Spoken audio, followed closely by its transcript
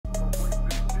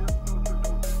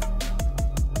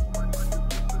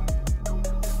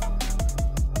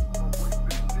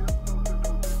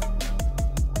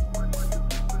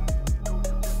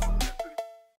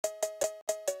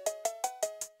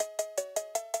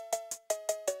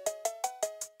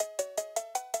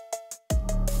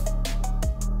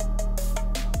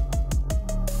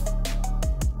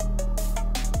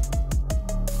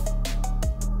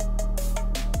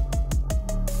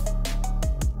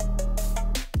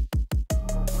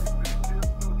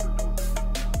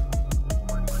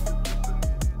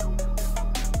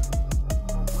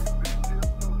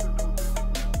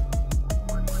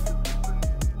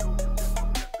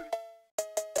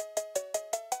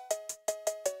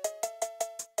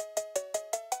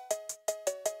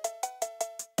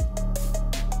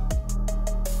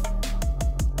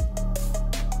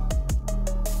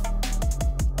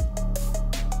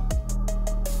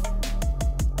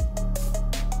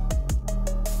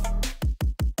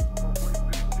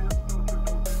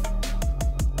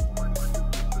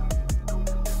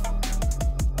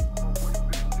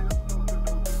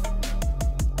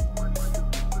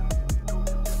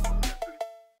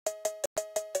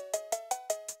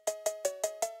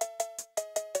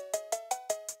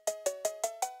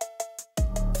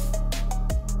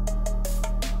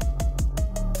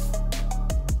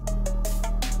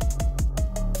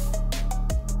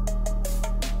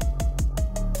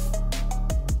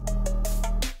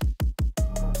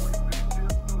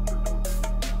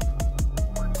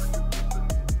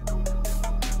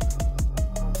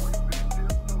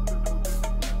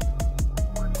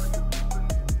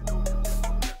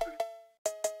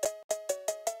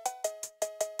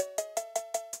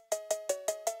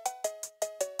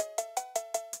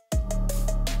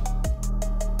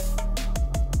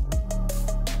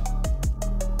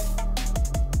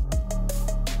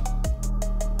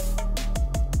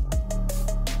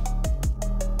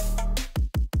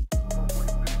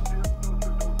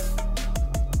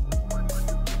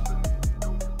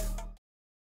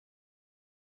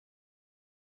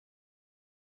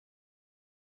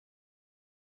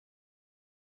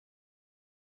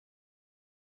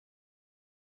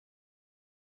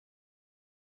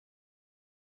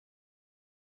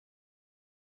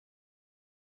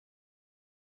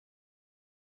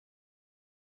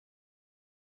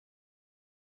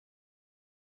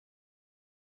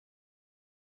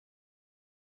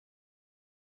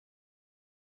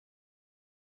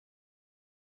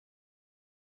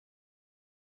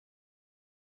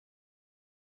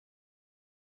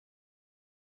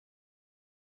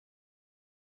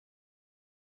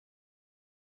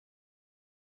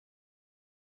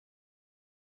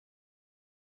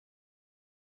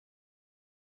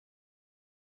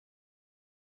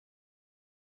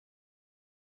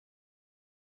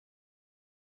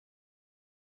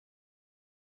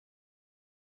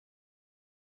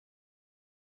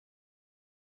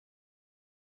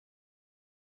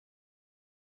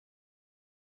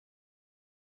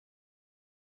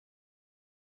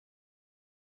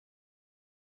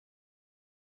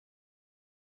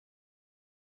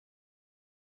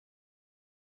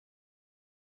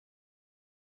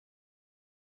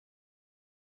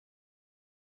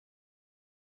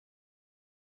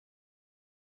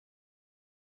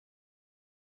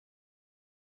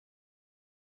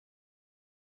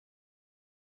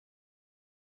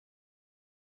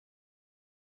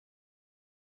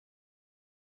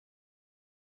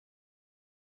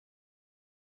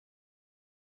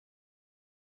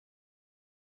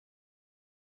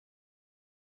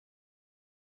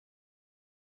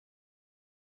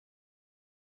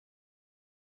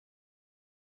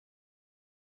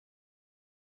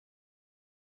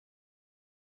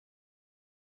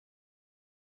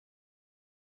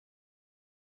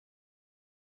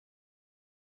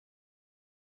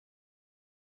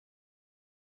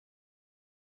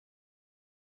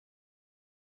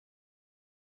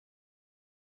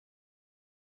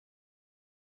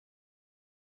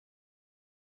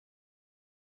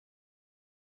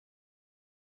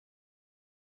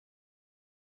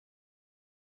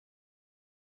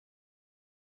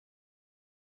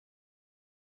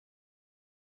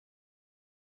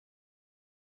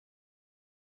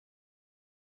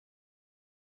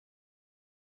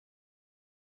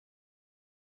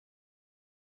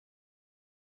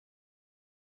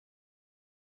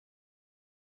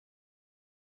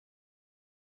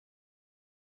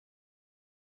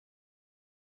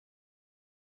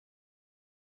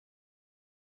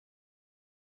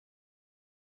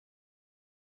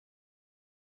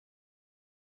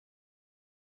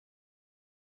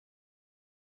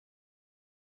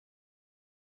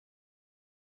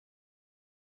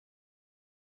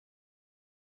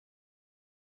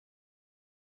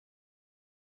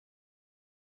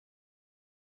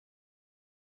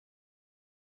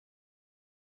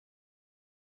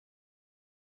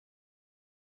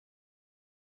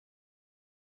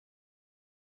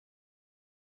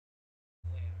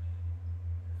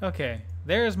Okay,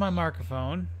 there's my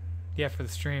microphone. Yeah, for the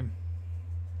stream.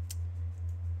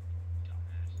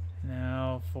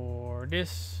 Now for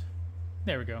this.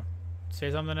 There we go.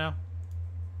 Say something now.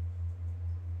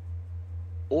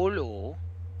 Olo.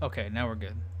 Okay, now we're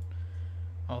good.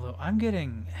 Although I'm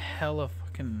getting hella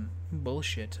fucking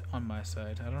bullshit on my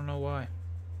side. I don't know why.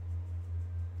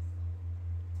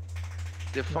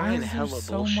 Why Define is there hella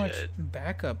so much bullshit.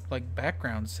 backup, like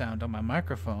background sound on my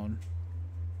microphone?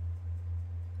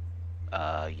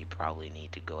 You probably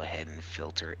need to go ahead and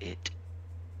filter it.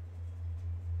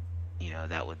 You know,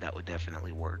 that would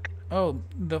definitely work. Oh,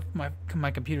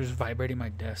 my computer's vibrating my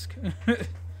desk.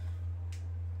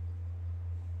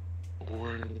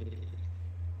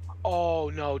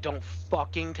 Oh no, don't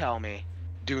fucking tell me.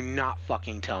 Do not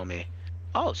fucking tell me.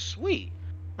 Oh, sweet.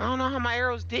 I don't know how my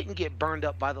arrows didn't get burned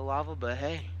up by the lava, but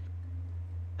hey.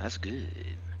 That's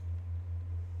good.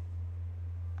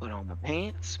 Put on my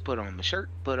pants, put on my shirt,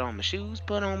 put on my shoes,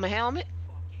 put on my helmet.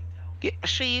 Get my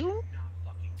shield.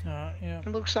 Yeah. It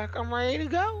looks like I'm ready to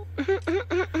go.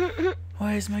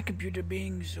 Why is my computer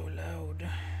being so loud?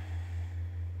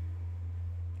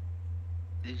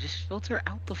 Just filter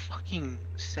out the fucking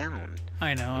sound.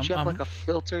 I know. Don't you have like a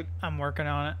filtered? I'm working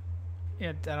on it.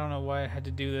 Yeah, I don't know why I had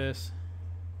to do this.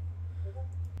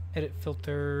 Edit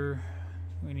filter.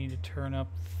 We need to turn up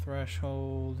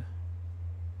threshold.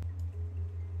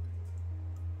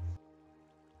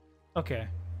 Okay.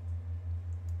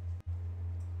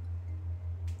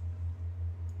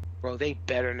 Bro, they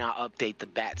better not update the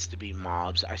bats to be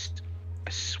mobs. I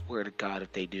swear to God,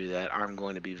 if they do that, I'm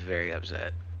going to be very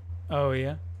upset. Oh,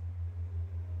 yeah?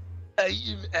 I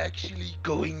am actually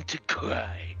going to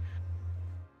cry.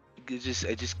 I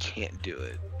just can't do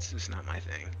it. It's just not my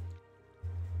thing.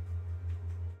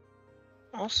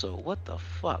 Also, what the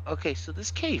fuck? Okay, so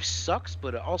this cave sucks,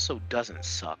 but it also doesn't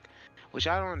suck. Which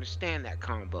I don't understand that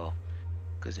combo.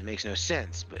 Because it makes no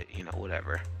sense, but, you know,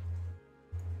 whatever.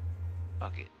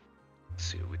 Fuck it. Let's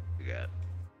see what we got.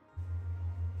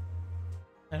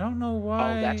 I don't know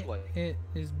why that's what it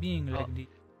is being like this.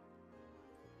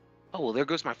 Oh, well, there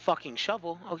goes my fucking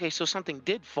shovel. Okay, so something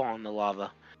did fall in the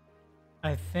lava.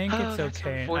 I think it's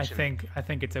okay. I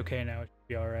think it's okay now. It should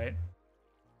be alright.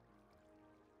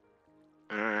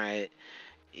 Alright.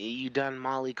 You done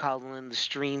mollycoddling the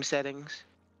stream settings?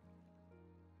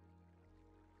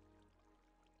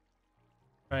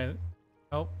 Right.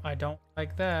 Oh, I don't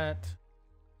like that.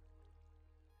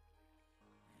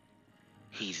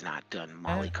 He's not done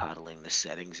mollycoddling the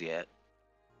settings yet.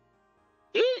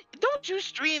 Don't you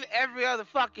stream every other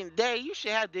fucking day? You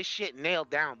should have this shit nailed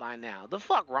down by now. The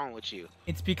fuck wrong with you?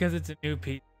 It's because it's a new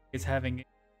piece. It's having...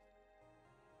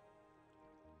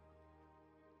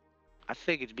 I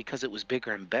figured because it was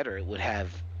bigger and better, it would have,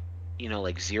 you know,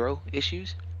 like 0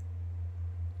 issues.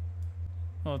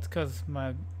 Well, it's because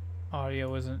my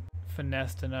audio isn't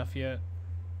finessed enough yet.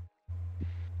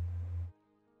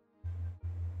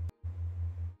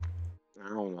 I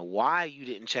don't know why you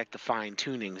didn't check the fine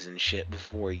tunings and shit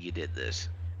before you did this.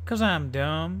 Because I'm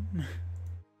dumb.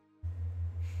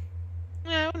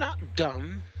 No, not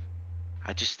dumb.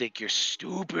 I just think you're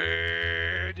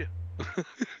stupid.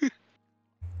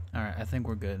 Alright, I think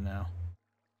we're good now.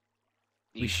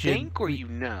 You think or you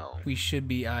know? We should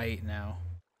be aight now.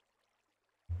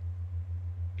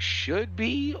 Should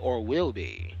be or will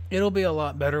be? It'll be a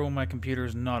lot better when my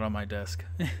computer's not on my desk.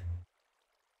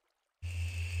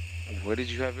 Where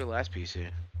did you have your last PC?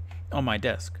 On my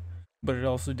desk. But it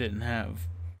also didn't have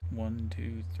 1,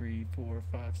 2, 3, 4,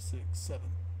 5, 6, 7,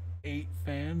 8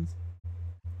 fans.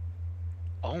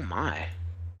 Oh my.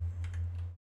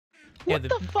 What the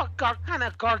fuck kind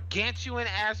of gargantuan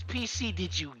ass PC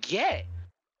did you get?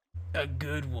 A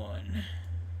good one.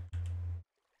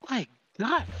 My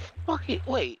God, fuck it.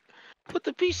 Wait, but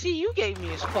the PC you gave me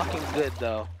is fucking good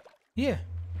though. Yeah.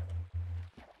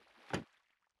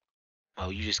 Oh,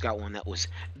 you just got one that was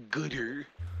gooder.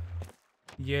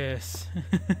 Yes.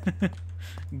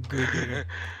 Gooder.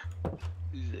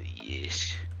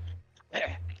 Yes.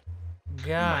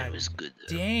 God Mine was good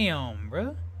though. damn,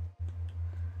 bro.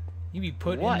 You be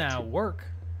putting in that work.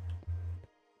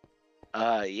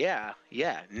 Yeah.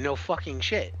 No fucking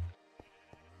shit.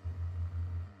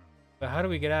 But how do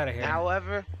we get out of here?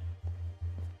 However,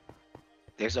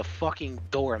 there's a fucking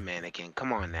door mannequin.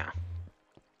 Come on now.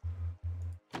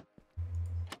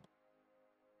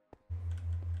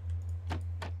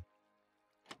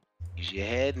 Use your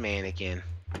head, mannequin.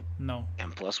 No.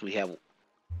 And plus we have...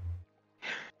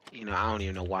 You know, I don't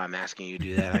even know why I'm asking you to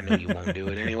do that. I know you won't do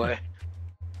it anyway.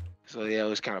 So yeah, it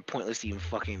was kind of pointless to even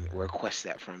fucking request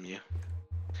that from you.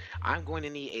 I'm going to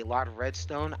need a lot of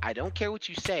redstone. I don't care what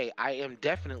you say. I am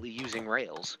definitely using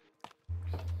rails.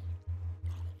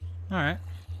 Alright.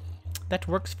 That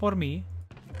works for me.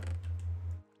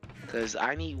 Because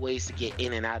I need ways to get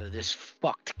in and out of this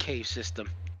fucked cave system.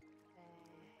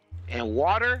 And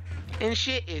water and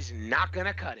shit is not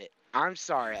gonna cut it. I'm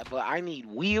sorry, but I need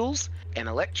wheels and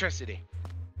electricity.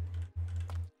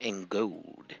 And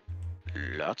gold.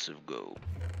 Lots of gold.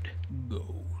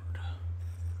 Gold.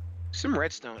 Some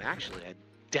redstone. Actually, I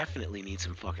definitely need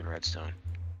some fucking redstone.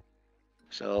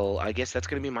 So I guess that's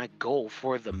gonna be my goal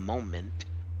for the moment.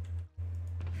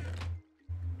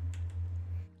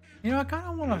 You know, I kind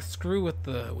of want to screw with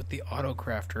the auto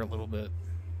crafter a little bit.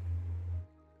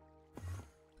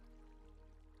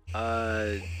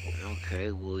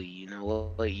 Okay, well, you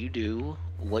know what you do,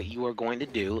 what you are going to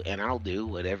do, and I'll do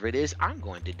whatever it is I'm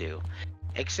going to do.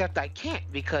 Except I can't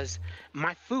because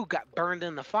my food got burned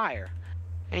in the fire.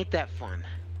 Ain't that fun?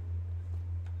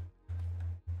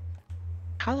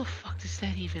 How the fuck does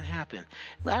that even happen?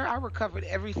 I recovered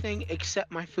everything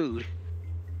except my food.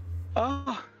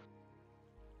 Oh.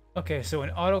 Okay, so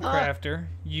an auto crafter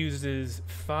uses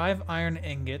 5 iron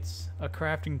ingots, a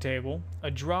crafting table,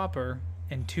 a dropper,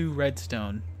 and 2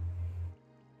 redstone.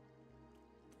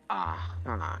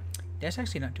 That's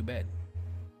actually not too bad.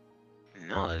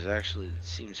 No, it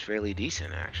seems fairly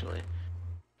decent, actually.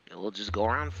 We'll just go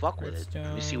around and fuck with it.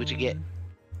 Let me see what you get.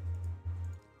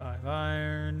 5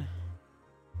 iron.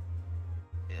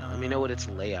 Yeah, let me know what its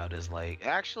layout is like.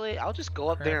 Actually, I'll just go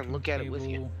up there and look at it with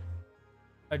you.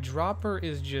 A dropper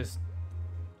is just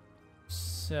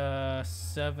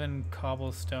 7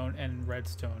 cobblestone and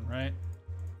redstone, right?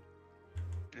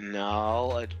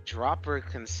 No, a dropper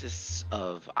consists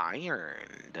of iron,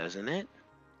 doesn't it?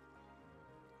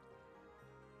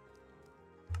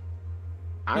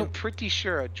 I'm pretty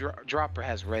sure a dropper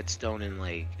has redstone and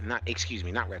not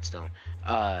redstone.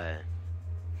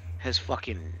 Has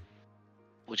fucking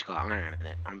iron in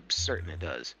it. I'm certain it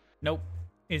does. Nope.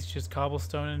 It's just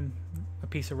cobblestone and a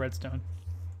piece of redstone.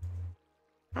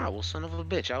 Oh, well, son of a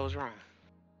bitch, I was wrong.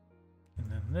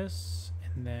 And then this,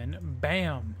 and then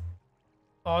bam!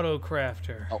 Auto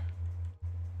crafter. Oh.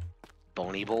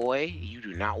 Bony boy, you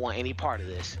do not want any part of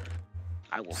this.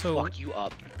 I will fuck you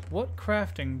up. What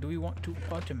crafting do we want to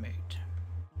automate?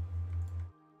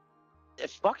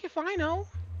 Fuck if I know.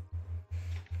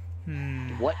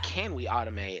 Hmm. What can we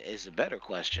automate is a better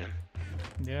question.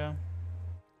 Yeah.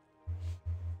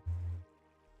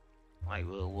 Like,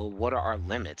 well, what are our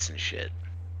limits and shit?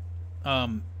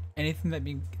 Anything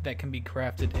that can be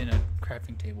crafted in a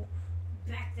crafting table.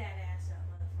 Back that ass up,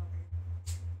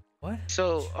 motherfucker. What?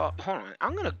 So, hold on.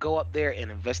 I'm gonna go up there and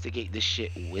investigate this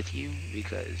shit with you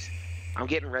because I'm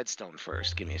getting redstone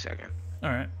first. Give me a second. All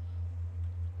right.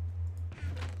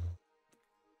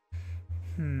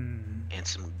 And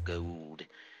some gold.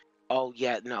 Oh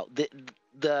yeah, no.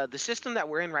 The system that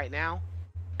we're in right now,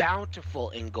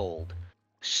 bountiful in gold.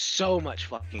 So much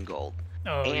fucking gold.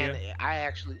 Oh, and yeah.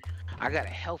 I got a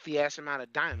healthy ass amount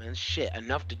of diamonds. Shit,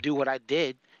 enough to do what I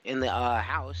did in the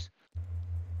house.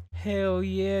 Hell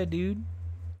yeah, dude.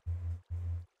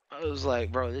 I was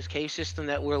like, bro, this cave system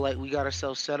that we got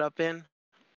ourselves set up in,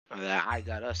 or that I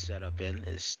got us set up in,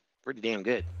 is pretty damn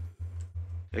good.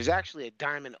 There's actually a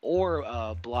diamond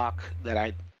ore block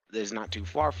that's not too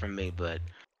far from me, but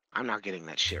I'm not getting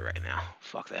that shit right now.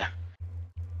 Fuck that.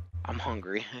 I'm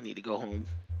hungry. I need to go home.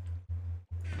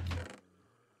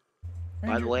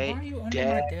 By the way,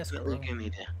 definitely gonna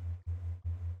need to.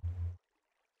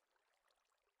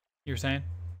 You're saying?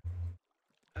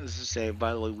 I was just saying,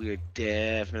 by the way, we are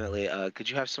definitely, could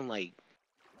you have some,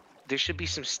 there should be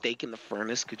some steak in the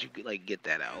furnace. Could you, get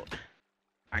that out?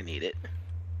 I need it.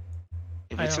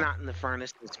 If it's not in the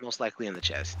furnace, it's most likely in the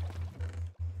chest.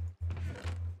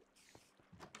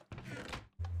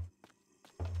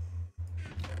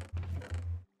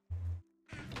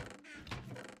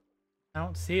 I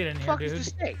don't see it in here, dude. What the fuck is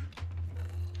the steak?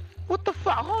 What the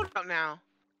fuck? Hold up now.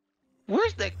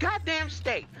 Where's the goddamn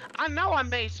steak? I know I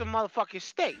made some motherfucking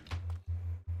steak.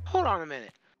 Hold on a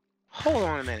minute. I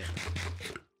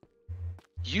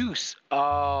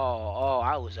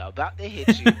was about to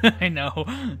hit you. I know.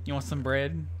 You want some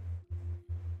bread?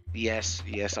 Yes,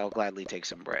 I'll gladly take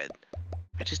some bread.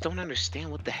 I just don't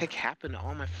understand what the heck happened to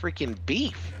all my freaking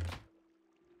beef.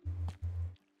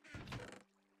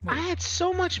 I had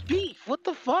so much beef. What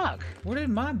the fuck? Where did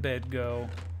my bed go?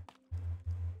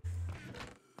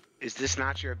 Is this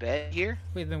not your bed here?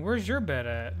 Wait, then where's your bed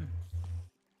at?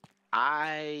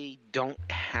 I don't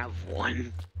have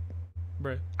one.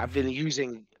 Bruh. I've been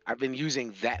using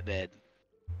that bed.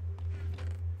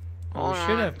 Oh, we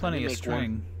should have plenty of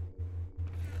string.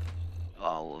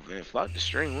 Oh, well, man, fuck the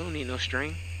string. We don't need no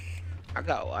string.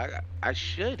 I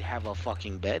should have a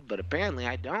fucking bed, but apparently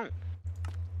I don't.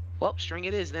 Well, string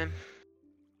it is then.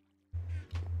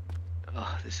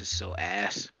 Oh, this is so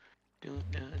ass.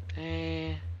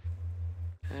 Okay,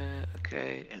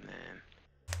 and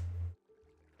then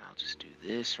I'll just do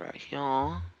this right here.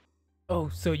 Oh,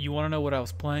 so you want to know what I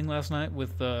was playing last night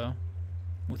with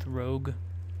Rogue,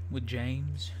 with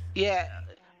James? Yeah.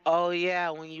 Oh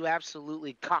yeah, when you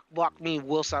absolutely cockblocked me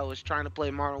whilst I was trying to play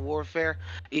Modern Warfare.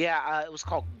 Yeah, it was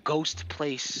called Ghost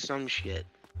Place some shit.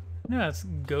 No, it's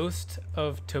Ghost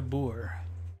of Tabor.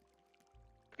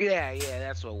 Yeah,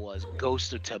 that's what it was.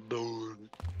 Ghost of Taboo.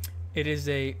 It is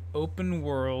a open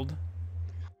world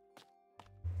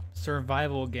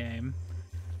survival game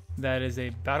that is a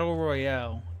battle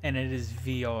royale, and it is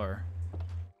VR.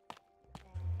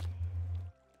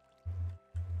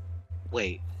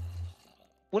 Wait,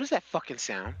 what is that fucking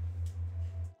sound?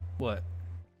 What?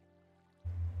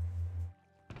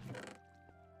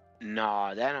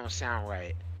 Nah, that don't sound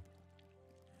right.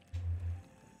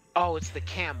 Oh, it's the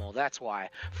camel. That's why.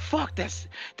 Fuck, that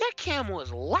camel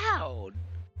is loud.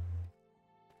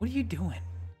 What are you doing?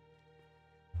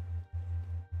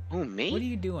 Who, me? What are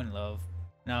you doing, love?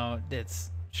 No,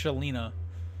 it's Shalina.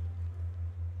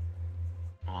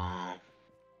 Oh,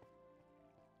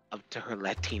 up to her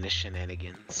Latina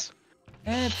shenanigans.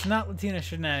 It's not Latina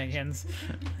shenanigans.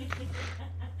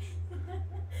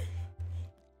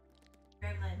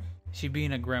 Gremlin. She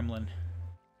being a gremlin.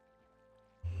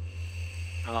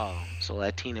 Oh, so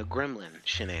Latina gremlin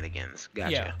shenanigans.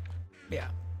 Gotcha. Yeah. Yeah.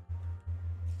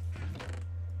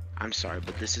 I'm sorry,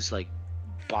 but this is like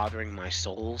bothering my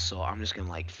soul, so I'm just gonna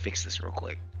like fix this real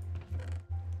quick.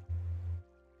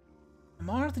 I'm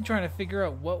honestly trying to figure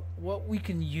out what we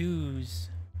can use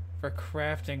for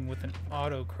crafting with an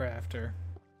auto crafter.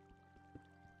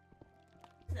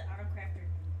 The auto crafter.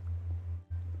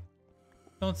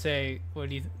 Don't say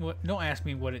don't ask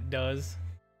me what it does.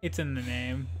 It's in the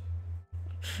name.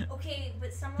 Okay,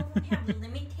 but some of them have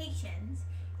limitations,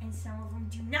 and some of them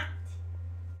do not.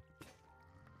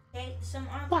 Okay, some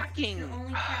auto crafters can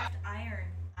only craft iron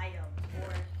items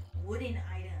or wooden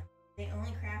items. They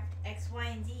only craft X, Y,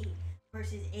 and Z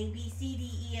versus A, B, C,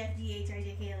 D, E, F, G, H, I,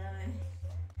 J, K, L, M,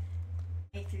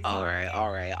 N, A, through Z. All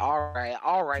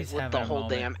right. She's With having the a whole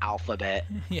moment. damn alphabet.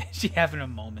 Yeah, she having a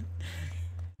moment.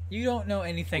 You don't know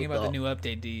anything With about the the- new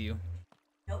update, do you?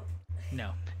 Nope.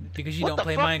 No, because you What don't the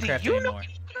play fuck Minecraft do you know? anymore.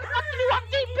 New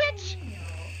update, bitch.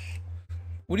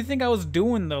 What do you think I was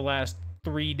doing the last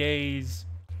 3 days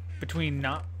between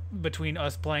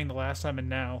us playing the last time and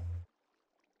now?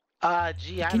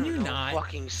 Gee, I Can don't you know. not?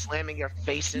 Fucking slamming your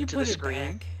face Can you into put the it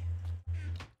screen. back?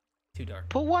 Too dark.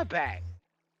 Put what back?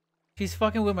 She's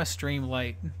fucking with my stream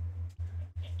light.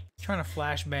 Trying to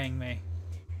flashbang me.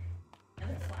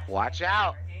 Another flashlight Watch not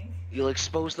out. working. You'll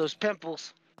expose those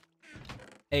pimples.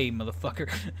 Hey, motherfucker.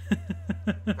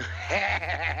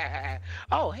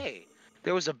 Oh, hey.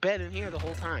 There was a bed in here the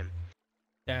whole time.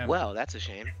 Damn. Well, that's a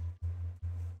shame.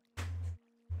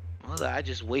 Well, I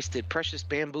just wasted precious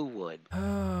bamboo wood. Oh,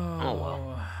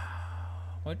 well.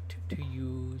 What to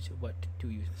use? What to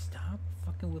use? Stop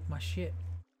fucking with my shit.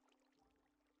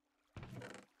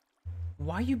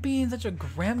 Why you being such a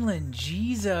gremlin?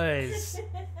 Jesus. I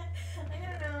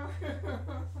don't know.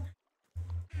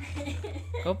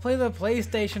 Go play the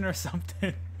PlayStation or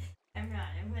something. I'm not.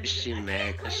 I'm gonna. Is she I mad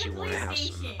can't because play she the wanna have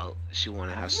some? PlayStation. She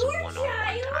wanna have some Your one-on-one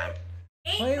child time.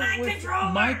 ain't Play my with controller.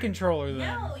 my controller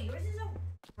then. No, yours is so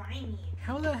grimy.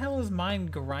 How the hell is mine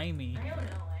grimy? I don't know.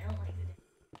 I don't like it.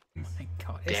 Oh my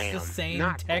god, it's Damn, the same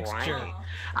not texture. grimy.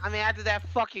 I mean, after that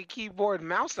fucking keyboard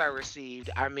mouse I received,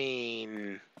 I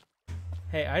mean,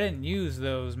 Hey, I didn't use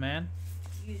those, man.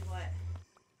 Use what?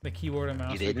 The keyboard and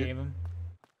mouse I didn't? gave him.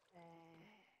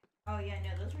 Oh yeah,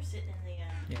 no, those were sitting in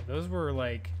the Yeah, those were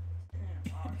like, in a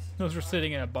box. those were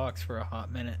sitting in a box for a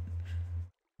hot minute.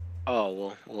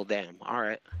 oh well, damn. All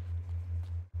right.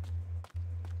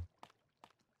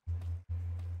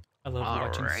 I love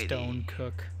watching Alrighty. stone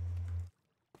cook.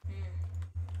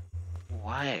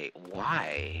 Why?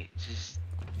 Just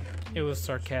It was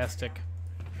sarcastic.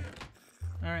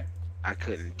 Alright. I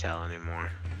couldn't tell anymore.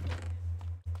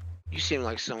 You seem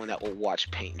like someone that will watch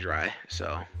paint dry, so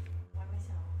By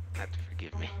myself. you have to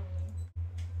forgive me.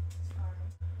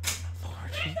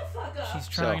 Lord, Shut the fuck up. she's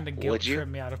trying to guilt would you? trip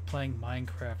me out of playing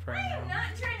Minecraft I right am now.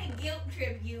 not trying to guilt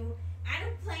trip you. I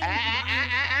don't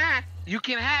play You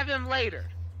can have him later.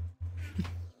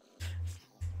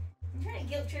 I'm trying to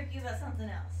guilt trip you about something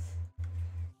else.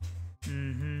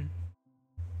 Mm-hmm.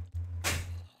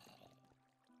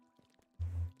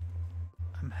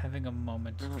 I'm having a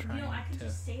moment You trying know, I could to...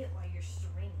 just say it while you're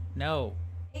streaming. No.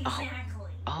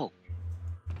 Exactly. Oh.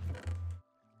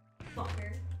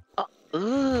 Fucker.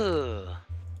 Ugh.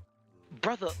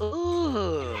 Brother,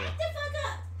 ugh. Back the fuck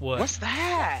up. What? What's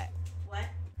that? What?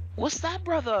 What's that,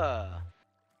 brother?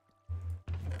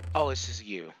 Oh, it's just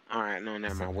you. Alright, no,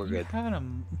 never mind. We're You good. having a...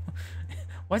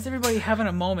 Why is everybody having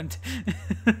a moment?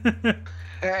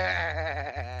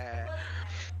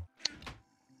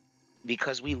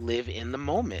 Because we live in the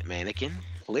moment, mannequin.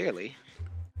 Clearly.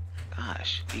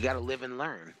 Gosh, you gotta live and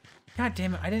learn. God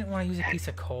damn it, I didn't want to use a piece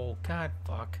of coal. God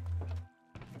fuck.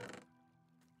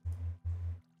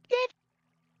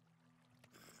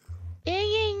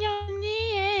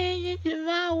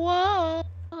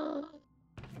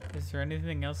 Is there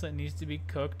anything else that needs to be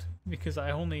cooked? Because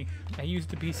I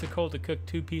used a piece of coal to cook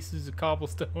 2 pieces of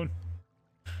cobblestone.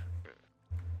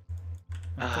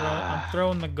 I'm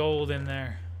throwing the gold in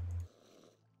there.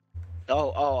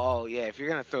 Oh, yeah, if you're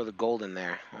gonna throw the gold in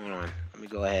there, hold on. Let me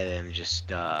go ahead and just,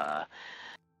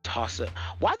 toss it.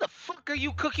 Why the fuck are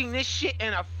you cooking this shit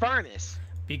in a furnace?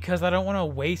 Because I don't want to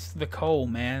waste the coal,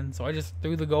 man. So I just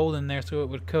threw the gold in there so it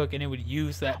would cook and it would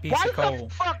use that piece of coal. Why the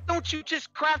fuck don't you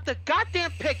just craft a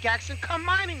goddamn pickaxe and come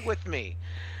mining with me?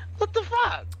 What the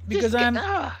fuck? Because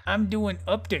I'm doing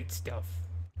update stuff.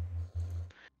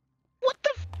 What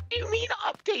the fuck do you mean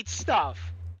update stuff?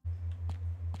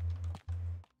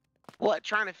 What,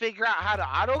 trying to figure out how to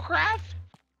auto-craft?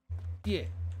 Yeah.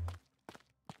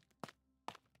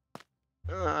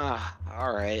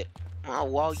 Alright. Well,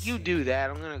 while you do that,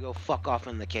 I'm gonna go fuck off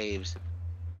in the caves.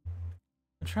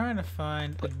 I'm trying to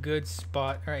find a good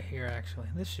spot right here, actually.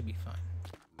 This should be fine.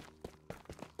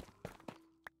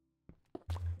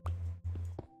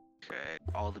 Okay,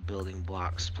 all the building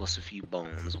blocks plus a few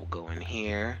bones will go in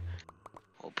here.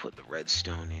 We'll put the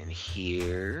redstone in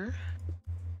here.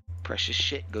 Precious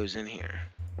shit goes in here.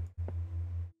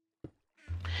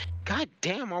 God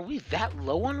damn, are we that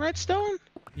low on redstone?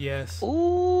 Yes.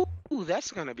 Ooh,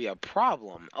 that's gonna be a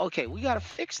problem. Okay, we gotta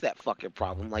fix that fucking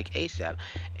problem like ASAP.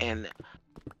 And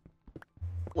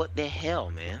what the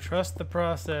hell, man? Trust the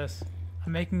process.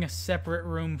 I'm making a separate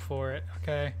room for it,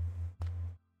 okay?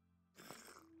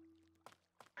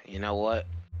 You know what?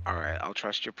 Alright, I'll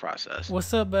trust your process.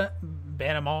 What's up,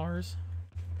 Banamars?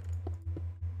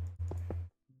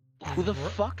 Who the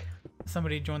fuck?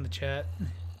 Somebody joined the chat.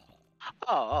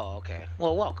 Oh, okay.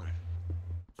 Well, welcome.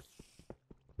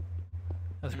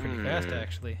 That was pretty fast,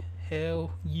 actually.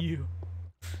 Hell you.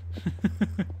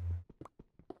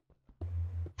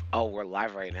 Oh, we're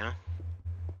live right now?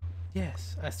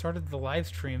 Yes, I started the live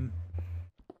stream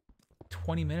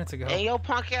 20 minutes ago. Hey, yo,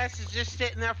 punk ass is just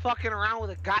sitting there fucking around with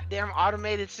a goddamn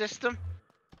automated system?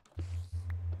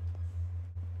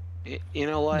 You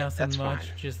know what? Nothing That's much,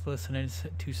 fine. just listening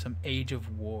to some Age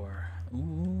of War.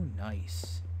 Ooh,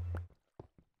 nice.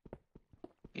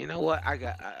 You know what?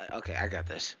 Okay, I got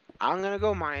this. I'm gonna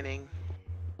go mining.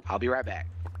 I'll be right back.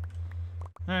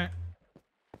 Alright.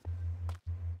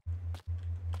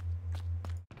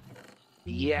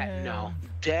 Yeah, no.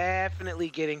 Definitely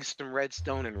getting some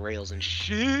redstone and rails and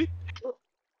shit.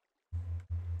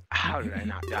 How did I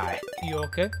not die? You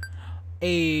okay?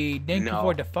 Hey, thank you No.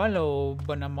 for the follow,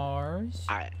 Banamars.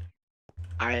 I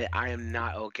am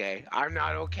not okay. I'm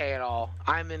not okay at all.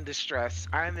 I'm in distress.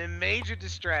 I'm in major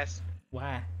distress.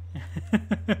 Why?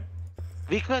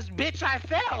 Because, bitch, I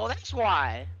fell. That's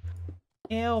why.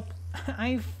 Help!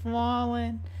 I've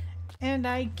fallen, and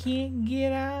I can't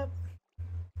get up.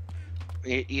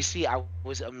 You see, I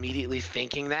was immediately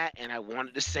thinking that, and I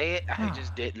wanted to say it. I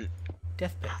just didn't.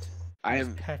 Deathbed. I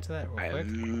Let's patch that real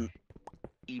quick.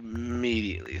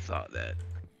 Immediately thought that.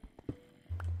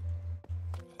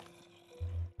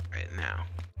 Right now.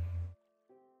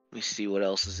 Let me see what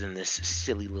else is in this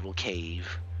silly little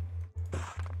cave.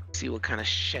 See what kind of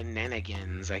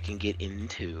shenanigans I can get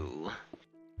into.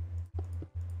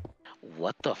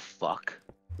 What the fuck?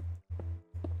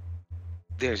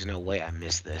 There's no way I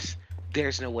missed this.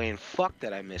 There's no way in fuck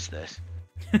that I missed this.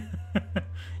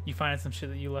 You finding some shit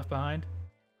that you left behind?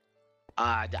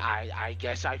 I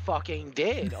guess I fucking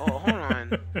did. Oh, hold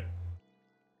on.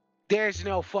 There's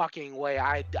no fucking way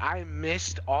I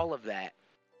missed all of that.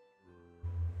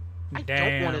 I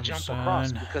don't want to jump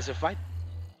across because if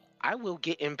I will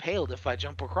get impaled if I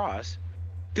jump across.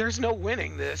 There's no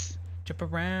winning this. Jump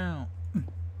around.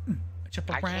 Jump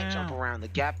around. I can't jump around. The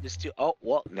gap is too. Oh,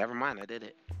 well, never mind. I did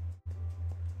it.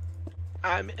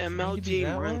 I'm MLG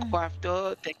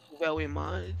Runecrafter. Thank you very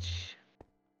much.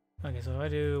 Okay, so I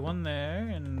do one there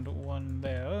and one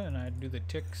there, and I do the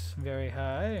ticks very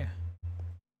high.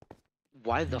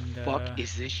 Why the fuck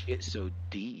is this shit so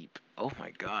deep? Oh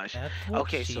my gosh.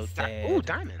 Okay, so ooh,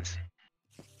 diamonds.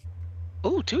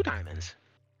 Ooh, 2 diamonds.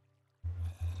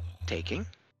 taking.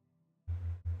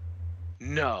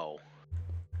 No.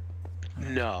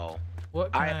 No.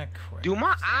 What can I craft? Do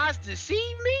my eyes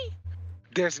deceive me?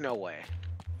 There's no way.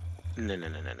 No.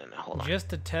 Hold on. Just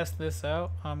to test this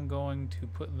out, I'm going to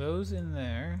put those in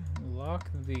there, lock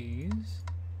these.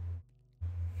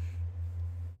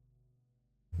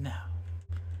 Now,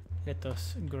 let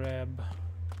us grab.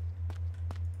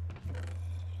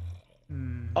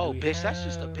 Oh, bitch, that's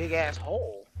just a big ass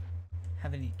hole.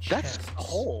 Have any chests? That's a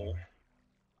hole.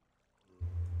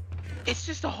 It's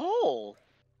just a hole.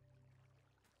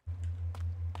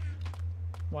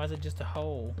 Why is it just a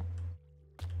hole?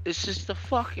 It's just a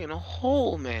fucking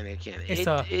hole, mannequin. It's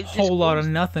a whole lot of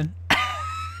nothing.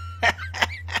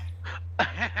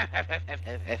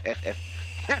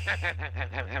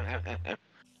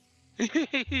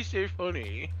 He's so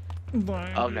funny.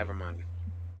 Oh, never mind.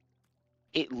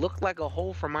 It looked like a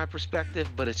hole from my perspective,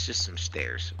 but it's just some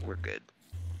stairs. We're good.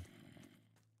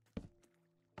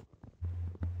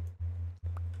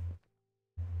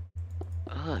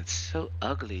 Oh, it's so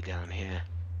ugly down here.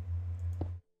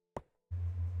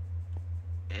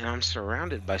 And I'm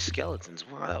surrounded by skeletons.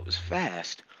 Wow, that was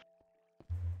fast.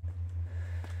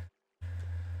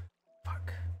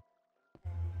 Fuck.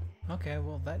 Okay,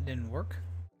 well that didn't work.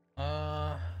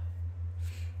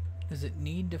 Does it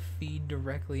need to feed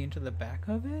directly into the back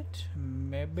of it?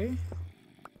 Maybe.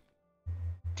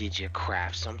 Did you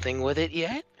craft something with it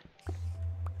yet?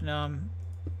 No, I'm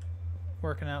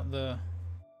working out the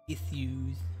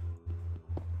issues.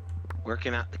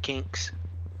 Working out the kinks.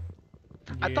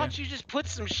 Yeah. I thought you just put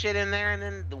some shit in there and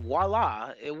then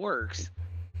voila, it works.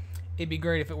 It'd be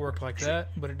great if it worked like that,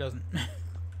 but it doesn't.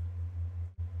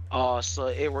 Oh, so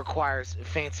it requires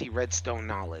fancy redstone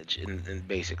knowledge, and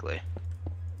basically.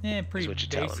 Yeah, pretty what you're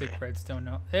telling basic me. redstone.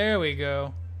 No, there we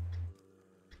go.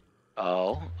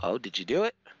 Oh, did you do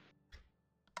it?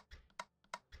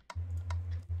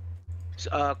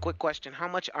 So, quick question. How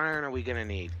much iron are we gonna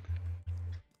need?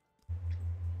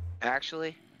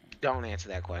 Actually, don't answer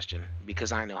that question,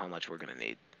 because I know how much we're gonna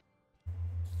need.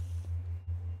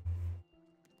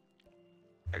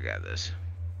 I got this.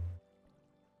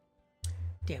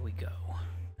 There we go.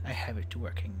 I have it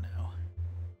working now.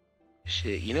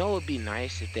 Shit, you know what would be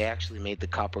nice if they actually made the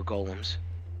copper golems?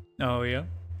 Oh, yeah?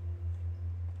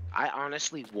 I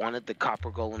honestly wanted the copper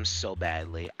golems so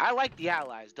badly. I like the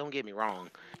allies, don't get me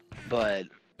wrong, but...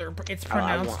 It's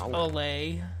pronounced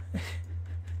Olay.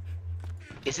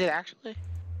 Is it actually?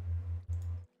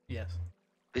 Yes.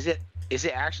 Is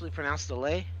it actually pronounced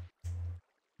delay?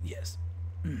 Yes.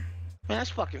 Man, that's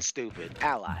fucking stupid.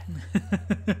 Ally.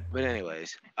 But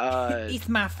anyways, It's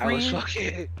my friend. I was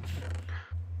fucking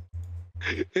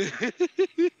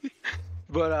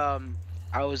but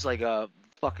I was like I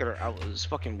was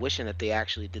fucking wishing that they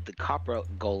actually did the copper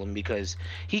golem, because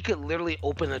he could literally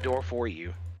open the door for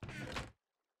you.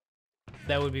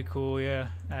 That would be cool, yeah,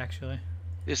 actually.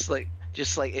 Just like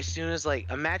as soon as, like,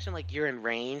 imagine like you're in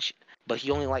range, but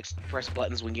he only likes to press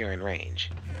buttons when you're in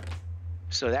range.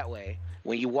 So that way,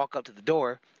 when you walk up to the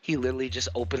door, he literally just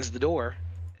opens the door,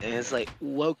 and it's like,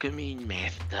 welcome in,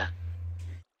 master.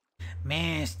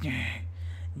 Master,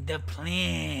 the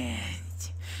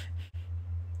plant.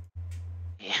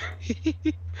 Yeah.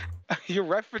 You're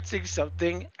referencing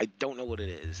something. I don't know what it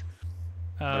is,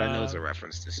 but I know it's a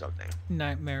reference to something.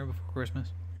 Nightmare Before Christmas.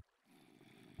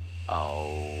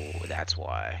 Oh, that's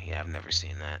why. Yeah, I've never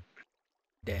seen that.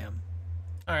 Damn.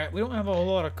 Alright, we don't have a whole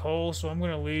lot of coal, so I'm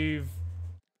gonna leave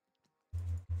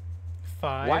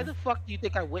 5. Why the fuck do you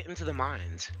think I went into the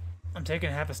mines? I'm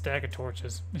taking half a stack of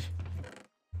torches.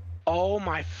 Oh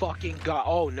my fucking god.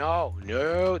 Oh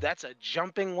no, that's a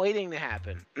jumping waiting to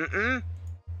happen.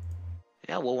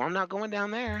 Yeah, well, I'm not going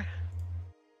down there.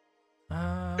 Okay,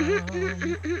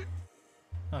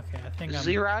 I think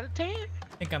 0 out of 10.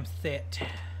 I think I'm set.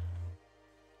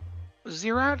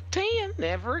 0 out of 10.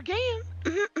 Never again.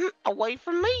 Away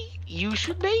from me. You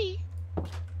should be.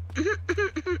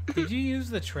 Did you use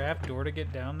the trap door to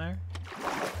get down there?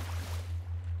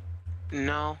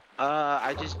 No.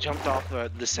 I just jumped off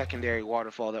the secondary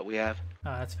waterfall that we have.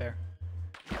 Oh, that's fair.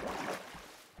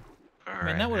 All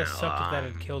Man, that would have now, sucked if that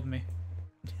had killed me.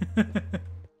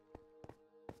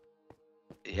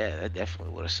 Yeah, that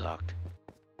definitely would have sucked.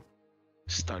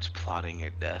 Starts plotting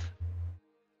your death.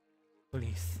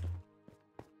 Please.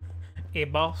 Hey,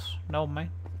 boss. No,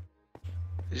 man.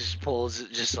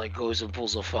 Just like goes and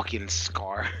pulls a fucking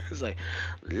scar. It's like,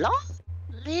 long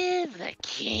live the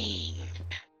king.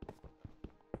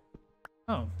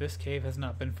 Oh, this cave has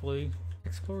not been fully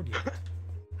explored yet.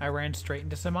 I ran straight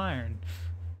into some iron.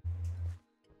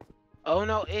 Oh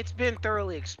no, it's been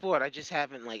thoroughly explored. I just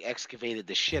haven't like excavated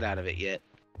the shit out of it yet.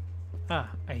 Ah,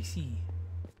 I see.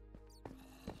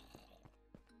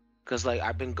 Cause like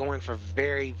I've been going for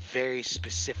very, very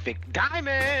specific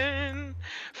diamond.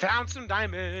 Found some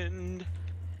diamond.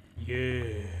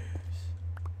 Yes.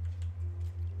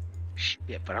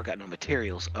 Shit, but I got no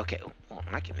materials. Okay, well,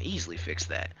 I can easily fix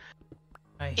that.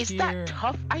 I Is hear that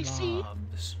tough? I see.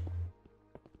 mobs.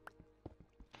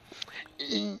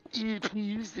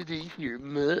 Please, did I hear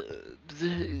mobs?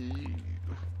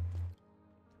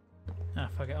 Ah,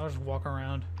 fuck it. I'll just walk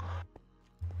around.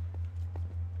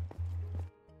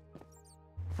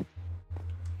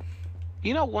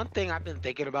 You know one thing I've been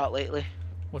thinking about lately?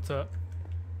 What's up?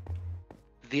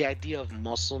 The idea of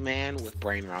Muscle Man with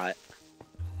brain rot.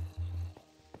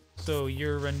 So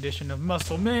your rendition of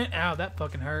Muscle Man. Ow, that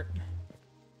fucking hurt.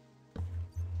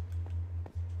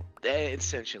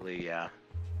 Essentially, yeah.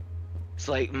 It's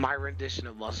like my rendition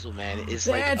of Muscle Man is That's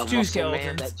like a two muscle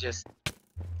man skeletons. that just.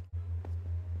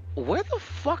 Where the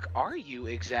fuck are you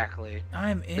exactly?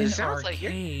 I'm in It our sounds like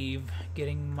you're- cave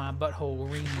getting my butthole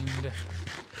reamed.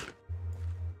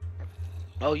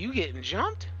 Oh, you getting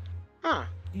jumped? Huh?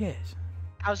 Yes.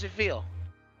 How's it feel?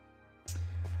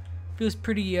 Feels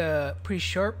pretty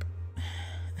sharp.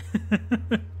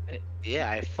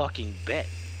 Yeah, I fucking bet,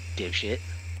 dipshit.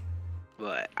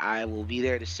 But I will be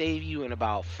there to save you in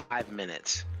about 5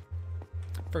 minutes.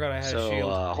 Forgot I had a So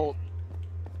shield. hold.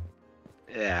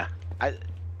 Yeah,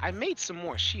 I made some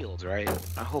more shields, right?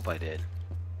 I hope I did.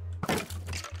 Could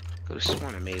have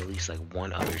sworn I made at least like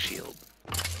one other shield.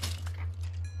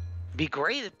 Be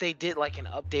great if they did like an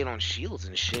update on shields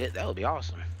and shit. That would be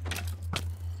awesome.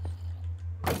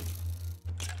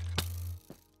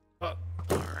 Oh.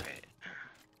 Alright.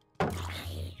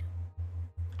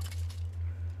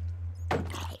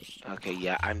 Okay,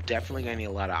 yeah, I'm definitely gonna need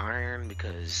a lot of iron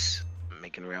because I'm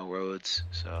making railroads,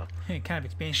 so. Kind of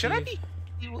expensive.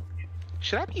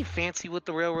 Should I be fancy with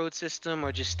the railroad system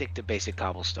or just stick to basic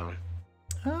cobblestone?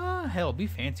 Hell, be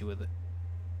fancy with it.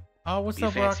 Oh, what's Be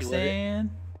up, fancy with it?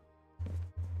 Roxanne?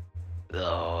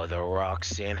 Oh, the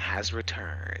Roxanne has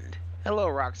returned. Hello,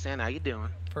 Roxanne. How you doing?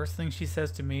 First thing she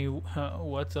says to me,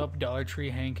 what's up, Dollar Tree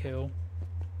Hank Hill?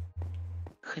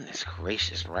 Goodness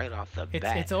gracious! Right off the It's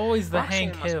bat. it's always the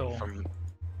Roxanne Hank must be Hill. From...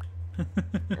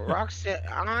 Roxanne,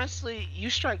 honestly, you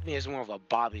strike me as more of a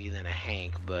Bobby than a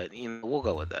Hank, but you know, we'll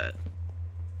go with that.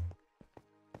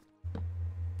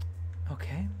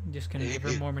 Okay, I'm just gonna give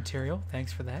her more material.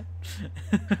 Thanks for that.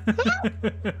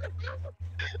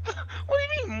 What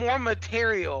do you mean more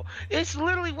material? It's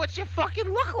literally what you fucking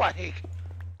look like.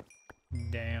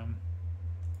 Damn.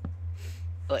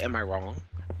 Am I wrong?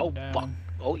 Oh Damn. fuck!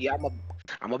 Oh yeah,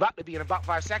 I'm about to be in about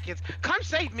 5 seconds. Come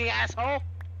save me, asshole!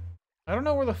 I don't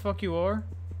know where the fuck you are.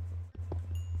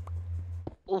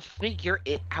 We'll figure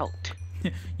it out.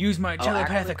 Use my Oh,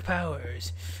 telepathic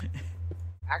powers.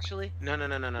 Actually, no.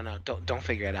 Don't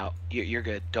figure it out. You're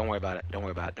good. Don't worry about it. Don't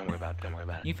worry about it. Don't worry about it. Don't worry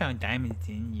about it. You found diamonds,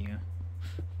 didn't you?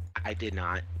 I did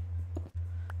not.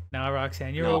 Nah,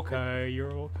 Roxanne, you're No. okay.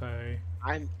 You're okay.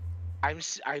 I'm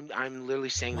literally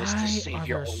saying this to Why save are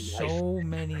your there own life. so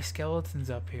many skeletons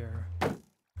up here?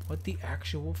 What the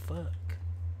actual fuck?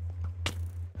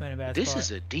 I'm in a bad This spot.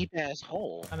 is a deep ass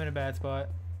hole. I'm in a bad spot.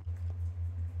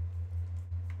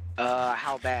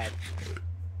 How bad?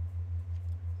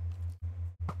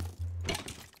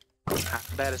 How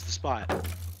bad is the spot?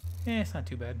 It's not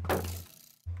too bad.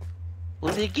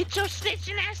 Well, then get your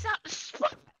snitching ass out the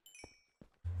spot.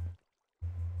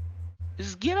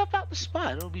 Just get up out the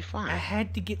spot. It'll be I fine.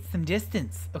 had to get some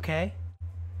distance, okay?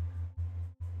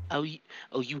 Oh,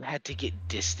 you had to get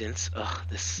distance. Ugh,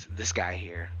 this guy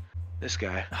here. This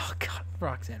guy. Oh god,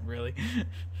 Roxanne, really?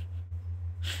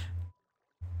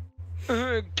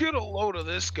 Get a load of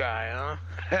this guy,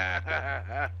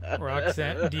 huh?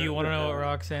 Roxanne, do you want to know what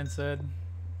Roxanne said?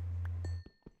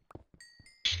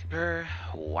 Sure,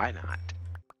 why not?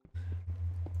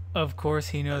 Of course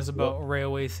he knows about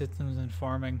railway systems and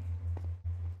farming.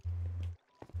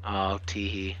 Oh,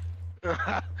 teehee.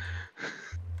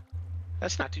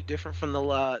 That's not too different from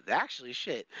the actually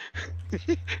shit.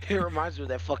 It reminds me of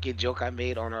that fucking joke I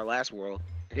made on our last world.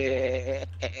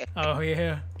 Oh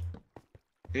yeah.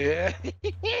 Yeah.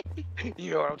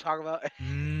 You know what I'm talking about?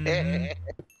 Mhm.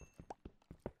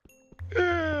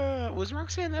 Was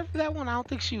Roxanne there for that one? I don't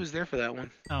think she was there for that one.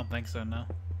 I don't think so, no.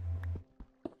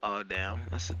 Oh damn,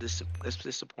 that's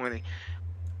disappointing.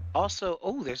 Also,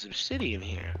 oh, there's obsidian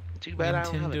here. Too bad I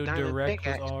don't have a Nintendo diamond Direct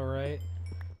was pickaxe. alright.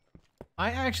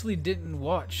 I actually didn't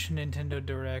watch Nintendo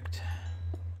Direct.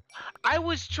 I I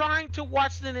was trying to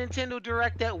watch the Nintendo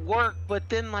Direct at work, but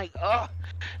then like,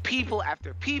 people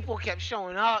after people kept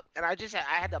showing up, and I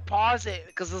had to pause it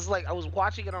because it's like I was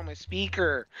watching it on my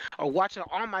speaker or watching it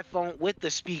on my phone with the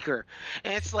speaker,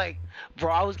 and it's like,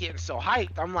 bro, I was getting so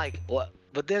hyped. I'm like, what?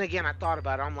 But then again, I thought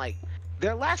about it. I'm like,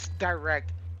 their last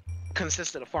Direct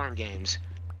consisted of farm games.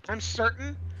 I'm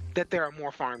certain that there are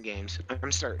more farm games.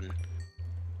 I'm certain.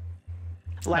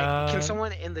 Like, can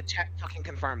someone in the chat fucking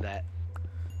confirm that?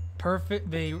 Perfect.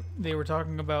 They were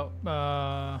talking about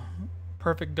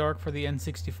Perfect Dark for the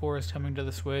N64 is coming to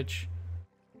the Switch.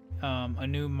 A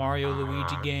new Mario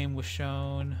Luigi game was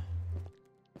shown.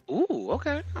 Ooh,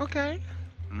 okay, okay.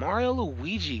 Mario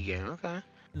Luigi game, okay.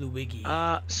 Luigi.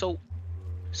 So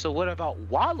what about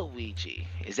Waluigi?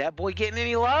 Is that boy getting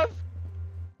any love?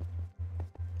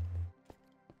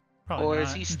 Probably Or not.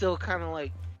 is he still kind of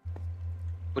like...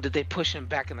 Or did they push him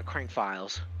back in the crank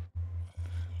files?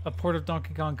 A port of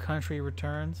Donkey Kong Country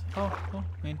returns. Oh, I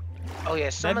mean... Oh yeah,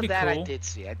 some of that cool. I did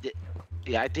see. I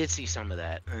did see some of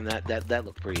that, and that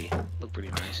looked pretty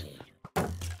nice.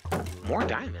 More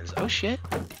diamonds. Oh shit.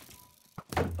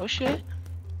 Oh shit.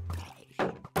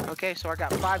 Okay, so I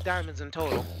got 5 diamonds in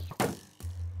total.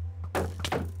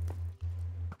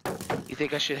 You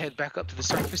think I should head back up to the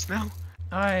surface now?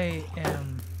 I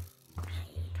am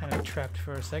kind of trapped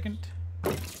for a second.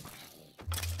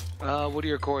 What are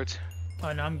your chords?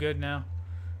 Oh no, I'm good now.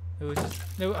 It was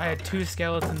just, I had 2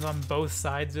 skeletons on both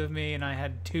sides of me, and I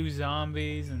had 2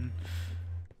 zombies, and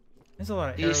there's a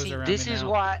lot of arrows around me now.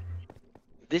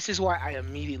 This is why I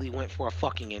immediately went for a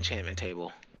fucking enchantment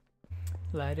table.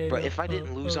 Light it But up, if I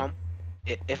didn't lose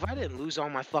all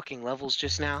my fucking levels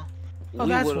just now,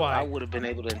 I would have been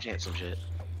able to enchant some shit.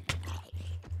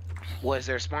 Was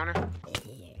there a spawner?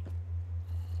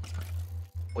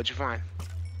 What'd you find?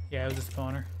 Yeah, it was a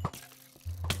spawner.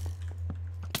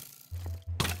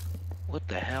 What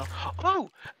the hell? Oh!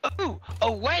 Oh!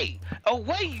 Away!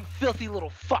 Away, you filthy little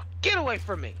fuck! Get away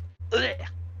from me!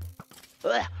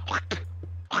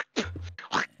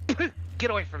 Get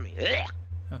away from me!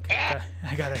 Okay,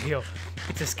 I gotta heal.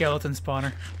 It's a skeleton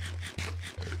spawner.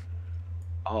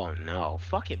 Oh no,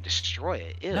 fucking destroy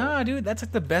it. Ew. Nah, dude, that's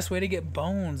like the best way to get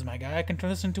bones, my guy. I can turn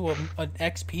this into an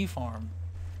XP farm.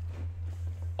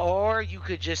 Or you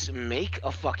could just make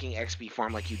a fucking XP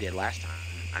farm like you did last time.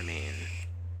 I mean...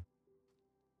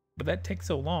 But that takes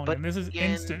so long, and this is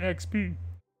instant XP.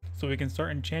 So we can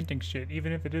start enchanting shit,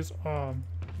 even if it is iron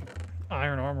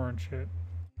armor and shit.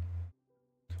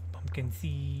 Pumpkin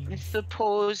seeds. I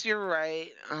suppose you're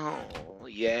right. Oh,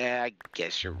 yeah, I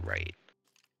guess you're right.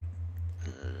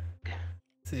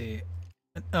 Let's see.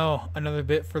 Oh, another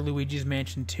bit for Luigi's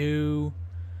Mansion 2.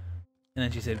 And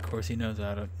then she said, of course he knows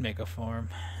how to make a farm.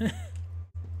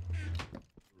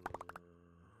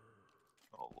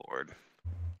 Oh, Lord.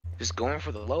 Just going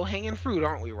for the low-hanging fruit,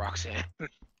 aren't we, Roxanne?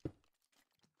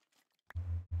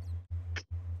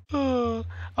 Oh,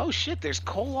 shit, there's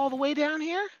coal all the way down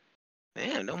here?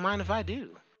 Man, don't mind if I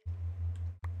do.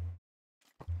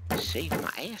 Save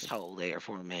my asshole there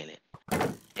for a minute.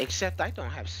 Except I don't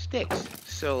have sticks,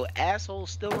 so asshole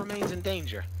still remains in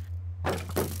danger.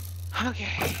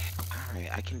 Okay.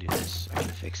 Alright, I can do this. I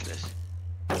can fix this.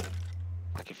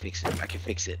 I can fix it. I can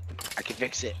fix it. I can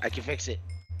fix it. I can fix it.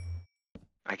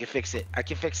 I can fix it. I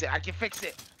can fix it. I can fix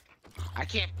it. I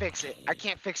can't fix it. I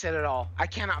can't fix it at all. I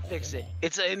cannot fix it.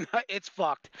 It's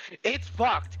fucked. It's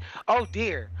fucked. Oh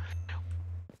dear.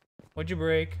 What'd you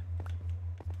break?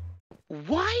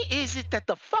 Why is it that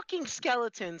the fucking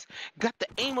skeletons got the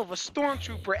aim of a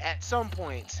stormtrooper at some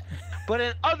points, but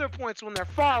at other points when they're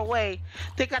far away,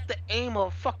 they got the aim of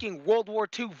a fucking World War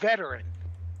II veteran?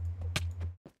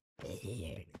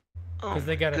 Because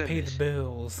they gotta pay the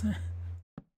bills.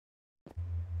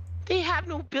 They have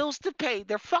no bills to pay.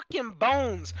 They're fucking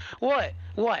bones. What?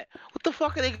 What the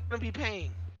fuck are they gonna be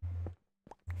paying?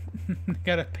 They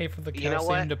gotta pay for the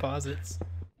calcium deposits.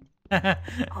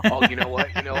 Oh, you know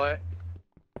what? You know what?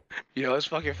 You know, it's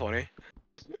fucking funny.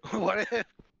 What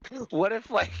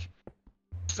if like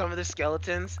some of the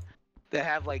skeletons that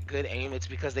have like good aim, it's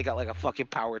because they got like a fucking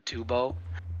power tubo,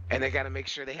 and they gotta make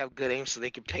sure they have good aim so they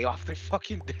can pay off their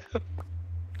fucking debt.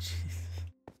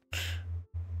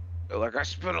 Like I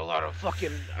spent a lot of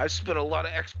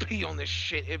XP on this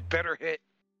shit. It better hit.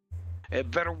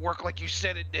 It better work like you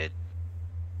said it did.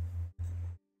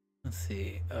 Let's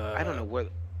see. I don't know where.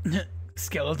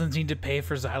 Skeletons need to pay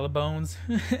for xylobones.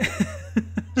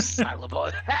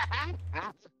 Xylobone.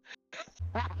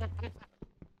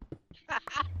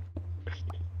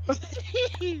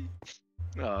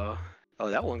 Oh,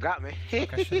 that one got me.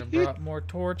 I should have brought more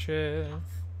torches.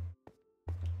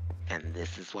 And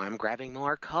this is why I'm grabbing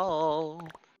more coal.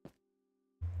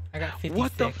 I got 56.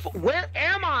 What the where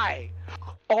am I?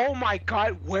 Oh my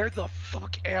god, where the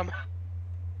fuck am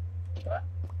I?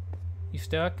 You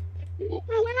stuck? Where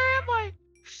am I?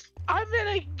 I'm in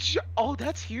a oh,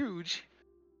 that's huge.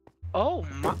 Oh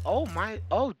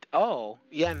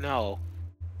yeah, no.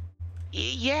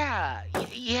 Yeah,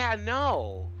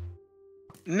 no.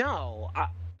 No,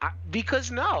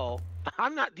 because no,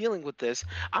 I'm not dealing with this.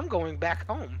 I'm going back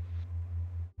home.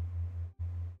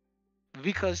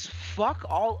 Because fuck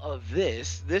all of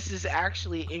this. This is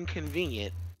actually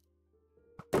inconvenient.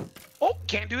 Oh,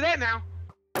 can't do that now.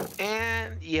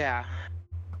 And yeah.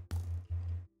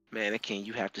 Mannequin,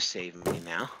 you have to save me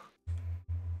now.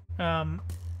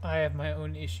 I have my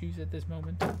own issues at this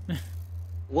moment.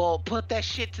 Well, put that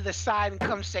shit to the side and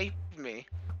come save me.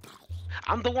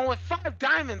 I'm the one with 5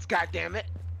 diamonds, goddammit.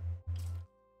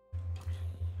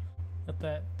 Let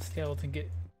that skeleton get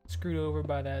screwed over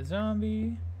by that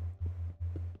zombie.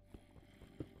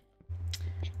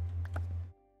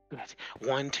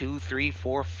 1, 2, 3,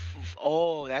 4.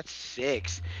 Oh, that's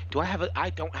 6. Do I have a? I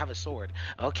don't have a sword.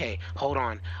 Okay, hold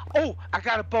on. Oh, I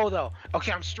got a bow though.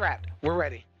 Okay, I'm strapped. We're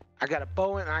ready. I got a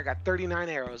bow and I got 39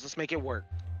 arrows. Let's make it work.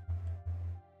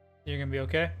 You're gonna be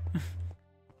okay?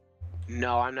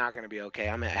 No, I'm not gonna be okay.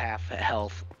 I'm at half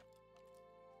health.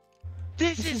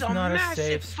 This is a not massive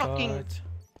a safe fucking. spot.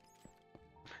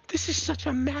 This is such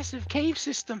a massive cave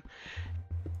system.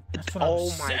 That's what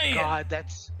Oh I'm my saying. god,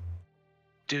 that's.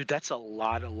 Dude, that's a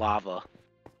lot of lava.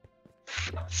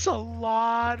 That's a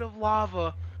lot of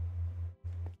lava.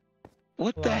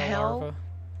 What the hell? Larva.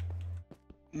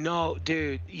 No,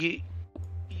 dude,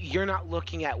 you're not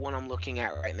looking at what I'm looking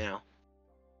at right now.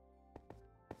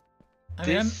 I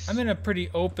mean, I'm in a pretty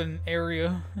open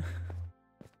area.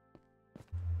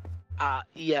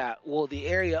 Yeah, well, the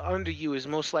area under you is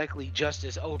most likely just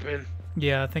as open.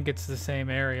 Yeah, I think it's the same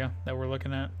area that we're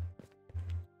looking at.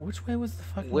 Which way was the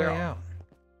fucking way out?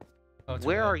 Oh,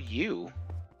 where are you?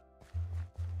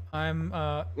 I'm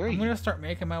Where gonna start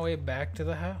making my way back to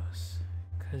the house,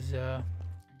 cause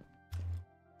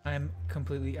I'm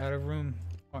completely out of room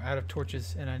or out of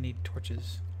torches, and I need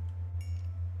torches.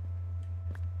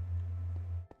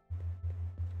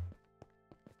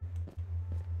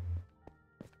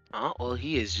 Oh, well,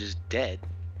 he is just dead.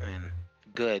 And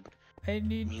good. I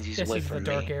need. Means he's This away is the from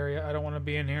dark me. area. I don't want to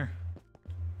be in here.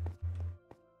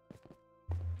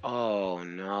 Oh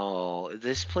no,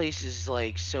 this place is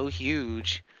like so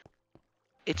huge.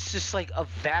 It's just like a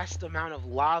vast amount of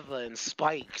lava and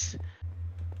spikes.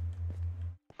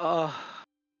 Ugh.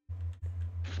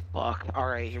 Fuck.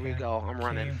 Alright, here we go. I'm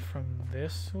running. Came from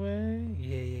this way.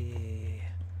 Yeah.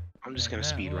 I'm just gonna that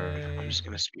speed run. way. I'm just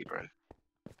gonna speed run.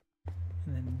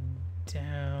 And then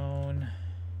down.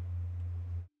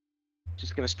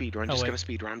 Just gonna speed run. Oh, Just wait. gonna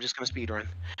speed run. I'm just gonna speed run.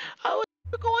 Oh,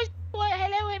 guys! Well,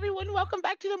 hello everyone. Welcome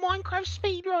back to the Minecraft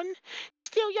speed run.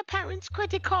 Steal your parents'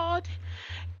 credit card.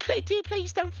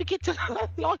 Please don't forget to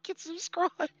like and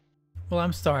subscribe. Well,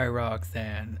 I'm sorry,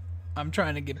 Roxanne. I'm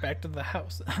trying to get back to the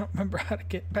house. I don't remember how to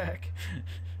get back.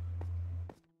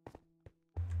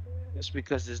 Just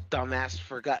because this dumbass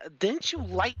forgot. Didn't you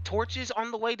light torches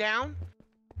on the way down?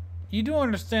 You do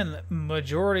understand that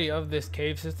majority of this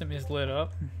cave system is lit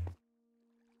up.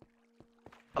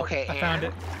 Okay, I found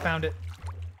it. Found it.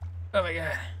 Oh my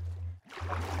god.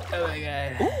 Oh my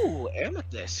god. Ooh,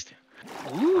 amethyst.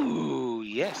 Ooh,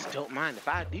 yes. Don't mind if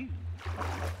I do.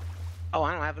 Oh,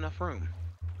 I don't have enough room.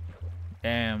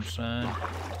 Damn, son.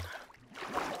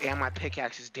 Yeah, my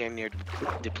pickaxe is damn near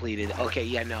depleted. Okay,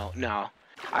 yeah, no.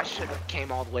 I should have came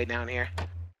all the way down here.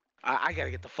 I gotta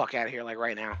get the fuck out of here, like,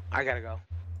 right now. I gotta go.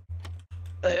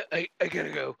 I gotta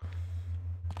go.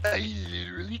 I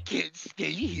literally can't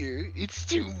stay here. It's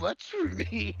too much for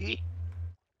me.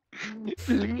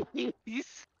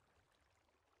 Please.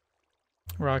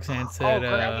 Roxanne said,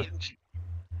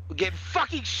 we're getting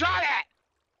fucking shot at!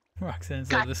 Roxanne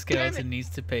said God the damn skeleton it. needs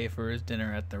to pay for his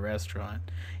dinner at the restaurant.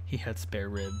 He had spare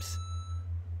ribs.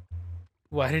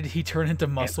 Why did he turn into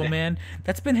Muscle Man?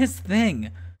 That's been his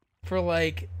thing for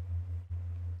like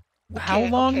how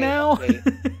long now? Okay.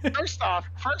 First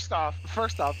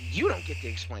off, you don't get to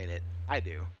explain it. I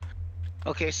do.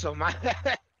 Okay, so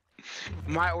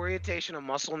my orientation of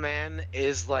Muscle Man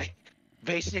is like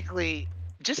basically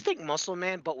just think Muscle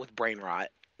Man but with brain rot.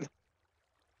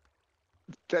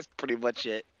 That's pretty much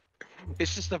it.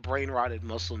 It's just a brain rotted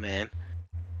Muscle Man.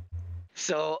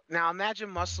 So now imagine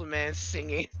Muscle Man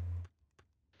singing.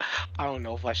 I don't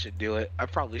know if I should do it. I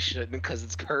probably shouldn't because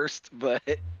it's cursed, but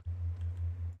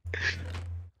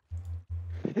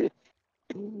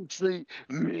it's like,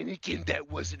 mannequin that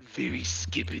wasn't very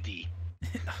skippity.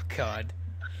 Oh god.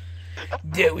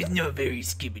 That was not very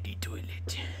skibbity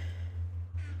toilet.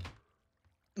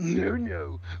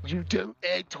 No, you don't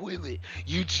add toilet.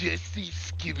 You just see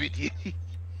skibbity.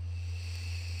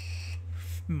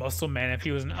 Muscle Man if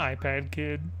he was an iPad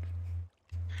kid.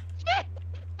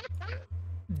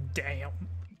 Damn.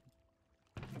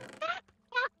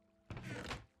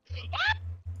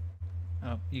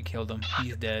 Oh, you killed him.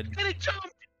 He's dead. And it jumped.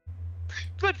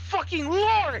 Good fucking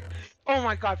lord! Oh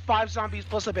my god, 5 zombies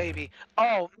plus a baby.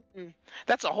 Oh,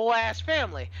 that's a whole ass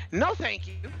family. No, thank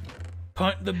you.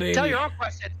 Punt the baby. Tell your uncle I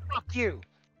said fuck you.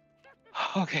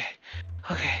 Okay.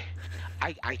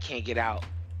 I can't get out.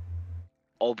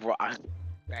 Oh, bro.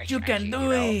 You can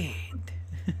do it.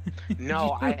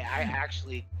 No, I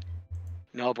actually.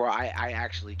 No, bro. I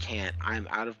actually can't. I'm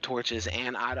out of torches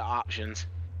and out of options.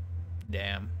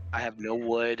 Damn. I have no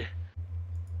wood.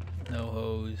 No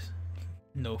hose.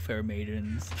 No fair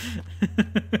maidens.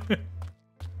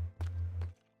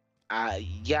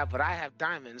 Yeah, but I have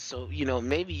diamonds, so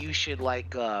maybe you should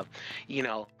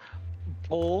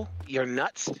pull your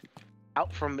nuts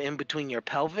out from in between your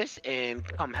pelvis and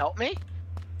come help me.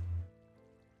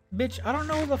 Bitch, I don't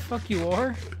know who the fuck you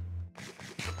are.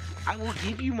 I will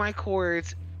give you my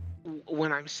cords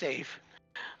when I'm safe.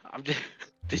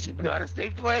 This is not a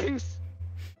safe place.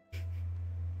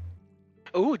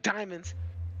 Ooh, diamonds.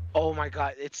 Oh my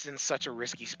god, it's in such a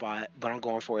risky spot, but I'm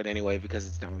going for it anyway because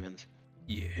it's diamonds.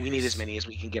 Yeah. We need as many as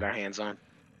we can get our hands on.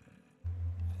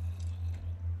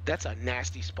 That's a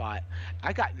nasty spot.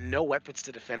 I got no weapons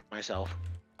to defend myself.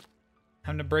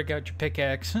 Time to break out your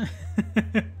pickaxe.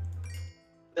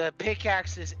 The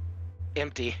pickaxe is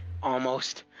empty,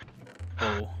 almost.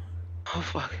 Oh. Oh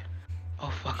fuck. Oh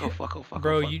fuck, oh fuck, oh fuck.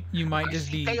 Bro, oh, fuck. you might just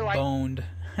be boned.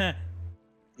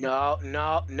 No.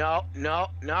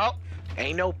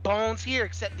 Ain't no bones here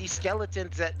except these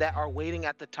skeletons that are waiting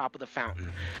at the top of the fountain.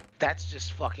 That's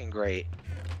just fucking great.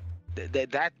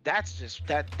 That's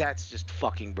just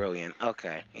fucking brilliant.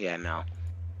 Okay, yeah, no.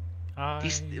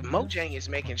 Mojang is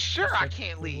making sure I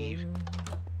can't leave.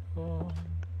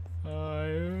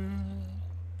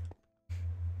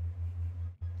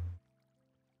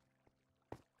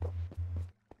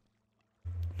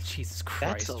 Jesus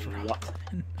Christ. That's a lot.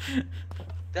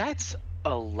 That's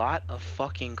a lot of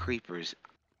fucking creepers.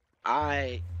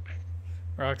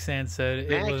 Roxanne said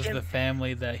it was Mannequin. the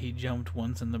family that he jumped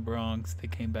once in the Bronx. They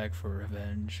came back for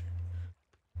revenge.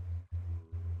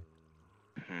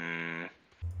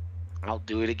 I'll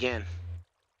do it again.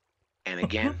 And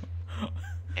again.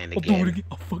 And I'll again. do it again.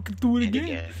 I'll fucking do it And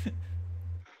again.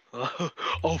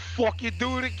 I'll fucking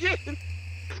do it again.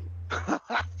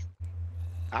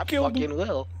 I Killed him. fucking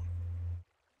will.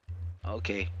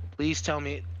 Okay, please tell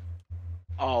me.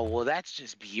 Oh, well, that's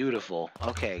just beautiful.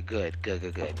 Okay, good.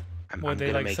 Would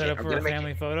they like set up for a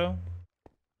family photo?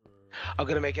 I'm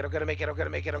gonna make it.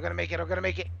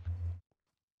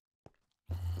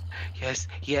 Yes.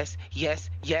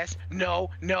 No.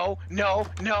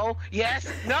 Yes.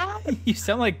 No. You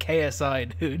sound like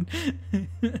KSI, dude.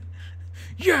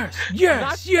 Yes.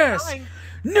 Trying.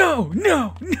 No.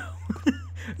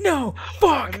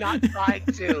 Fuck. I'm not trying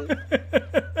to.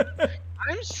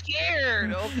 I'm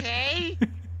scared. Okay.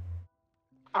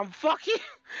 I'm fucking.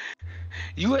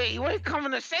 You ain't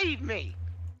coming to save me.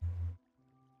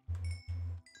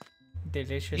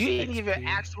 Delicious. You didn't even XP.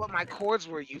 ask what my cords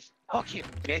were, you fucking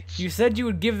bitch. You said you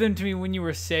would give them to me when you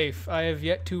were safe. I have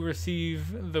yet to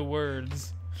receive the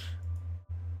words.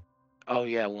 Oh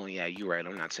yeah, well yeah, you're right.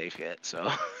 I'm not safe yet,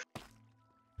 so.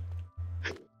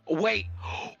 Wait.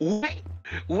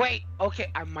 Okay,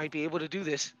 I might be able to do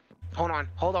this. Hold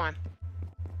on.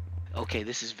 Okay,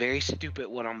 this is very stupid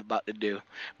what I'm about to do,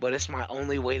 but it's my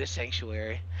only way to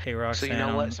sanctuary. Hey Roxanne, So you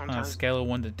know what? on a Sometimes. scale of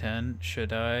 1 to 10,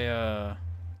 should I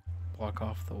block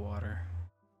off the water?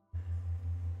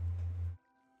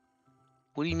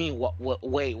 What do you mean? What?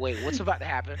 Wait. What's about to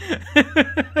happen?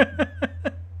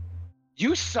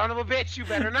 You son of a bitch! You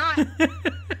better not.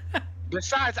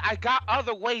 Besides, I got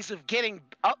other ways of getting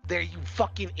up there. You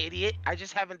fucking idiot! I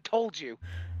just haven't told you.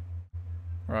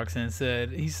 Roxanne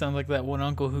said, he sounds like that one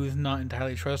uncle who's not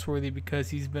entirely trustworthy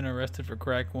because he's been arrested for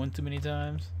crack one too many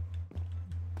times.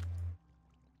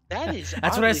 That is.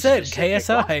 That's what I said, specific.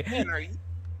 KSI. Roxanne, are you...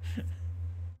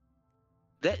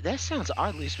 That sounds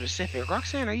oddly specific.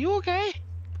 Roxanne, are you okay?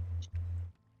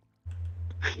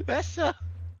 That's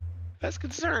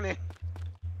concerning.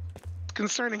 It's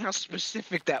concerning how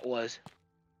specific that was.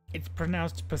 It's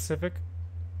pronounced Pacific.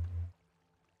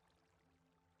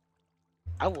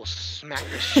 I will smack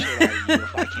the shit out of you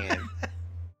if I can.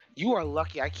 You are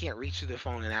lucky I can't reach through the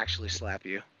phone and actually slap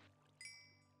you.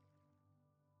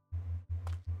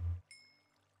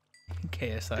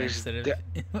 KSI There's- instead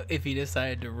of if he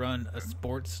decided to run a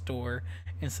sports store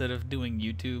instead of doing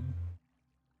YouTube.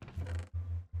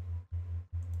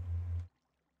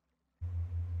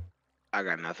 I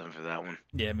got nothing for that one.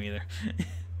 Yeah, me either.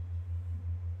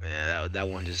 Yeah, that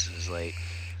one just is like.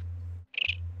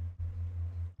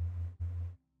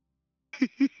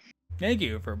 Thank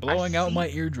you for blowing out see- my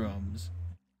eardrums.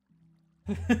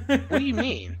 What do you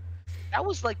mean? That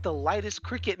was like the lightest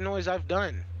cricket noise I've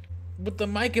done. But the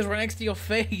mic is right next to your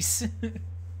face.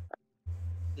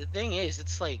 The thing is,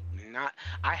 it's like not.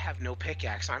 I have no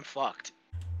pickaxe. I'm fucked.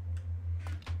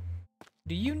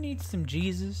 Do you need some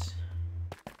Jesus?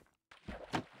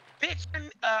 Bitch.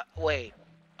 Wait.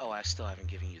 Oh, I still haven't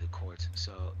given you the chords.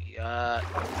 So,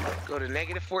 go to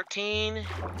 -14,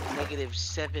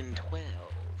 -712.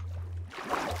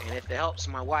 And if it helps,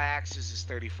 my y-axis is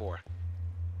 34.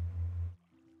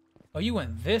 Oh, you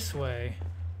went this way.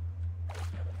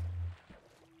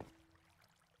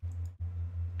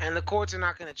 And the chords are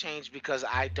not going to change because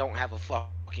I don't have a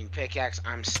fucking pickaxe.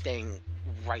 I'm staying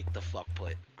right the fuck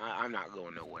put. I'm not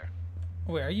going nowhere.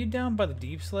 Wait, are you down by the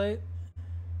deep slate?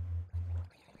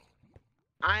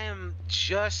 I'm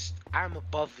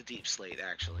above the deep slate,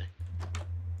 actually.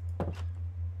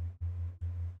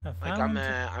 I Like,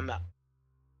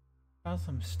 found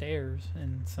some stairs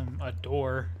and a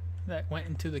door that went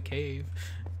into the cave.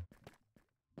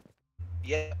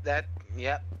 Yep.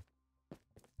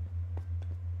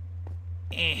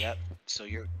 Eh. So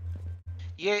you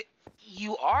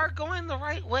are going the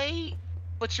right way,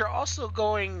 but you're also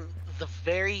going the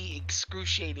very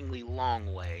excruciatingly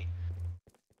long way.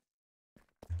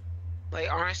 Like,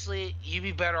 honestly, you'd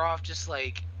be better off just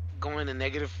like going to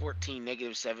 -14,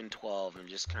 -712, and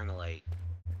just kind of like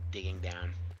digging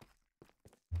down,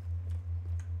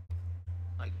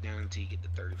 like down until you get to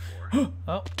 34.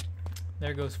 Oh,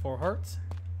 there goes 4 hearts.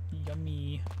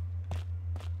 Yummy.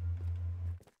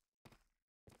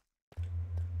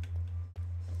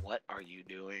 What are you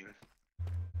doing?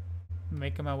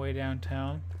 Making my way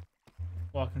downtown.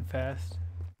 Walking fast.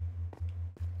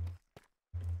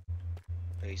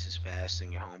 Pace is fast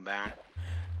and you're homebound.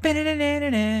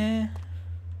 Ba-da-da-da-da-da.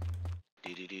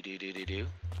 Do.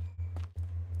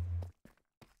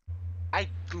 I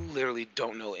literally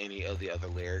don't know any of the other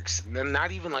lyrics. They're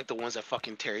not even like the ones that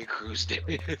fucking Terry Crews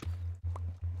did.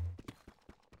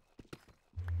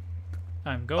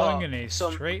 I'm going in a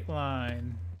so- straight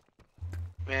line.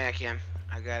 Mannequin,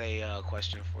 I got a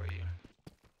question for you.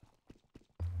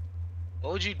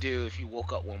 What would you do if you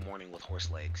woke up one morning with horse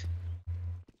legs?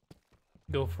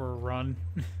 Go for a run.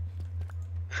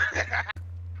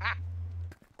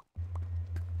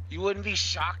 You wouldn't be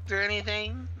shocked or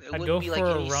anything? It I'd wouldn't go be for like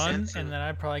a any run, sense and of- then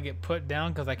I'd probably get put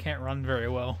down because I can't run very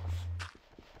well.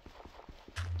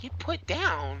 Get put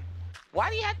down? Why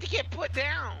do you have to get put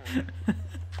down?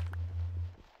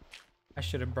 I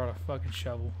should have brought a fucking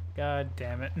shovel. God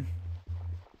damn it.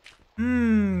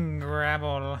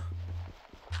 Gravel.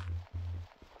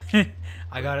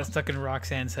 I got it stuck in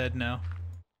Roxanne's head now.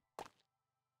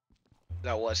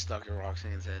 That was stuck in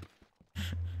Roxanne's head.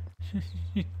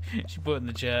 She put in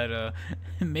the chat,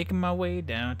 making my way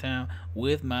downtown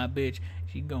with my bitch.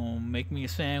 She gonna make me a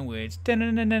sandwich.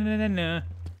 Da-na-na-na-na-na.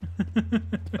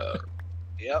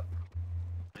 Yep.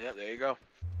 Yep, there you go.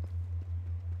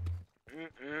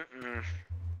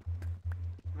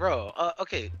 Bro,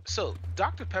 okay, so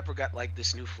Dr. Pepper got like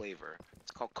this new flavor.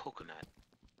 It's called coconut.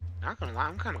 Not gonna lie,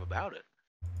 I'm kind of about it.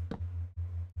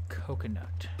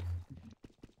 Coconut.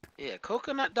 Yeah,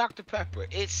 coconut Dr. Pepper.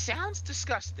 It sounds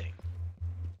disgusting.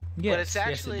 Yes, But it's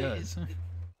actually yes, it does.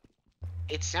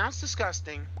 it sounds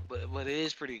disgusting, but it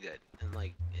is pretty good. And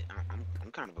like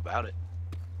I'm kind of about it.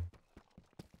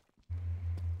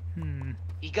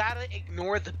 You gotta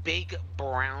ignore the big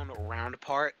brown round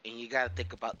part, and you gotta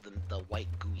think about the white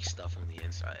gooey stuff on the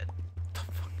inside.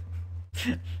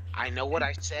 I know what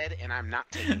I said, and I'm not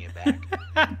taking it back.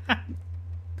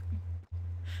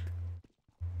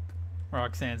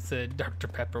 Roxanne said Dr.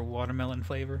 Pepper watermelon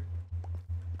flavor.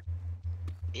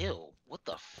 Ew, what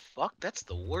the fuck? That's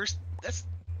the worst. That's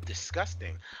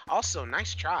disgusting. Also,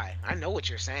 nice try. I know what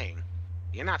you're saying.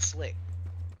 You're not slick.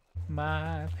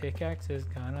 My pickaxe is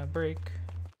gonna break.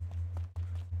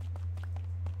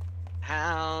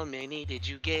 How many did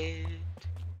you get?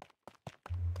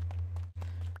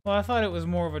 Well, I thought it was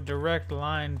more of a direct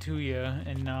line to you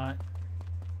and not...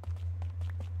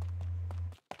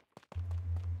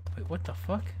 Wait, what the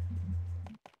fuck?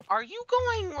 Are you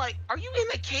going, like, are you in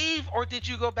the cave, or did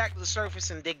you go back to the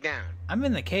surface and dig down? I'm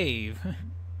in the cave.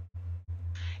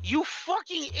 You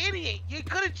fucking idiot! You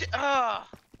could've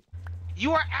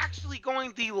you are actually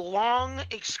going the long,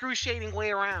 excruciating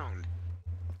way around.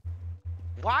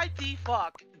 Why the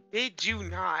fuck did you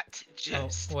not Oh,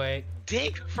 just wait.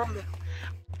 dig from the?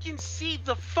 You can see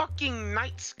the fucking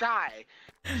night sky.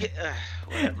 Yeah,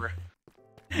 whatever.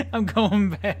 I'm going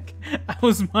back. I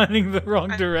was mining the wrong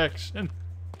direction.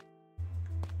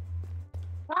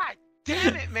 God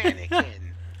damn it,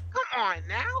 mannequin! Come on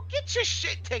now, get your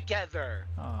shit together.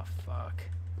 Oh, fuck.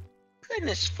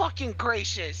 Goodness fucking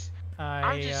gracious!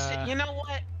 I'm just, you know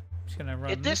what? Just gonna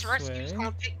run If this this rescue's way.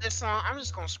 gonna take this long, I'm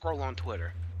just gonna scroll on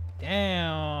Twitter.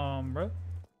 Damn, bro.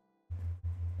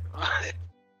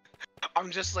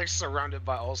 I'm just like surrounded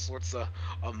by all sorts of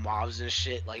mobs and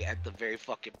shit, like at the very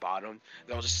fucking bottom.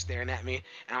 They're all just staring at me,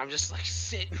 and I'm just like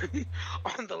sitting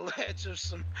on the ledge of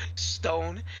some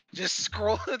stone, just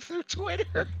scrolling through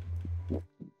Twitter.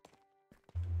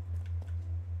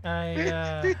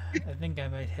 I think I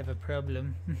might have a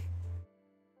problem.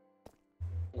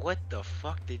 What the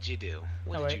fuck did you do?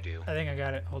 What Oh, did wait. you do? I think I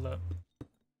got it. Hold up.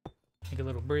 Take a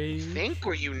little breathe. Think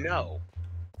or you know?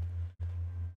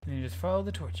 And you just follow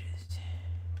the torches.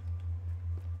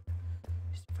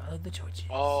 Just follow the torches.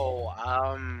 Oh,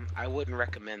 I wouldn't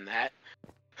recommend that.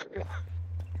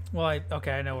 Well,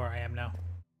 okay, I know where I am now.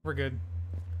 We're good.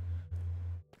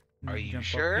 Are you Jump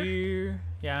sure? Up here.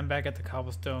 Yeah, I'm back at the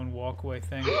cobblestone walkway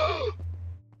thing.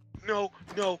 No,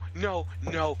 no, no,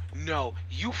 no, no.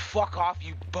 You fuck off,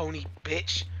 you bony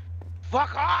bitch.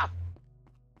 Fuck off!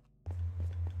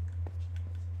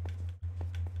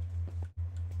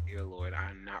 Dear Lord,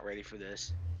 I'm not ready for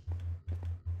this.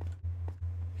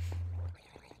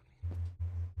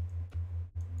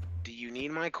 Do you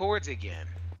need my cords again?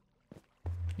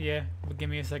 Yeah, but give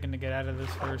me a second to get out of this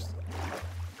first.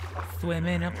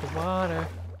 Swimming up the water.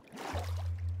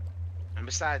 And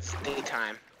besides, it's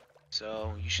daytime,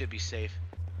 so you should be safe.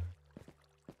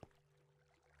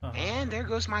 And there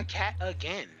goes my cat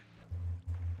again.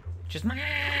 Just my.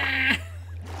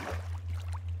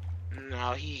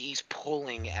 No, he's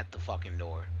pulling at the fucking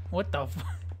door. What the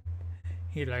fuck?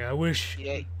 He's like, I wish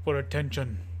Yeah. for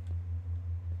attention.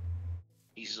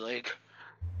 He's like,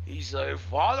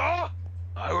 Father,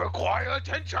 I require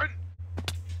attention.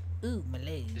 Ooh, my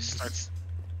legs. Just starts,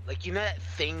 like, you know that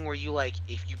thing where you, like,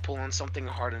 if you pull on something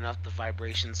hard enough, the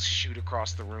vibrations shoot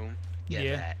across the room?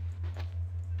 Yeah.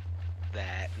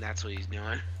 That's what he's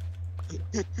doing.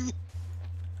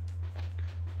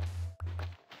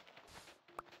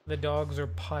 The dogs are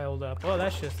piled up. Oh,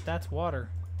 that's water.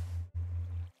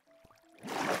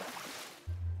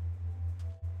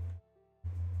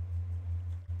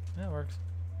 That works.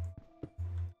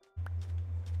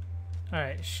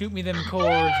 Alright, shoot me them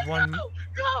cords. One. No.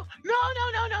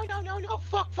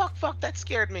 Fuck. That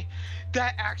scared me.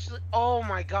 That actually, oh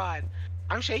my god.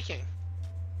 I'm shaking.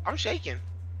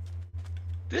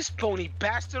 This bony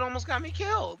bastard almost got me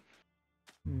killed.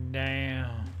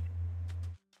 Damn.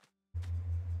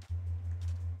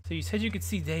 So you said you could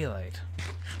see daylight.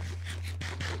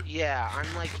 Yeah,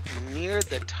 I'm like near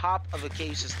the top of a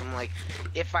cave system. Like,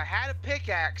 if I had a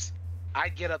pickaxe,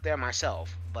 I'd get up there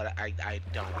myself, but I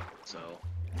don't. So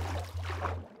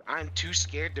I'm too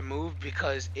scared to move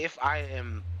because if I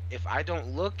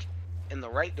don't look in the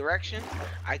right direction,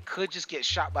 I could just get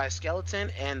shot by a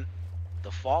skeleton, and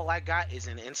the fall I got is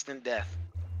an instant death.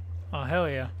 Oh, hell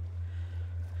yeah.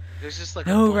 There's just like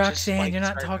No, a bunch of Roxanne, you're spikes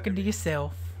not right talking under to me.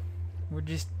 yourself. We're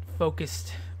just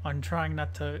focused on trying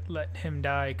not to let him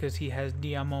die because he has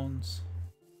diamonds.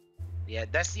 Yeah,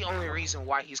 that's the only reason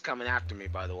why he's coming after me,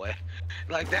 by the way.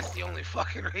 Like, that's the only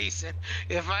fucking reason.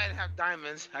 If I didn't have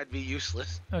diamonds, I'd be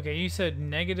useless. Okay, you said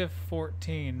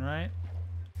 -14, right?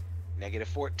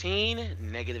 -14,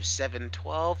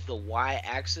 -712. The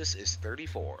y-axis is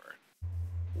 34.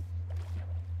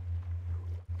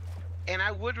 And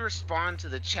I would respond to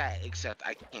the chat, except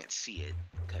I can't see it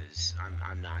because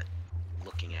I'm not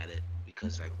looking at it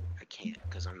because I can't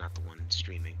because I'm not the one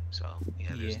streaming. So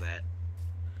yeah, there's that.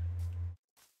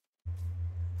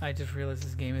 I just realized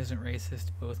this game isn't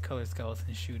racist. Both color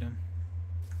skeletons shoot him.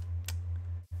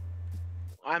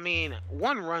 I mean,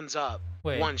 one runs up,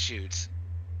 Wait. one shoots.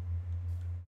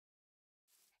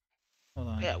 Hold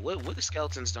on. Yeah, wither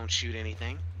skeletons don't shoot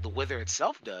anything. The wither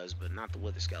itself does, but not the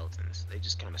wither skeletons. They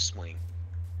just kind of swing.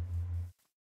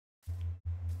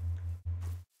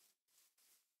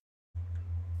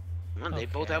 Well, they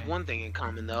both have Okay. one thing in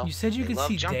common, though. You said you They could love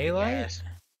see jumping daylight? gas.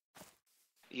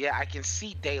 Yeah, I can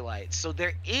see daylight. So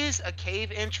there is a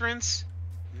cave entrance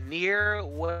near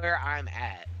where I'm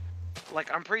at.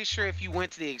 Like, I'm pretty sure if you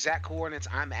went to the exact coordinates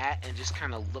I'm at and just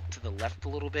kind of looked to the left a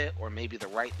little bit, or maybe the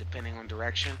right, depending on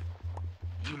direction,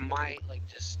 you might, like,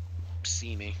 just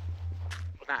see me.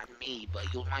 Well, not me,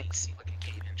 but you might see, like, a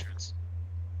cave entrance.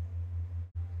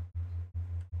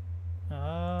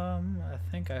 I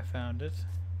think I found it.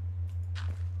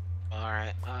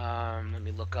 Alright, let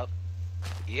me look up.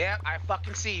 Yeah, I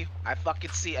fucking see you. I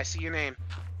see your name.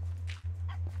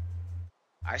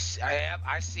 I see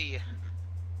you.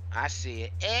 I see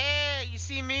it. Hey, you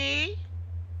see me?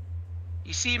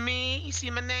 You see me? You see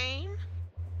my name?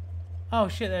 Oh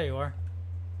shit, there you are.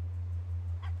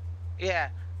 Yeah,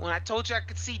 when I told you I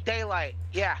could see daylight.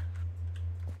 Yeah.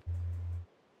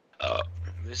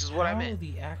 This is what I How meant.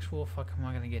 the actual fuck am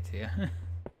I gonna get to you?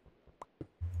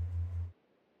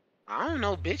 I don't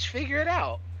know, bitch. Figure it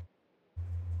out.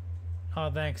 Oh,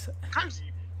 thanks.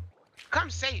 Come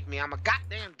save me. I'm a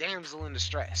goddamn damsel in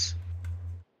distress.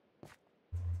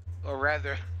 Or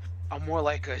rather, I'm more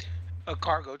like a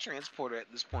cargo transporter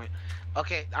at this point.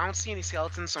 Okay, I don't see any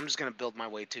skeletons, so I'm just gonna build my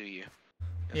way to you.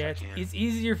 If Yeah, I can. it's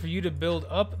easier for you to build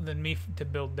up than me to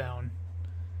build down.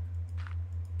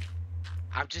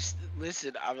 I'm just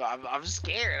listen. I'm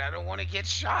scared. I don't want to get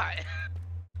shot.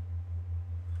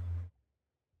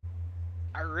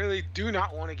 I really do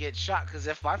not want to get shot because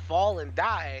if I fall and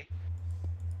die,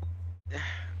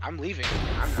 I'm leaving.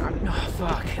 Oh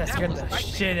fuck, that scared the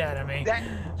shit out of me. That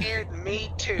scared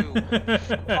me too.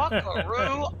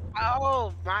 Fuckaroo.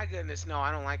 Oh my goodness. No,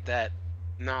 I don't like that.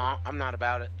 No, I'm not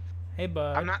about it. Hey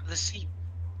bud. I'm not the sea.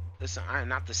 Listen, I am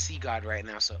not the sea god right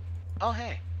now. So, oh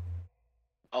hey.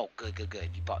 Oh, good.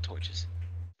 You bought torches.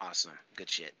 Awesome. Good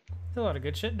shit. There's a lot of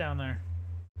good shit down there.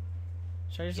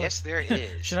 Should I just, Yes, there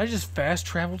is. Should I just fast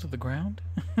travel to the ground?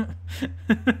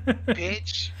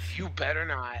 Bitch, you better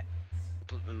not.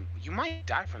 You might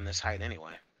die from this height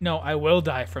anyway. No, I will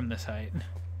die from this height.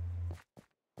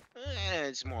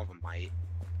 It's more of a might.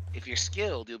 If you're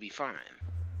skilled, you'll be fine.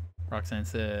 Roxanne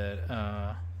said,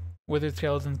 withered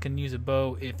skeletons can use a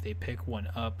bow if they pick one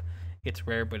up. It's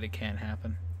rare, but it can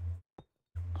happen.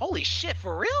 Holy shit,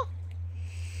 for real?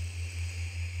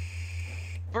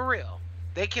 For real.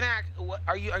 They can act. What,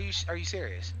 are you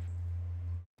serious?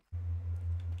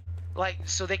 Like,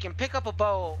 so they can pick up a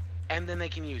bow and then they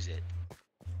can use it.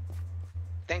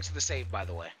 Thanks for the save, by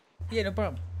the way. Yeah, no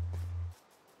problem.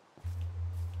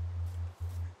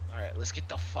 Alright, let's get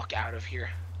the fuck out of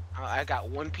here. I got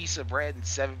 1 piece of bread and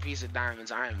 7 pieces of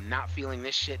diamonds. I am not feeling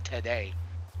this shit today.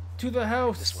 To the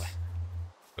house. This way.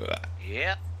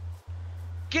 Yep.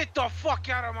 Get the fuck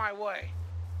out of my way.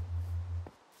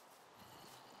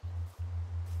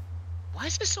 Why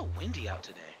is it so windy out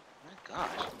today? Oh my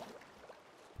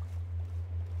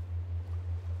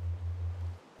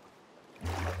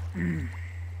gosh.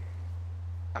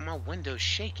 Got my windows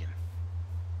shaking.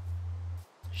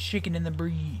 Shaking in the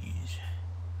breeze.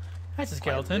 That's a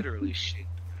skeleton. Literally shaking.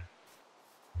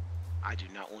 I do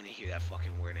not want to hear that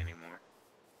fucking word anymore.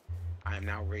 I am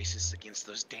now racist against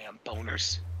those damn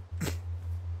boners.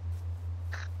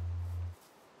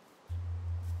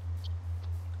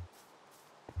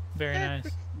 Very nice.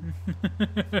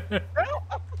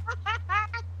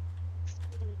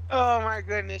 Oh my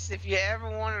goodness! If you ever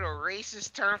wanted a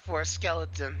racist term for a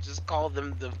skeleton, just call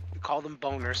them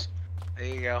boners. There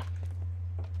you go.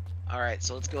 All right,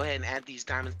 so let's go ahead and add these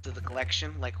diamonds to the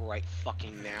collection, like right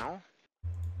fucking now.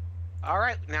 All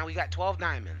right, now we got 12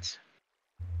 diamonds.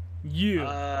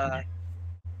 Yeah.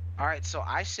 All right, so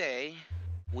I say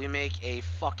we make a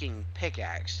fucking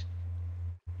pickaxe.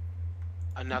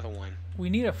 Another one. We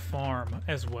need a farm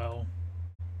as well.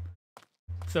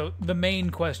 So the main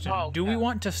question, do we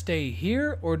want to stay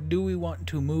here or do we want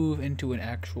to move into an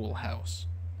actual house?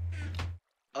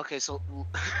 Okay, so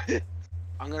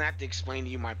I'm gonna have to explain to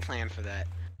you my plan for that.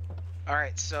 All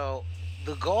right, so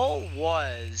the goal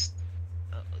was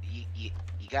you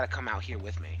gotta come out here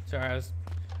with me. Sorry, I was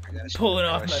pulling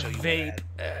off my vape.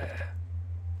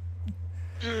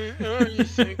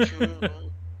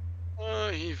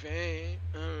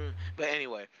 But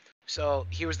anyway, so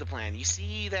here's the plan. You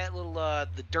see that little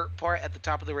the dirt part at the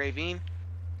top of the ravine?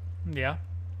 Yeah.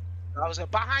 I was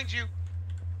behind you.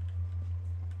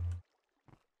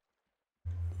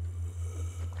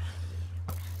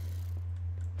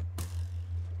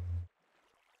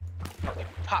 Okay,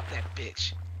 pop that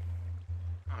bitch.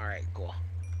 All right, cool.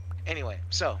 Anyway,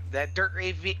 so that dirt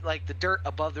ravine, like the dirt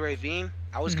above the ravine,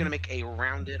 I was gonna make a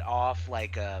rounded off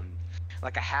like a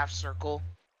half circle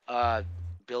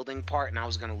building part, and I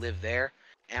was gonna live there.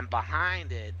 And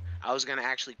behind it, I was gonna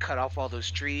actually cut off all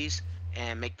those trees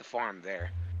and make the farm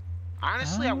there.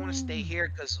 Honestly, I want to stay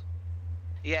here because,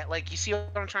 yeah, like you see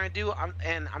what I'm trying to do.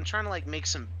 I'm trying to like make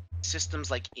some systems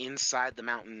like inside the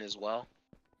mountain as well.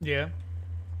 Yeah.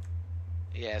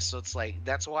 Yeah, so it's like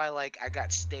that's why like I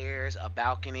got stairs, a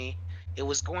balcony. It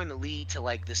was going to lead to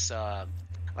like this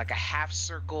like a half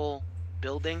circle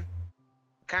building,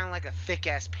 kind of like a thick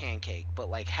ass pancake, but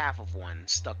like half of one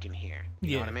stuck in here.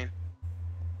 You know what I mean?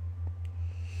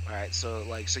 All right, so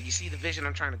so you see the vision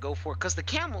I'm trying to go for, cause the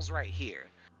camel's right here,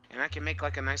 and I can make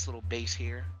like a nice little base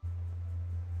here.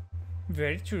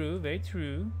 Very true. Very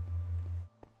true.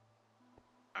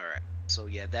 All right, so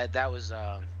yeah, that was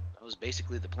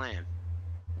basically the plan.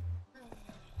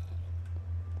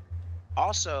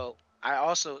 Also,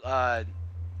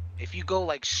 if you go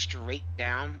like straight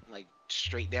down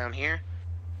here,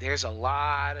 there's a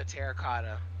lot of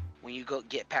terracotta when you go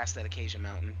get past that Acacia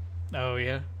Mountain. Oh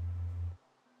yeah.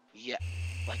 Yeah,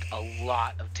 like a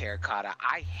lot of terracotta.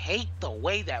 I hate the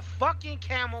way that fucking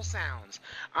camel sounds.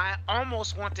 I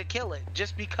almost want to kill it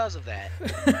just because of that.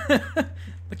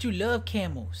 But you love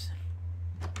camels.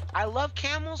 I love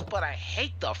camels, but I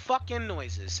hate the fucking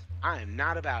noises. I am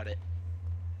not about it.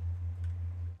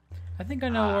 I think I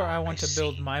know where I want I to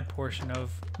build see. my portion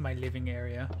of my living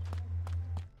area.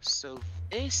 So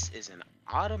this is an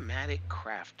automatic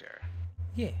crafter.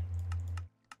 Yeah.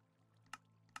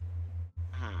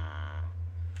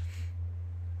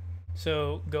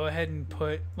 So go ahead and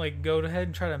go ahead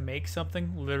and try to make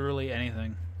something, literally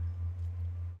anything.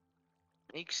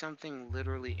 Make something,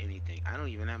 literally anything. I don't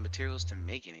even have materials to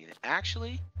make anything.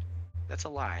 Actually, that's a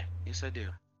lie. Yes, I do.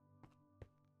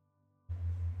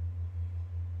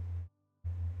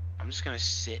 I'm just gonna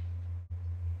sit.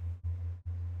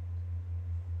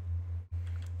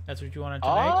 That's what you wanted to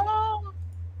make?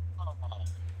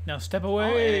 Now step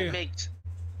away!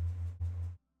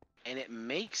 And it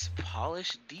makes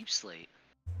polished deep slate.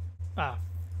 Ah,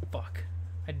 fuck.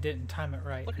 I didn't time it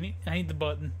right. What? I need the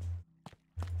button.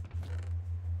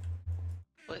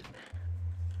 What?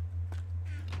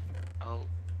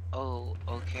 Oh,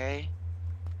 okay.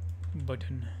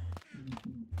 Button.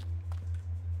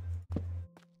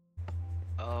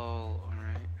 Oh,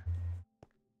 alright.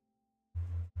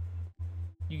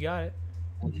 You got it.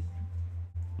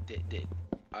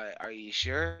 Are you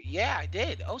sure? Yeah, I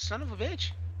did. Oh, son of a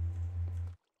bitch.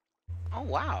 Oh,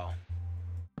 wow.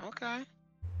 Okay.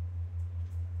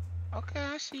 Okay,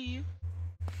 I see you.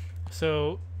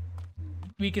 So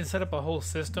we can set up a whole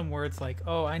system where it's like,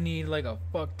 oh, I need like a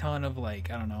fuck ton of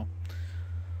like, I don't know.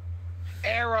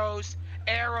 Arrows,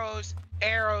 arrows,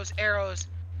 arrows, arrows.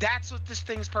 That's what this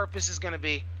thing's purpose is gonna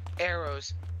be.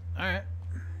 Arrows. Alright.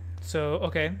 So,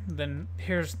 okay, then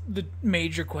here's the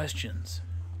major questions.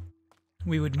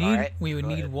 We would need Alright, go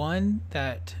need ahead. one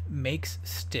that makes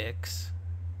sticks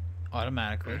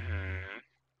automatically. Mm-hmm.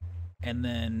 And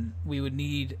then we would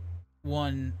need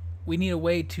we need a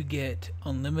way to get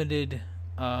unlimited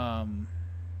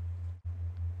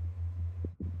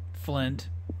flint.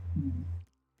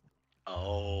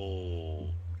 Oh.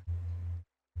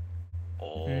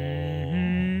 Oh.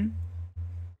 Mm-hmm.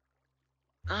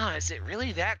 Ah, is it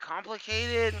really that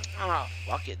complicated? Oh,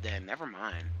 fuck it then. Never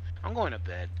mind. I'm going to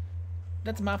bed.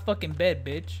 That's my fucking bed,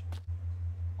 bitch.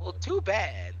 Well, too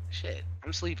bad. Shit,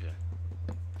 I'm sleeping.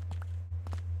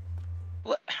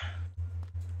 What?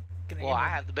 Well, I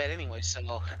have the bed anyway,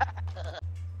 so.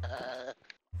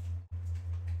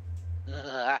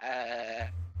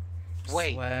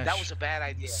 Wait, that was a bad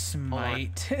idea.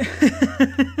 Smite.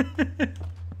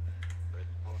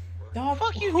 Dog,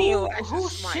 fuck you, who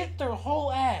shit their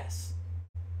whole ass?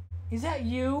 Is that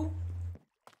you?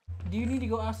 Do you need to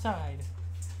go outside?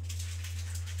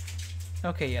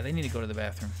 Okay, yeah, they need to go to the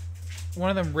bathroom. One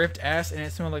of them ripped ass, and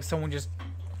it smelled like someone just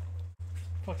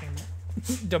fucking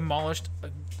demolished a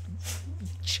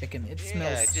chicken. It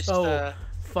smells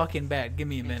fucking bad. Give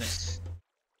me a minute.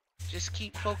 Just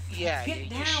keep focusing. Yeah, Get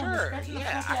down. Sure. You're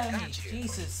Yeah, the fuck out I of got me. you.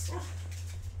 Jesus.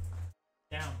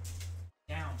 Down.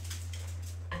 Down.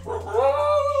 Shut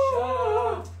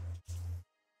up.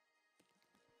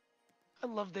 I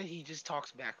love that he just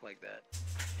talks back like that.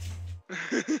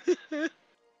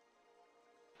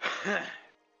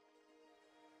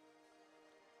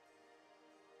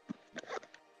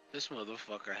 This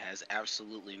motherfucker has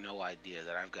absolutely no idea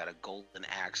that I've got a golden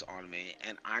axe on me,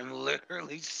 and I'm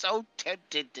literally so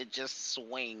tempted to just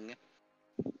swing.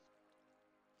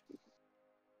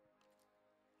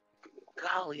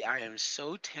 Golly, I am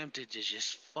so tempted to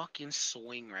just fucking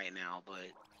swing right now, but...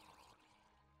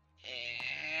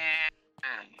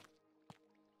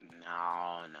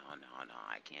 No,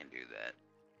 I can't do that.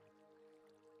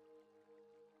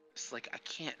 It's like, I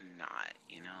can't not,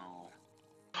 you know?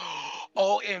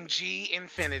 OMG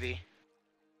Infinity.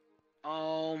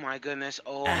 Oh my goodness,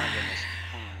 Hold on a minute.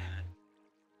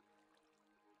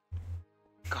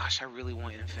 Gosh, I really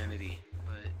want Infinity,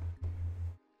 but...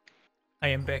 I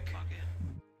am back. Fuck it.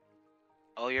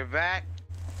 Oh, you're back?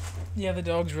 Yeah, the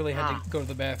dogs really had to go to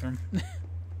the bathroom.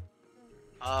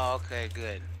 Oh, okay,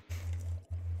 good.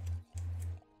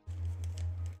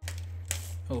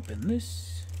 Open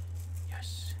this.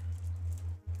 Yes.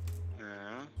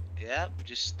 Yep.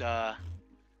 Just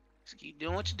keep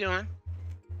doing what you're doing.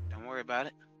 Don't worry about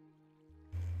it.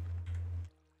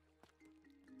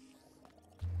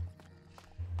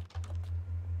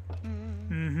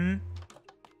 Mm-hmm.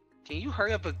 Can you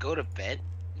hurry up and go to bed?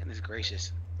 Goodness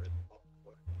gracious.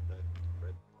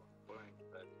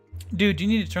 Dude, you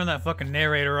need to turn that fucking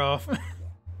narrator off.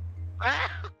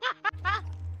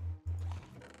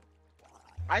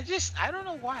 I don't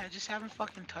know why. I just haven't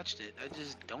fucking touched it. I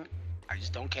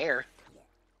just don't care.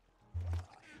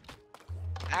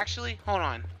 Actually, hold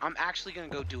on. I'm actually gonna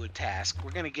go do a task.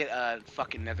 We're gonna get a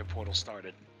fucking nether portal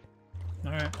started.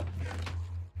 Alright.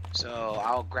 So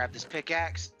I'll grab this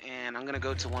pickaxe and I'm gonna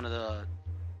go to one of the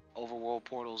overworld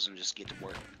portals and just get to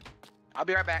work. I'll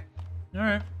be right back.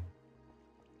 Alright.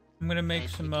 I'm gonna make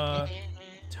some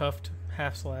tuft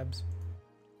half slabs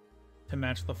to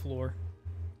match the floor.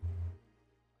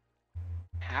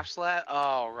 Half slab?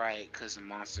 Oh, right, because of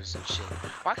monsters and shit.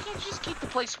 Why can't you just keep the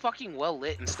place fucking well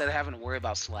lit instead of having to worry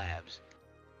about slabs?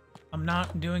 I'm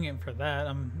not doing it for that.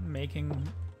 I'm making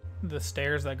the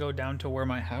stairs that go down to where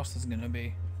my house is gonna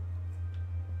be.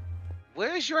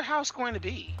 Where is your house going to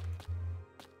be?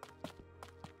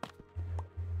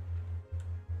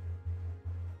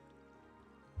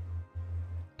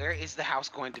 Where is the house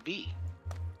going to be?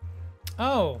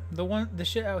 Oh, the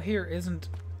shit out here isn't...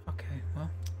 Okay, well.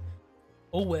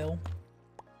 Oh well.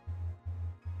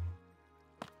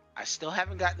 I still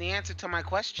haven't gotten the answer to my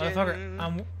question.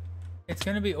 Motherfucker, it's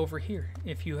gonna be over here.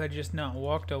 If you had just not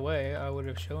walked away, I would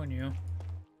have shown you.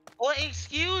 Well,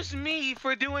 excuse me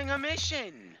for doing a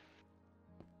mission.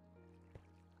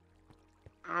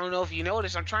 I don't know if you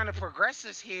noticed, I'm trying to progress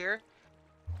this here.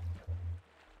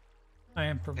 I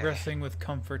am progressing with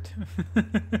comfort.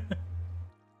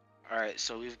 Alright,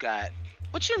 so we've got...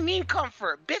 What you mean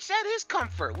comfort? Bitch, that is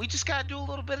comfort. We just gotta do a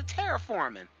little bit of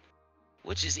terraforming.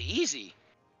 Which is easy.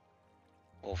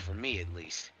 Well, for me at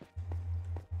least.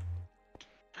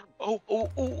 Oh,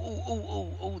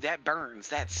 that burns.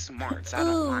 That smarts. I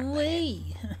don't want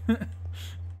that.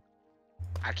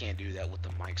 I can't do that with the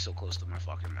mic so close to my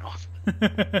fucking mouth.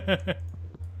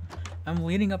 I'm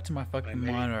leaning up to my fucking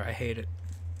monitor. I hate it.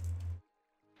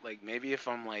 Like, maybe if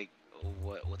I'm like...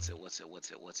 What's it?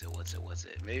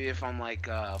 Maybe if I'm like,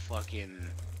 I'm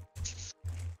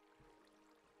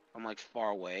like far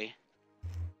away.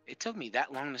 It took me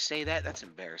that long to say that? That's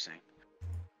embarrassing.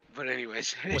 But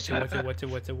anyways. What's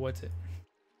it?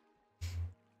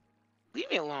 Leave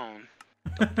me alone.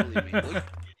 Don't bully me.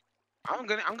 I'm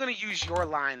gonna use your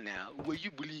line now. Will you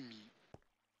bully me?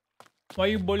 Why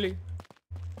you bully?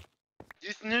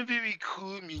 It's not very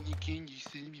cool, Mannequin. You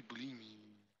say me bully me.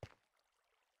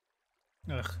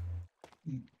 Ugh.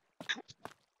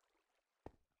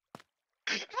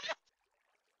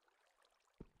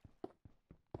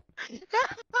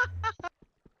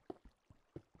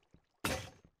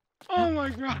 Oh my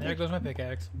god. There goes my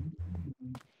pickaxe.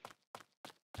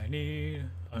 I need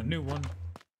a new one.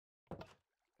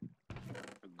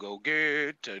 Go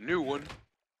get a new one.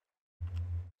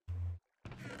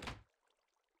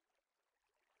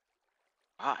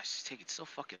 Ah, it's just taking so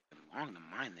fucking long to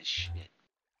mine this shit.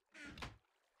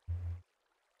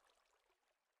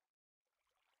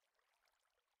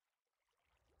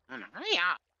 Hurry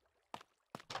up.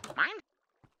 Mine.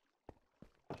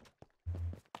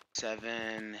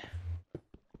 7,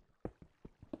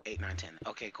 8, 9, 10.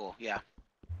 Okay, cool. Yeah.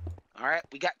 All right,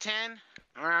 we got 10.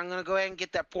 All right, I'm gonna go ahead and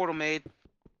get that portal made.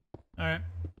 All right.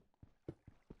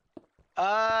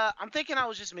 I'm thinking I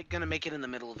was just gonna make it in the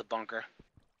middle of the bunker,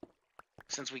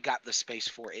 since we got the space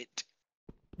for it.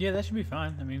 Yeah, that should be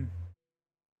fine. I mean,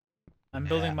 I'm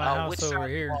building my house over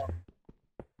here.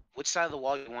 Which side of the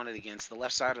wall you want it against? The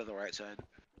left side or the right side?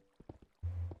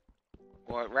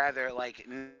 Or rather, like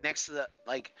next to the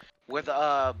where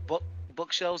the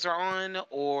bookshelves are on,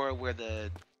 or where the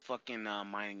fucking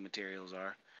mining materials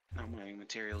are. Not mining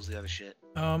materials, the other shit.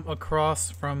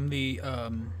 Across from the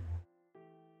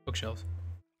bookshelves.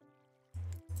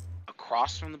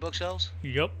 Across from the bookshelves?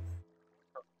 Yep.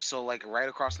 So like right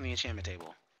across from the enchantment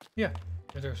table. Yeah.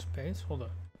 Is there space? Hold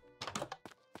up.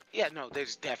 Yeah, no,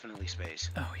 there's definitely space.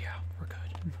 Oh yeah, we're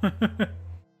good.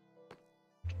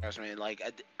 Trust me, like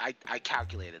I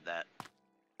calculated that.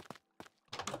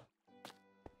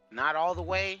 Not all the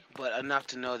way, but enough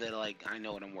to know that like I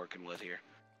know what I'm working with here.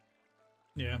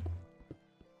 Yeah.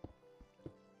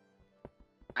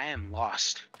 I am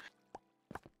lost.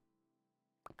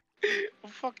 I'm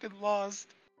fucking lost.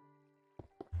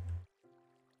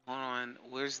 Hold on,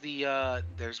 where's the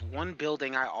there's one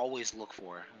building I always look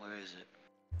for. Where is it?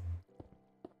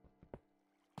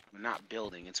 not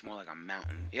building. It's more like a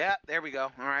mountain. Yeah, there we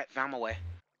go. All right, found my way.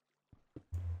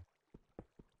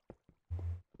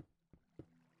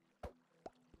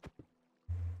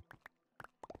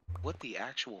 What the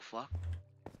actual fuck?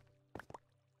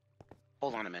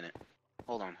 Hold on a minute.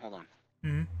 Hold on.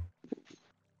 Hmm.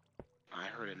 I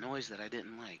heard a noise that I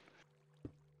didn't like.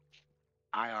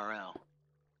 IRL.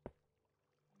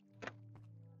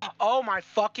 Oh my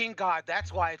fucking god,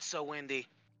 that's why it's so windy.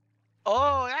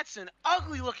 Oh, that's an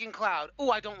ugly looking cloud.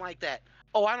 Oh, I don't like that.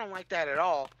 Oh, I don't like that at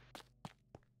all.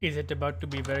 Is it about to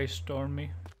be very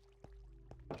stormy?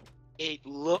 It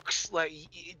looks like...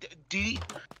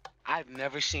 I've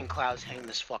never seen clouds hang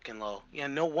this fucking low. Yeah,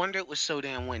 no wonder it was so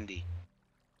damn windy.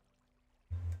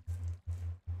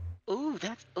 Ooh,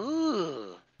 that's...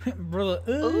 Ooh. Brother,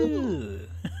 Ooh.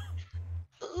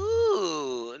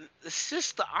 Ooh.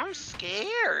 Sister, I'm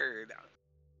scared.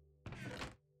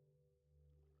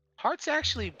 Heart's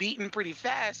actually beating pretty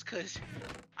fast because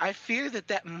I fear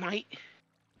that might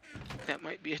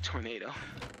be a tornado.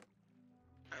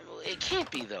 It can't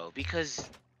be though, because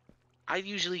I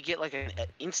usually get like an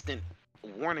instant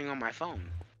warning on my phone.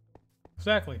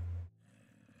 exactly.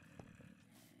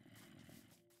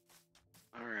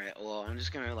 Alright, well, I'm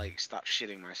just gonna like stop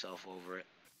shitting myself over it.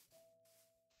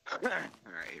 Alright,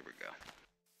 here we go.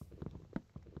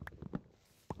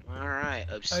 Alright,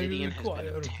 obsidian has been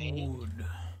obtained. Wood.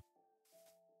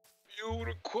 You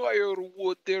require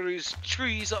wood. There is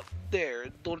trees up there.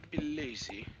 Don't be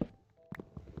lazy.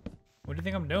 What do you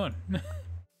think I'm doing?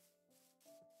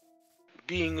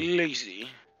 Being lazy,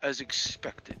 as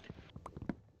expected.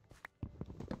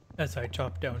 As I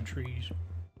chop down trees.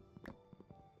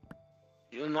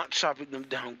 You're not chopping them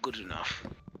down good enough.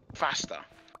 Faster.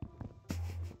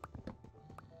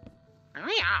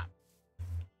 Hurry up.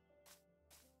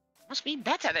 Must be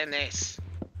better than this.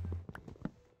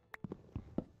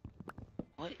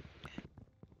 What?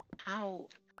 How?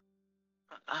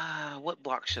 What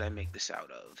block should I make this out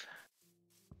of?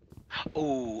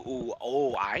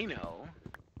 Oh, I know.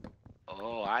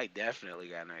 Oh, I definitely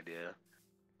got an idea.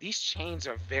 These chains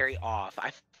are very off.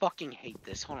 I fucking hate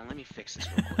this. Hold on, let me fix this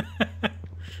real quick.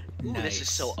 Ooh, Nice. this is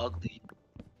so ugly.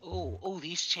 Oh,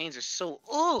 these chains are so...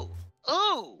 Ooh!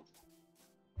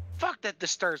 Fuck, that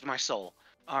disturbs my soul.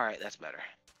 Alright, that's better.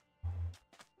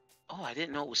 Oh, I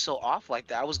didn't know it was so off like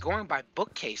that. I was going by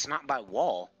bookcase, not by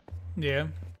wall. Yeah.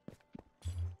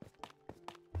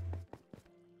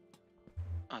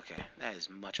 Okay, that is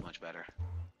much, much better.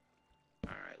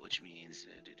 Alright, which means...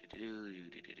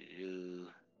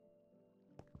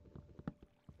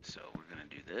 So, we're gonna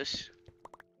do this.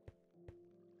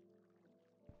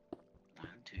 1,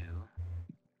 2...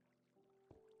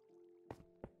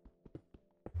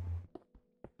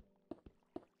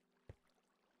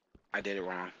 I did it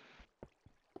wrong.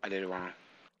 I did it wrong.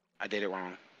 I did it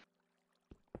wrong.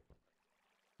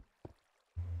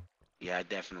 Yeah, I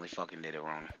definitely fucking did it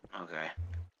wrong. Okay.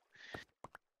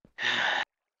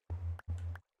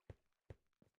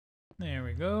 There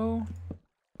we go.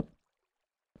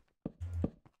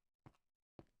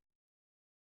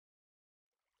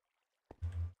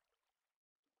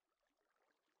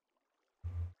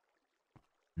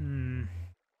 Hmm.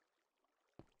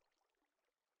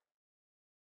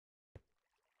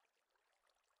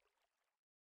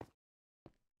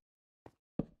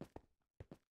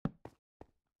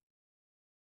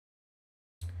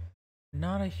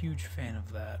 Not a huge fan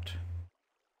of that.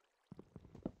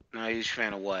 Not a huge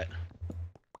fan of what?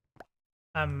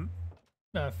 I'm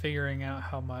figuring out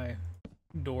how my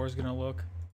door is gonna look.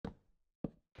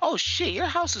 Oh shit, your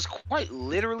house is quite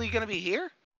literally gonna be here?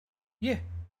 Yeah.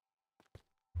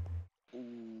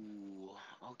 Ooh,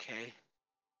 okay.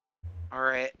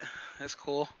 Alright, that's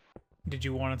cool. Did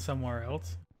you want it somewhere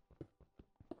else?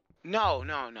 No.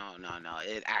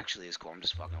 It actually is cool. I'm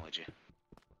just fucking with you.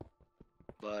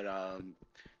 But,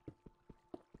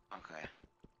 okay.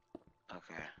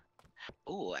 Okay.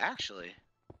 Ooh, actually.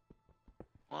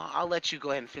 Well, I'll let you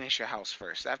go ahead and finish your house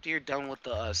first. After you're done with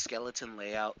the skeleton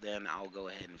layout, then I'll go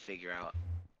ahead and figure out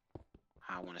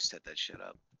how I want to set that shit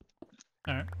up.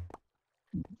 Alright.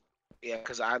 Yeah,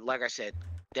 because like I said,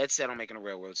 dead set on making a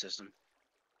railroad system.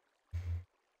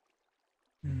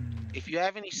 If you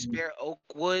have any spare oak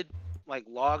wood, like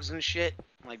logs and shit,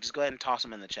 like just go ahead and toss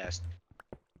them in the chest.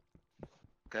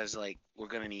 Because, like, we're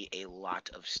gonna need a lot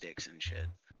of sticks and shit.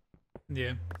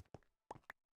 Yeah.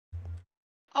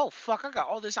 Oh, fuck, I got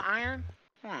all this iron?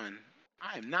 Come on.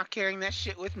 I am not carrying that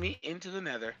shit with me into the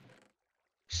nether.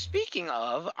 Speaking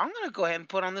of, I'm gonna go ahead and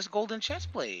put on this golden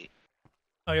chest plate.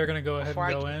 Oh, you're gonna go ahead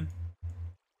and go in?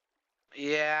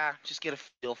 Yeah, just get a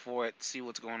feel for it, see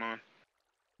what's going on.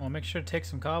 Well, make sure to take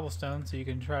some cobblestone so you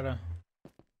can try to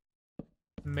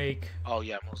make Oh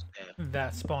yeah, most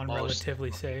that spawn Most-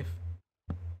 relatively safe.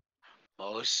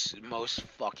 most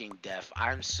fucking deaf.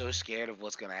 I'm so scared of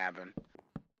what's gonna happen.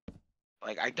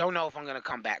 Like I don't know if I'm gonna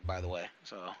come back. By the way,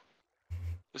 so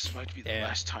this might be the Yeah.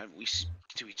 last time we speak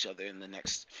to each other in the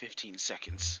next 15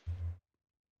 seconds.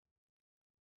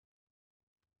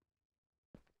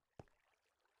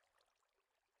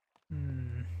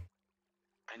 Hmm.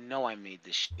 I know I made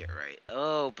this shit right.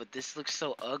 Oh, but this looks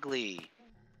so ugly.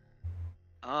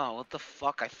 Oh, what the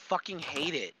fuck? I fucking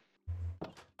hate it.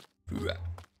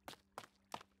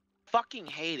 Fucking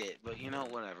hate it, but you know,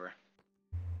 whatever.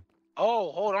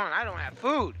 Oh, hold on. I don't have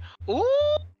food. Ooh!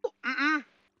 Mm-mm.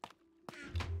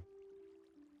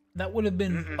 That would have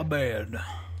been a bad.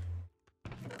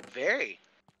 Very.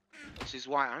 Which is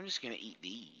why I'm just gonna eat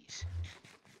these.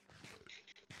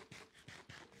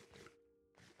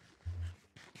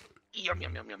 Yum,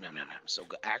 yum, yum, yum, yum, yum, yum. So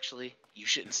good. Actually, you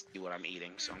shouldn't see what I'm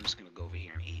eating, so I'm just gonna go over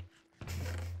here and eat.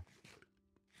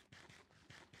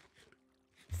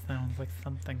 Sounds like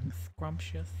something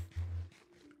scrumptious.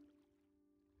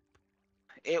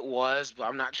 It was, but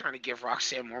I'm not trying to give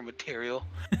Roxanne more material.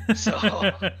 So.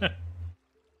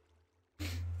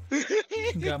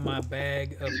 Got my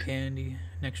bag of candy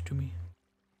next to me.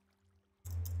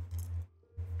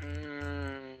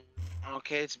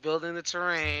 Okay, it's building the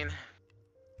terrain.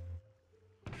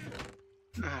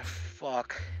 Oh,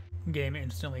 fuck. Game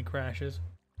instantly crashes.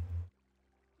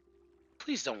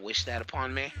 Please don't wish that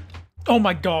upon me. Oh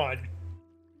my god!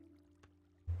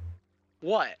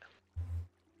 What?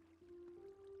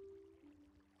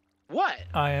 What?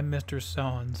 I am Mr.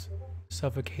 Sans,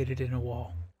 suffocated in a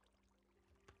wall.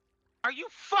 Are you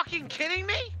fucking kidding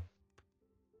me?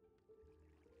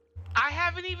 I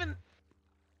haven't even...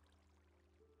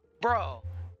 Bro,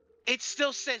 it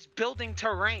still says building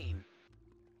terrain.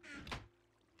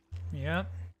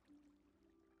 Yep.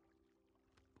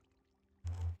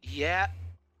 Yeah.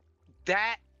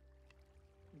 That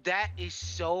is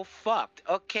so fucked.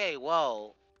 Okay,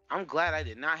 well, I'm glad I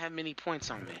did not have many points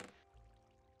on me.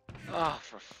 Oh,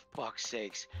 for fuck's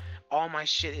sakes. All my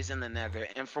shit is in the nether,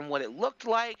 and from what it looked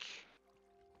like...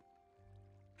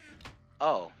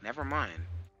 Oh, never mind.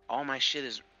 All my shit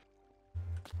is...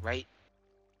 Right?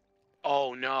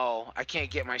 Oh no, I can't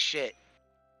get my shit.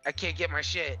 I can't get my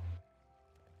shit.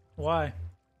 Why?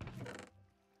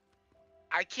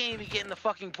 I can't even get in the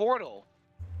fucking portal.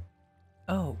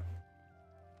 Oh.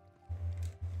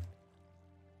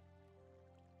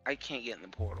 I can't get in the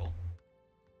portal.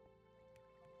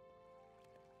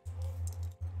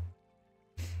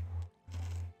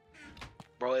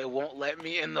 Bro, it won't let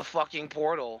me in the fucking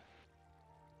portal.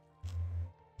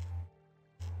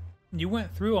 You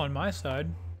went through on my side.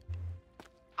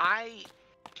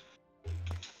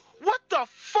 What the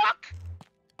fuck?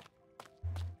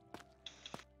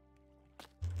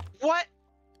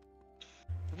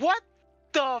 What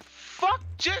the fuck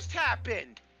just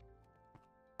happened?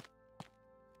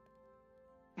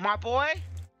 My boy,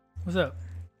 What's up?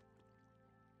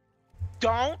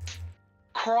 don't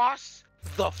cross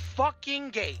the fucking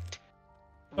gate.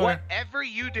 Okay. Whatever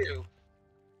you do,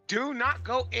 do not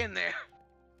go in there.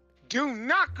 Do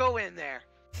not go in there.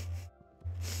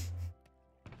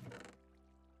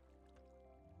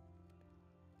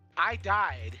 I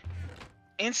died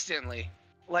instantly.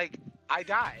 Like, I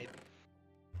died.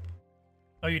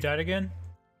 Oh, you died again?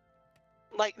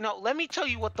 Like, no, let me tell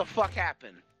you what the fuck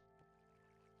happened.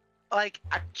 Like,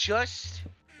 I just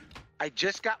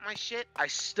got my shit. I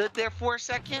stood there for a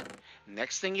second.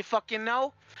 Next thing you fucking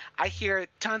know, I hear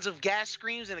tons of gas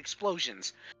screams and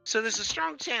explosions. So there's a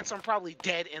strong chance I'm probably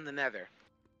dead in the nether.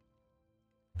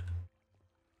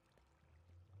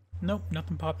 Nope,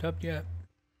 nothing popped up yet.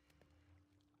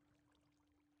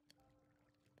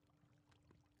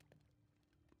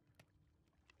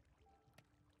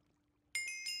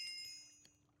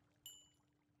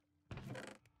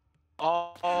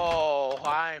 Oh, oh,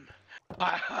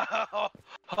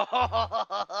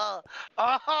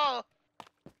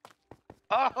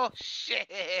 oh, shit.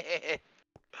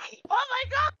 Oh my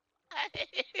god.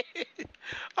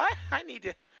 I need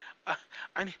to,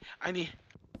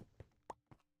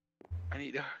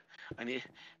 I need,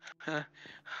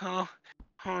 oh,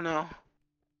 oh no.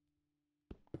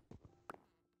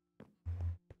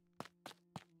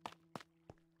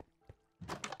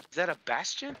 Is that a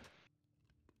bastion?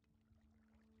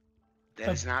 That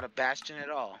is not a bastion at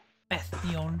all.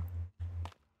 Bastion.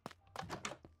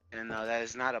 And no, that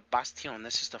is not a bastion.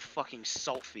 This is the fucking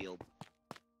salt field.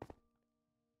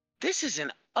 This is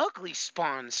an ugly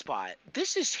spawn spot.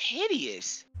 This is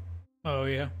hideous. Oh,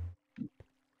 yeah.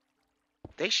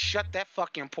 They shut that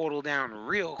fucking portal down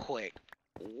real quick.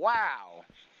 Wow.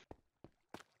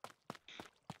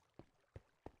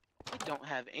 I don't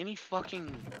have any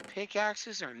fucking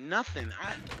pickaxes or nothing.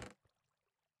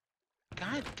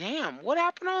 God damn, what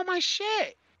happened to all my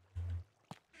shit?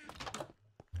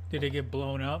 Did it get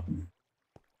blown up?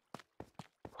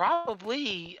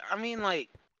 Probably. I mean, like,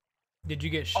 Did you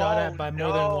get shot at by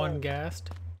more than one no. ghast?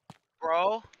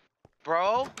 Bro,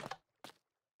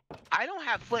 I don't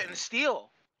have flint and steel.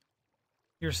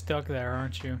 You're stuck there,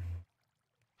 aren't you?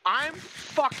 I'm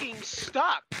fucking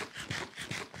stuck.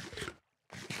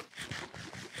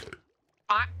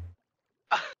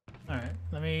 Alright,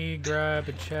 let me grab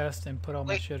a chest and put all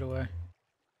my Wait. shit away.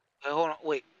 Wait, hold on,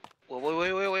 wait.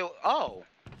 Wait. Oh,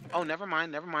 never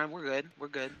mind. We're good.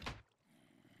 Okay,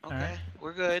 Alright.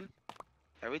 we're good.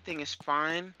 Everything is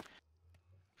fine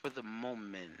for the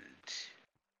moment.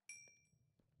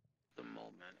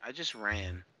 I just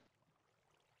ran.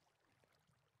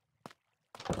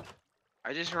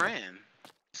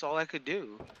 That's all I could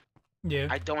do. Yeah.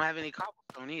 I don't have any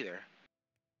cobblestone either.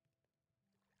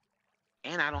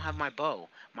 And I don't have my bow.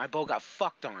 My bow got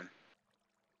fucked on.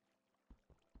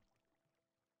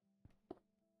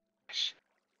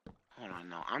 Hold on,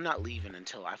 no. I'm not leaving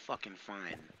until I fucking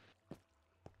find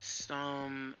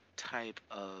some type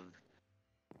of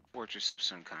fortress of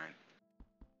some kind.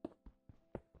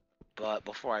 But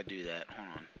before I do that, hold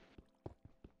on.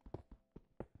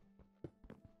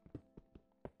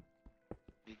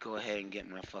 Let me go ahead and get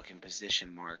my fucking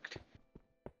position marked.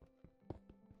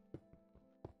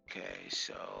 Okay,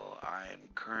 so I'm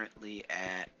currently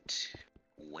at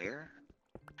where?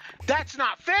 That's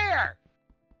not fair!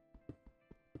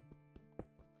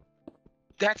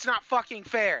 That's not fucking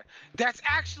fair. That's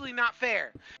actually not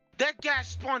fair. That gas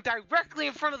spawned directly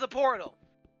in front of the portal.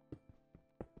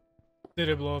 Did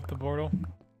it blow up the portal?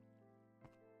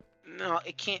 No,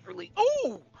 it can't really.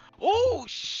 Oh! Oh,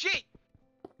 shit!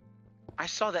 I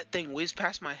saw that thing whiz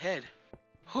past my head.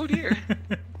 Oh, dear.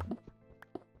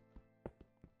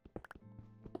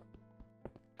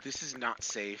 This is not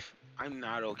safe. I'm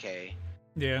not okay.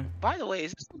 Yeah. By the way,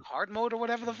 is this hard mode or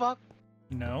whatever the fuck?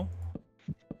 No.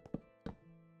 It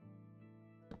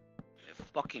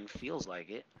fucking feels like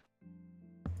it.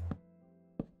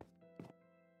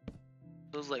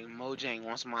 Feels like Mojang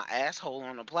wants my asshole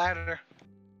on a platter.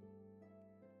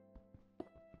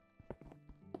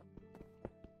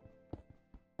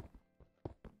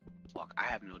 Fuck, I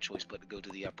have no choice but to go to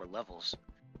the upper levels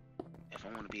if I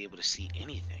want to be able to see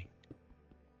anything.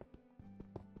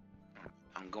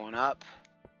 I'm going up.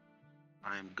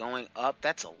 I'm going up.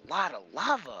 That's a lot of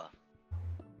lava.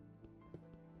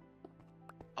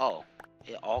 Oh,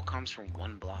 it all comes from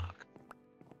one block.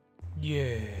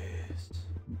 Yes.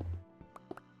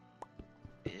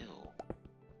 Ew.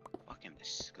 Fucking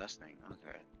disgusting.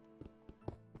 Okay.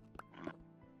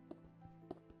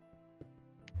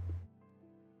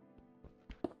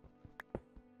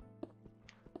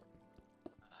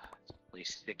 This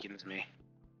place sickens me.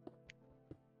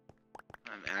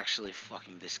 I'm actually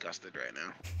fucking disgusted right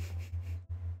now.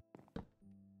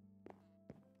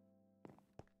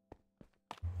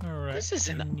 Alright. This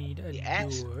isn't I need a the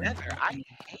ass door. nether. I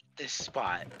hate this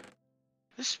spot.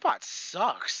 This spot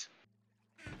sucks.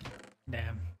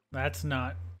 Damn. That's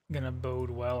not gonna bode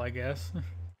well, I guess.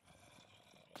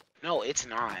 No, it's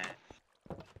not.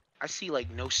 I see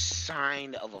like no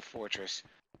sign of a fortress.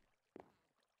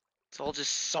 It's all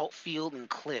just salt field and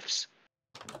cliffs.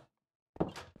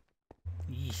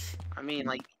 Yeesh. I mean,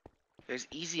 like, there's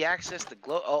easy access to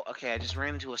glow. Oh, okay, I just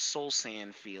ran into a soul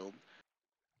sand field.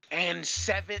 And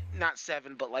not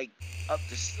seven, but like up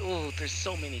to, oh, there's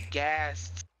so many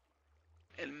ghasts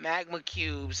and magma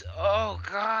cubes. Oh,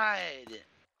 God.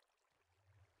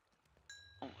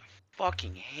 Oh, I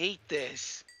fucking hate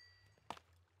this.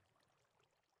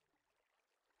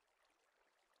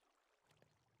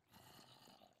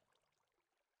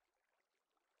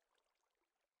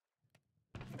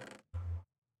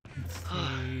 Let's see.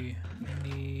 I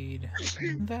need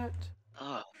that.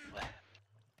 Oh,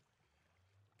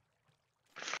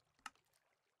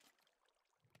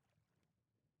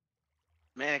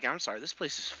 Manic, I'm sorry. This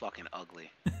place is fucking ugly.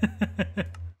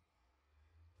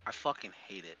 I fucking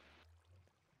hate it.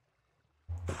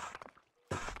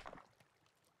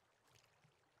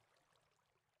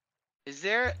 Is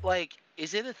there, like,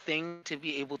 is it a thing to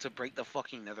be able to break the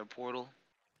fucking nether portal?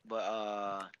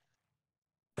 But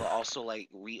also, like,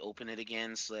 reopen it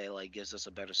again so that, like, gives us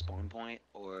a better spawn point?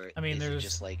 Or I mean, is it there's...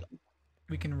 just, like...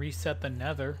 We can reset the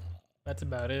nether. That's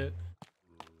about it.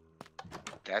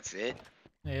 That's it?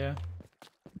 Yeah.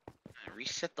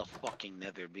 Reset the fucking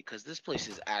nether, because this place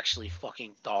is actually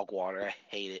fucking dog water. I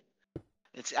hate it.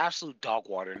 It's absolute dog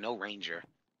water, no ranger.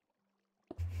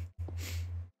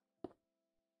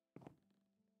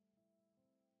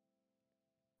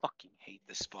 fucking hate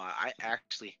this spot. I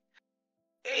actually,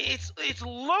 it's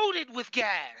loaded with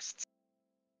gas.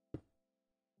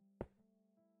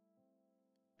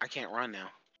 I can't run now.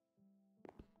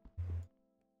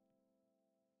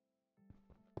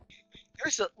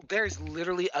 There's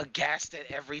literally a ghast at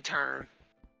every turn.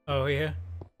 Oh yeah.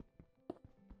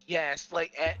 Yes,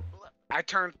 like I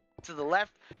turn to the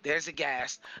left, there's a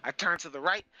gas. I turn to the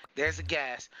right, there's a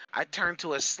gas. I turn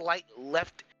to a slight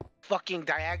left fucking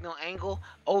diagonal angle.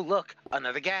 Oh look,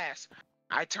 another gas.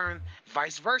 I turn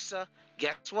vice versa.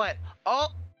 Guess what? Oh,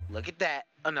 look at that,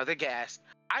 another gas.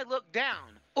 I look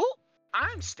down. Oh,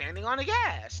 I'm standing on a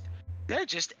gas. They're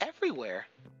just everywhere.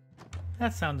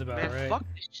 That sounds about Man, right. fuck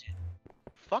this shit.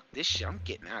 Fuck this shit. I'm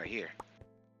getting out of here.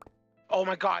 Oh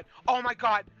my god. Oh my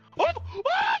god. Oh!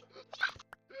 Ah!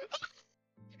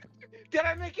 Did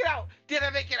I make it out? Did I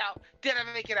make it out? Did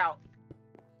I make it out?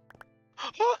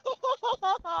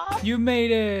 You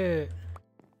made it.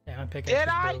 Yeah, my pickaxe Did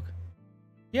is I? broke.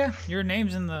 Yeah, your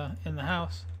name's in the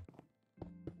house.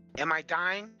 Am I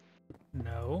dying?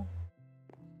 No.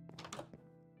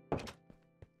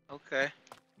 Okay.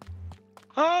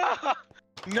 Ah!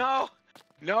 No.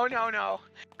 No, no, no.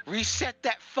 Reset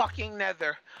that fucking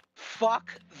nether.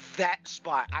 Fuck that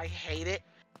spot. I hate it.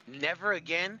 Never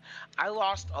again. I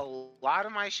lost a lot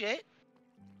of my shit.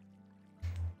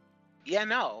 Yeah,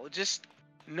 no. Just,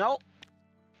 nope.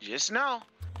 Just no.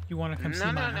 You want to come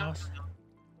see my house?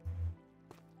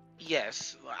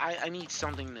 Yes. I need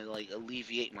something to, like,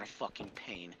 alleviate my fucking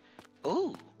pain.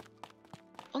 Ooh.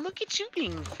 Well, look at you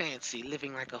being fancy,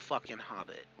 living like a fucking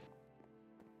hobbit.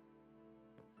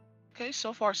 Okay,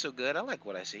 so far so good. I like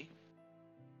what I see.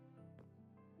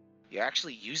 You're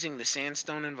actually using the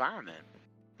sandstone environment.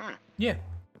 Huh. Yeah.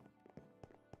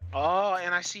 Oh,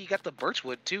 and I see you got the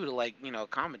birchwood too to, like, you know,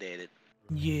 accommodate it.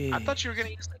 Yeah. I thought you were gonna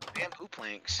use like bamboo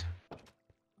planks.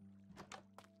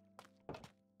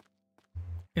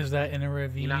 Is that in a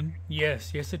ravine? know-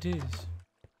 Yes, yes it is.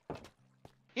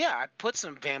 Yeah, I put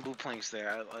some bamboo planks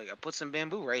there. I put some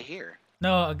bamboo right here.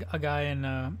 No, a guy in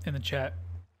the chat.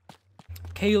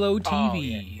 Kalo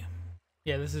TV.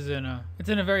 Yeah, this is it's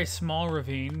in a very small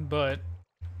ravine, but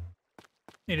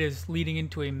it is leading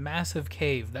into a massive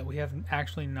cave that we have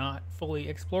actually not fully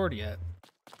explored yet.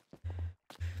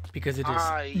 Because it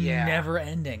is Yeah. never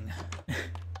ending.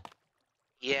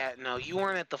 Yeah, no, you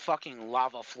weren't at the fucking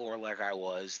lava floor like I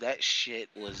was. That shit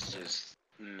was just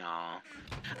no.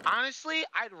 Honestly,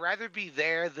 I'd rather be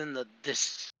there than the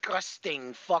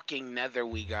disgusting fucking nether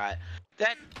we got.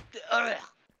 That ugh.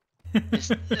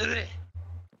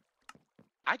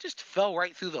 I just fell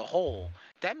right through the hole.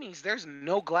 That means there's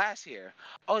no glass here.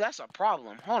 Oh, that's a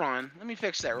problem. Hold on. Let me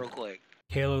fix that real quick.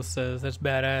 Kalo says, that's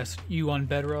badass. You on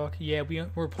Bedrock? Yeah,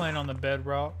 we're playing on the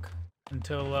Bedrock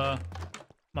until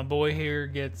my boy here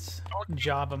gets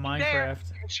Java Minecraft.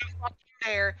 Don't you fucking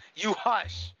dare. You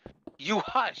hush. You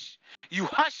hush. You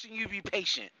hush and you be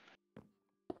patient.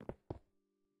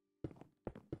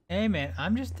 Hey man,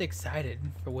 I'm just excited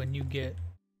for when you get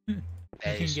you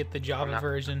can get the Java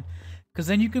version, because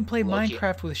then you can play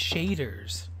Minecraft with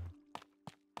shaders.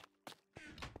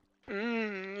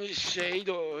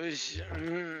 Shaders.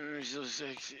 So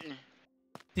sexy.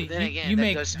 See, then again,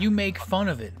 you make fun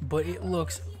of it, but it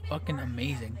looks fucking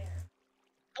amazing.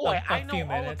 Boy, a I know few all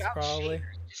minutes about probably.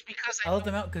 shaders just because I let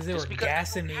them out because they were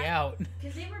gassing me out.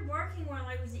 Because they were barking while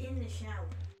I was in the shower.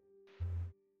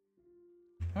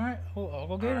 Alright, I'll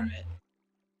go get them.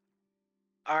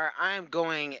 Alright, I am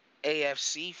going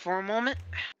AFC for a moment.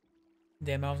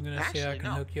 Damn, I was gonna say I Actually, can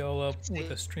no. hook y'all up with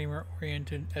a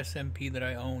streamer-oriented SMP that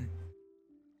I own.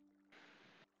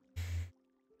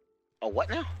 Oh, what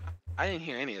now? I didn't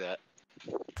hear any of that.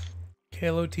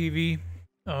 Kalo TV,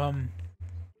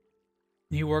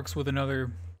 he works with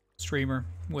another streamer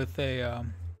with a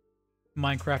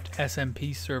Minecraft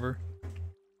SMP server.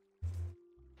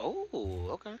 Oh,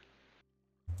 okay.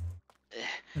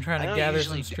 I'm trying I to don't gather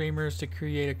usually some streamers to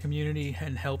create a community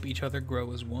and help each other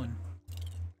grow as one.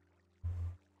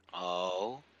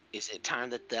 Oh, is it time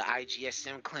that the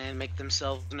IGSM clan make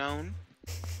themselves known?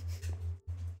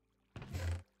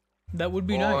 That would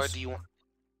be Or nice. do you want...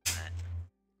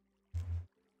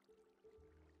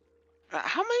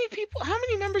 how many people, how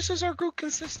many members does our group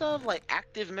consist of? Like,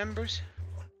 active members?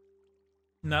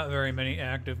 Not very many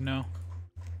active, no.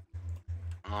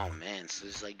 Oh man, so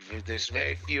there's like, there's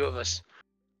very few of us.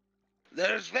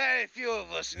 There's very few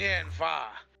of us near and far.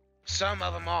 Some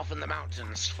of them off in the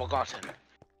mountains, forgotten.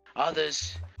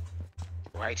 Others,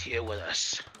 right here with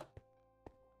us.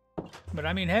 But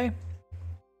I mean, hey,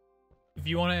 if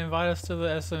you want to invite us to the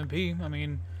SMP, I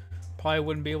mean, probably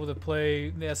wouldn't be able to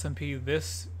play the SMP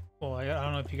this. Well, I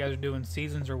don't know if you guys are doing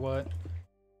seasons or what.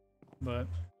 but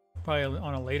probably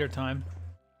on a later time.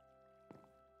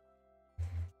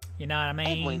 You know what I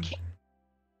mean?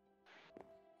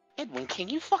 Edwin, can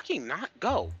you fucking not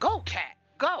go? Go, cat,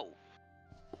 go!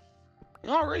 You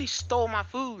already stole my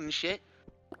food and shit.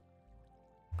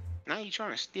 Now you're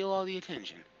trying to steal all the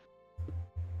attention.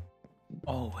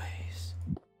 Always.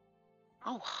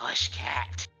 Oh, hush,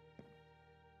 cat.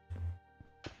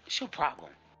 What's your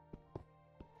problem?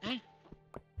 Eh?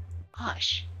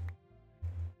 Hush.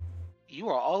 You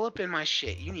are all up in my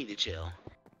shit. You need to chill.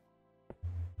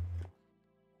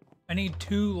 I need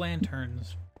 2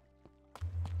 lanterns.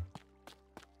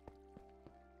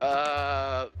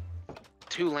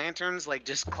 2 lanterns? Like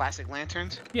just classic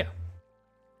lanterns? Yeah.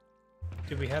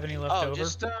 Do we have any left over?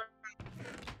 Just,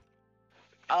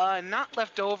 not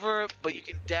left over, but you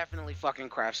can definitely fucking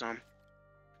craft some.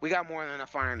 We got more than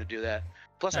enough iron to do that.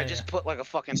 Plus, I just put like a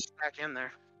fucking stack in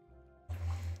there.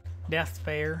 That's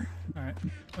fair. Alright,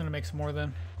 I'm gonna make some more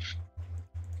then.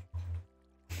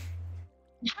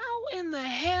 How in the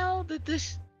hell did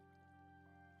this...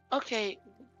 Okay,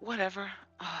 whatever.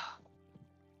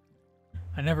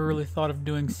 I never really thought of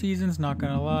doing seasons, not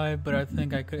gonna lie, but I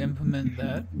think I could implement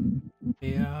that.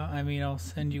 Yeah, I mean, I'll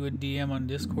send you a DM on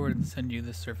Discord and send you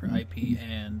the server IP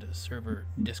and server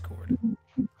Discord.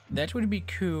 That would be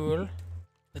cool.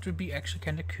 That would be actually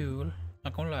kind of cool.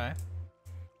 Not gonna lie.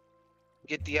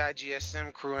 Get the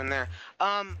IGSM crew in there.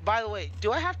 By the way,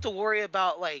 do I have to worry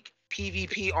about like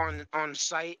PvP on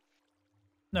site?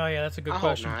 No, yeah, that's a good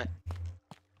question. I hope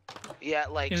not. Yeah,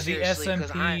 like is the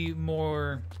SMP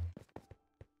more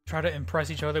try to impress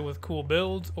each other with cool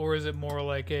builds, or is it more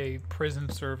like a prison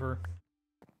server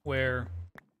where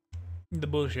the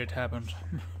bullshit happens?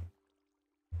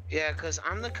 Yeah, cause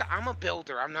I'm a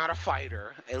builder. I'm not a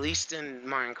fighter. At least in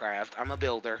Minecraft, I'm a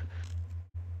builder.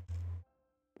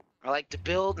 I like to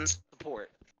build and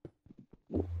support.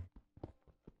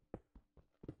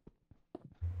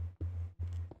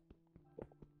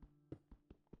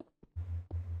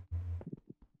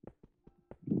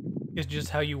 It's just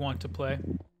how you want to play.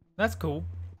 That's cool.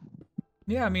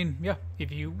 Yeah, I mean, yeah.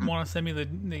 If you want to send me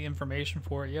the information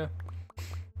for it, yeah.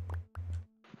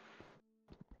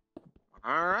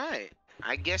 All right.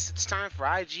 I guess it's time for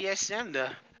IGSM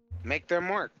to make their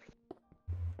mark.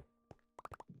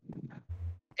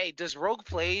 Hey, does Rogue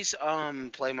Plays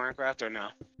play Minecraft or no?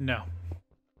 No.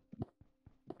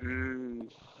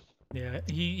 Mm. Yeah,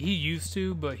 he used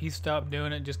to, but he stopped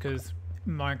doing it just because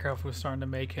Minecraft was starting to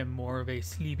make him more of a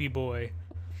sleepy boy.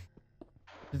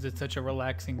 Because it's such a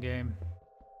relaxing game.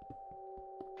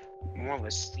 More of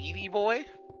a sleepy boy?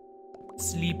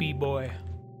 Sleepy boy.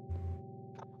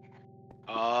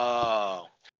 Oh.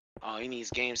 Oh, he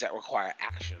needs games that require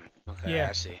action. Okay, Yeah.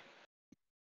 I see.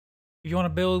 If you want to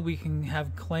build, we can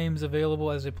have claims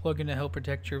available as a plugin to help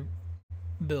protect your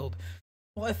build.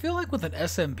 Well, I feel like with an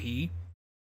SMP,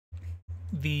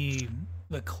 the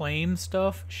claim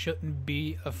stuff shouldn't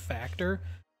be a factor.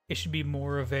 It should be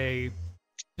more of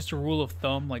just a rule of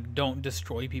thumb, like don't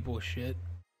destroy people's shit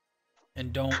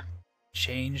and don't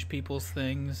change people's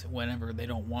things whenever they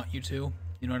don't want you to.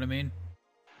 You know what I mean?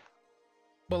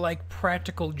 But like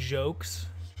practical jokes,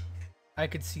 I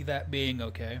could see that being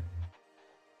okay.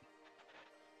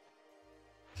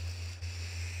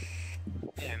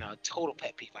 Yeah, no, total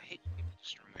pet peeve. I hate people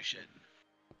destroying my shit.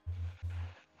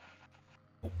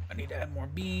 Oh, I need to add more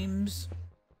beams.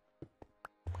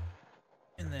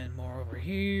 And then more over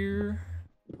here.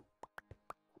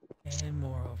 And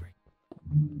more over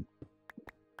here.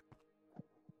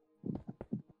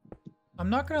 I'm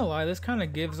not gonna lie, this kind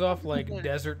of gives off like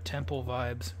desert temple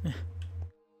vibes.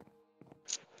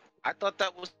 I thought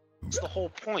that was the whole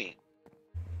point.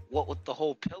 What with the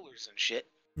whole pillars and shit.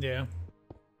 Yeah.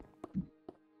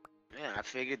 Yeah, I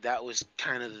figured that was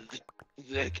kind of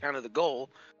the goal.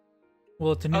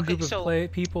 Well, it's a new group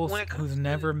of people when who's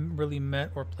never really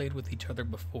met or played with each other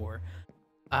before.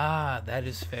 Ah, that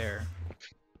is fair.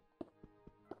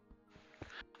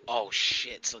 Oh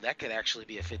shit, so that could actually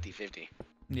be a 50-50.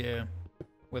 Yeah.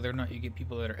 Whether or not you get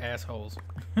people that are assholes.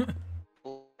 You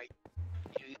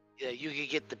could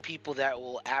get the people that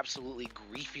will absolutely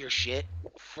grief your shit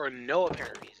for no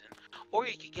apparent reason. Or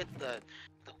you could get the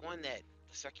one that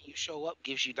the second you show up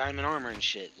gives you diamond armor and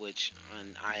shit, which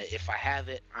if I have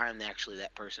it, I'm actually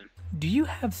that person. Do you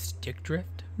have stick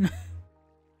drift?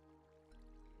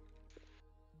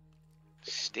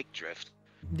 Stick drift?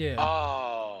 Yeah.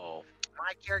 Oh,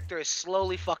 my character is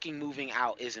slowly fucking moving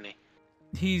out, isn't he?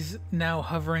 He's now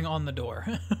hovering on the door.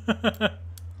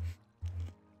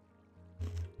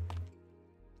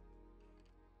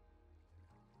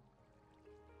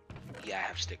 Yeah, I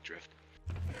have stick drift.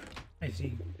 I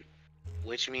see.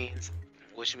 Which means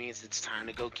which means it's time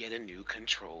to go get a new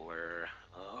controller.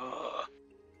 Ugh.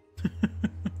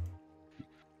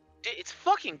 It's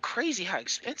fucking crazy how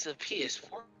expensive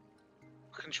PS4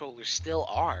 controllers still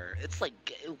are. It's like,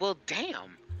 well,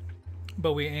 damn.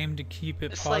 But we aim to keep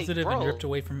it It's positive like, and bro. drift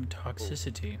away from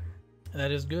toxicity.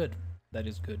 That is good. That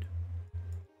is good.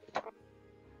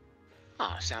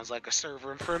 Oh, sounds like a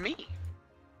server for me.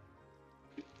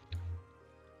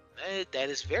 That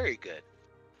is very good.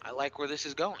 I like where this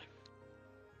is going.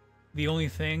 The only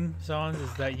thing, Sans,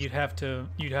 is that you'd have to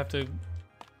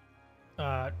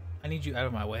I need you out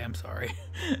of my way, I'm sorry.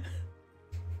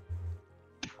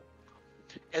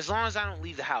 As long as I don't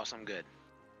leave the house, I'm good.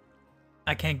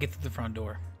 I can't get through the front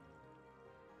door.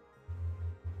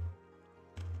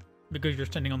 Because you're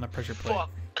standing on the pressure plate.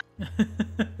 Fuck.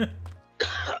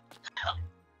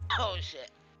 Oh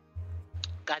shit.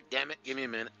 God damn it, give me a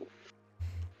minute.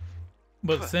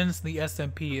 But since the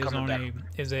SMP is Coming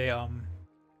on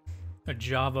a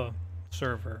Java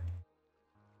server,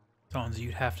 Sans,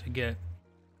 you'd have to get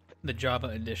the Java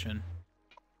edition.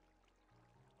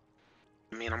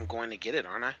 I mean, I'm going to get it,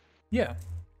 aren't I? Yeah.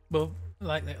 Well,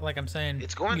 like I'm saying,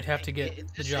 you'd have to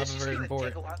get the Java version for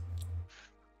it.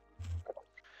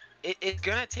 It's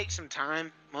gonna take some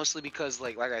time, mostly because,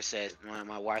 like I said, my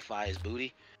Wi-Fi is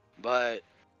booty, but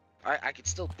I could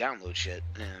still download shit,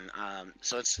 and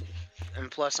so it's,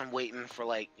 and plus I'm waiting for,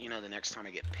 like, you know, the next time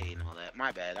I get paid and all that.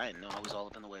 My bad, I didn't know I was all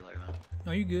up in the way like that.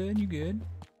 Oh, you good? You good?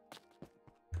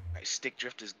 Alright, stick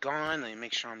drift is gone. Let me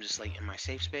make sure I'm just like in my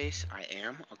safe space. I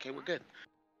am. Okay, we're good.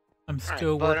 I'm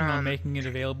still working on making it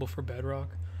available for Bedrock.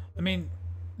 I mean,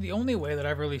 the only way that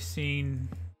I've really seen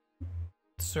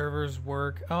servers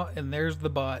work. Oh, and there's the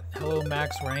bot. Hello,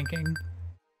 Max Ranking.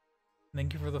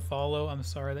 Thank you for the follow. I'm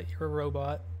sorry that you're a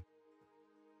robot.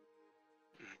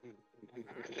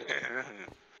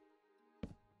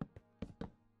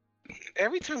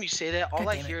 Every time you say that, all God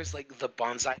I damn it. hear is like the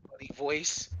bonsai buddy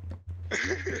voice.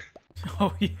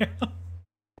 Oh yeah.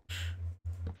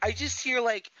 I just hear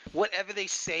like whatever they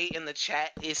say in the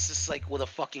chat is just like with a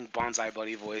fucking bonsai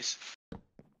buddy voice.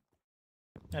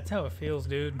 That's how it feels,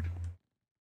 dude.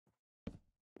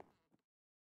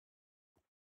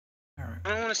 Alright. I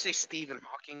don't want to say Stephen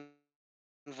Hawking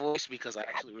voice because I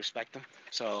actually respect him.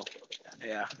 So,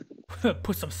 yeah.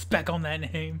 Put some spec on that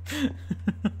name.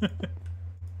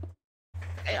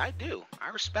 Hey, I do. I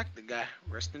respect the guy.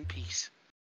 Rest in peace.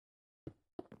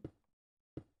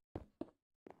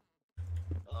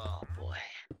 Oh boy.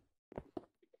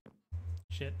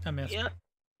 Shit, I missed. Yeah.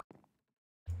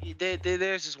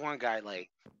 There's this one guy,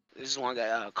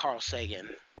 Carl Sagan.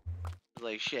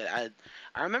 Like, shit, I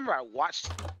remember I watched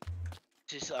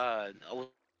this, I was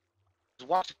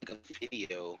watching like a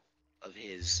video of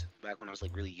his back when I was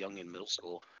like really young in middle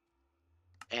school.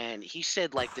 And he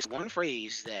said like this one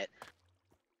phrase that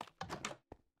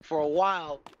for a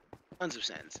while tons of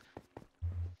sense.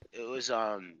 It was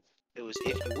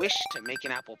if you wish to make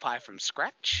an apple pie from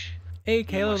scratch. Hey,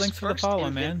 Kayla, thanks for the first follow,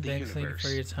 invent man. the Thank you for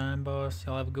universe. your time, boss.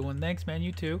 Y'all have a good one. Thanks, man.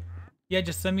 You too. Yeah,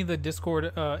 just send me the Discord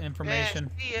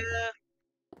information. Yeah, see ya.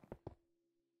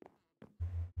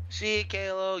 See ya,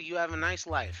 Kalo. You have a nice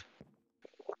life.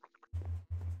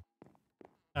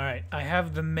 Alright, I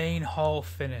have the main hall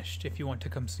finished if you want to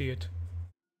come see it.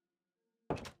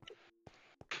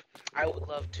 I would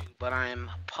love to, but I'm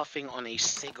puffing on a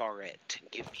cigarette.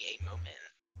 Give me a moment.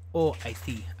 Oh, I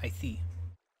see. I see.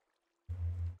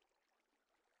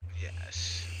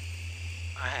 Yes.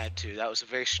 I had to. That was a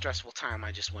very stressful time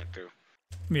I just went through.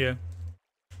 Yeah.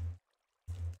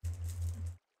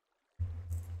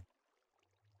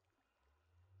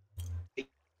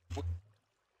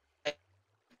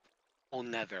 Oh,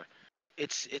 never.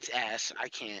 It's ass. I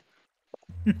can't.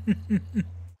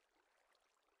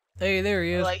 Hey, there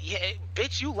he is. Like, yeah,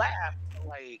 bitch, you laugh.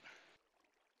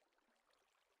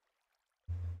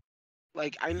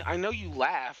 Like I know you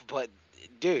laugh, but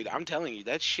dude, I'm telling you,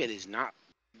 that shit is not.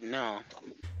 No,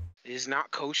 it is not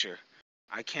kosher.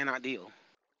 I cannot deal.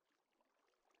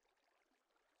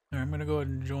 Alright, I'm gonna go ahead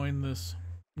and join this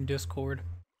Discord.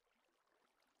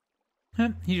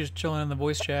 He's just chilling in the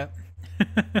voice chat.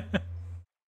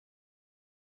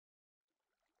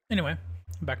 Anyway,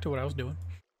 back to what I was doing.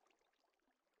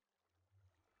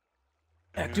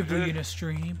 Actively in a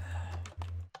stream.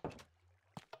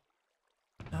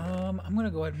 I'm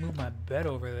gonna go ahead and move my bed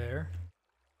over there.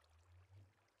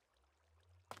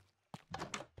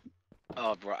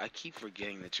 Oh, bro, I keep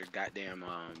forgetting that your goddamn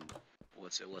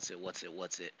what's it?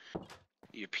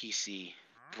 Your PC,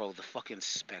 bro. The fucking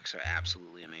specs are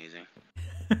absolutely amazing.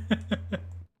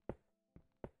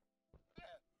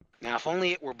 Now, if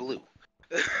only it were blue.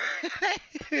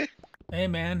 Hey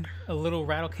man, a little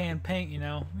rattle can paint, you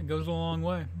know, it goes a long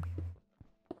way.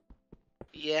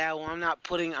 Yeah, well, I'm not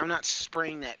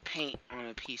spraying that paint on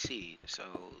a PC, so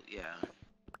yeah.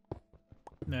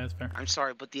 Yeah, that's fair. I'm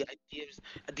sorry, but the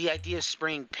idea of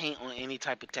spraying paint on any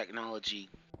type of technology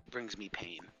brings me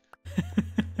pain.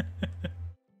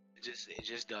 It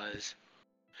just does.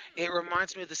 It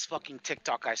reminds me of this fucking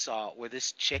TikTok I saw where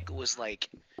this chick was like,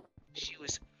 she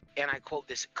was, and I quote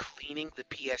this, cleaning the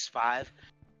PS5,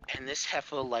 and this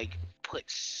heifer like put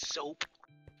soap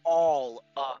all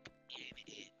up in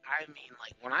it. I mean,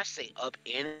 like when I say up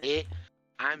in it,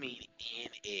 I mean in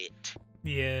it.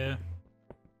 Yeah.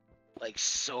 Like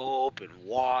soap and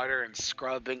water and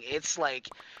scrubbing. It's like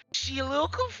she a little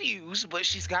confused, but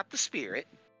she's got the spirit.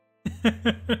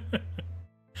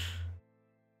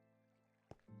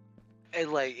 And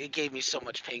like it gave me so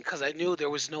much pain because I knew there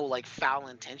was no like foul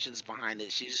intentions behind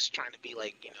it. She's just trying to be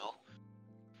like, you know,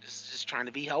 just trying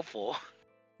to be helpful.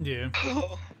 Yeah.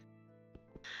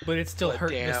 But it still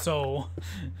hurt the soul.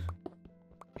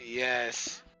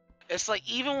 Yes. It's like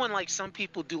even when like some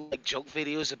people do like joke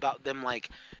videos about them like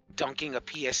dunking a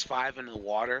PS5 in the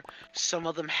water, some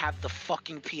of them have the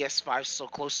fucking PS5 so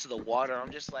close to the water.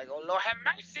 I'm just like, oh Lord have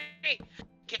mercy!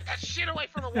 Get that shit away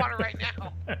from the water right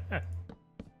now.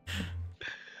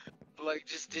 Like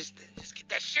just get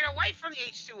that shit away from the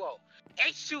H2O.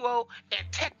 H2O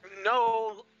and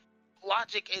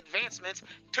technologic advancements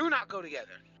do not go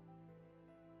together.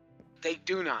 They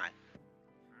do not.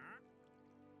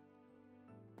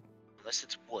 Unless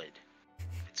it's wood.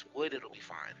 If it's wood, it'll be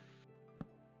fine.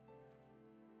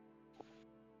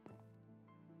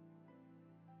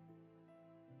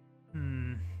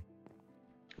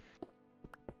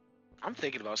 I'm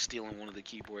thinking about stealing one of the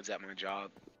keyboards at my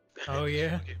job. Oh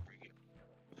yeah?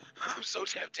 I'm so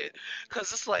tempted.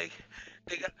 Cause it's like,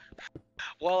 they got,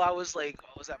 well, I was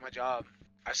at my job.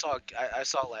 I saw like, I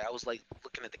was like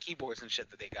looking at the keyboards and shit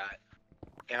that they got.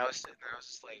 And I was sitting there, I was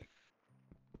just like,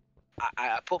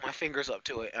 I put my fingers up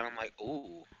to it and I'm like,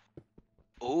 ooh,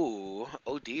 oh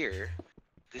dear.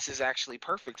 This is actually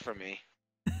perfect for me.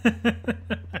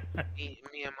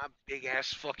 Me and my big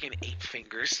ass fucking 8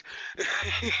 fingers.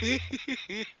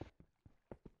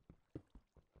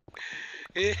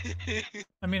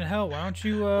 I mean, hell, why don't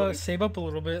you save up a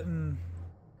little bit and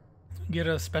get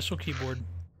a special keyboard?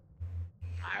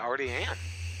 I already am.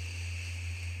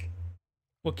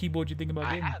 What keyboard you think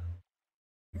about getting?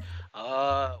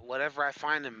 Whatever I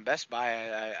find in Best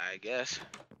Buy, I guess.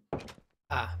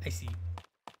 Ah, I see.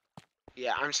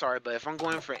 Yeah, I'm sorry, but if I'm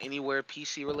going for anywhere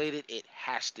PC related, it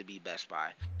has to be Best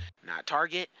Buy. Not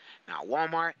Target, not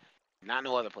Walmart, not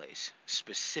no other place.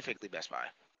 Specifically Best Buy.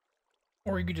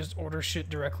 Or you could just order shit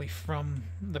directly from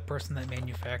the person that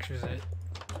manufactures it.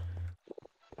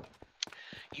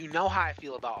 You know how I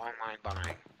feel about online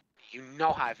buying. You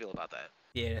know how I feel about that.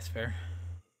 Yeah, that's fair.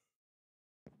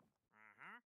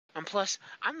 And plus,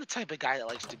 I'm the type of guy that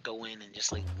likes to go in and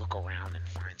just like look around and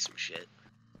find some shit.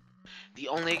 The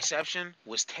only exception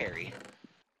was Terry.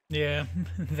 Yeah,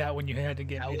 that one you had to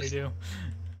get me to do.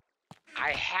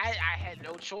 I had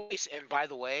no choice, and by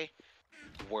the way,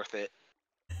 worth it.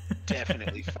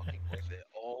 Definitely fucking worth it.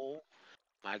 Oh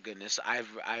my goodness.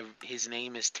 His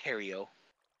name is Terrio.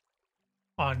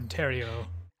 Ontario.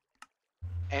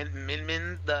 And Min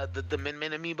Min, the Min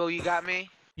Min amiibo you got me?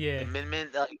 Yeah. The Min Min,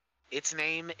 its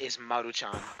name is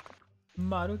Maruchan.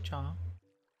 Maruchan.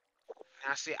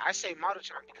 Now see, I say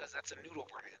Maruchan because that's a noodle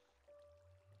brand.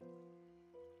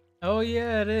 Oh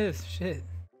yeah, it is. Shit.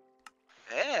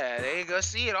 Yeah, there you go.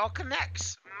 See, it all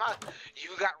connects. You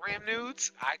got Ram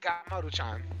Nudes, I got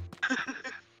Maruchan.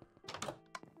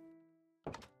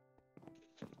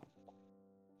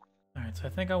 Alright, so I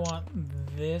think I want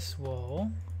this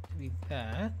wall to be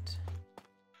that.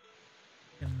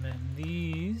 And then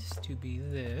these to be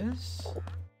this.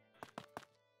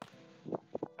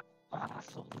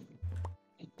 Awesome.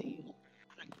 Indeed.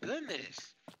 My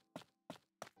goodness.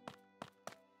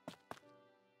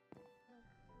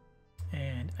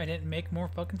 And I didn't make more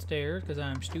fucking stairs because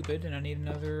I'm stupid and I need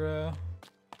another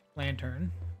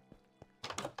lantern.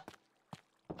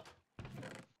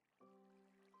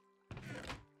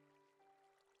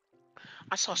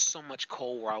 I saw so much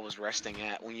coal where I was resting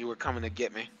at when you were coming to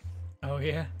get me. Oh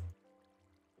yeah?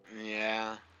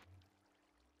 Yeah.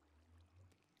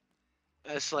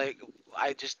 It's like,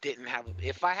 I just didn't have a...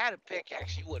 If I had a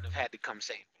pickaxe, you wouldn't have had to come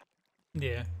save me.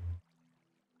 Yeah.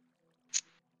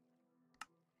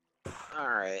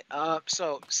 Alright,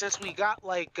 so, since we got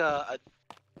like, what,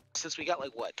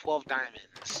 12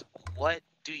 diamonds, what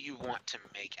do you want to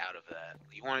make out of that?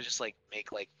 You want to just, like,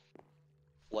 make, like,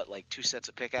 what, like 2 sets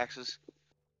of pickaxes?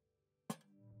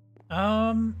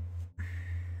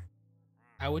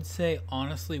 I would say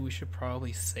honestly we should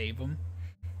probably save them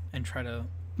and try to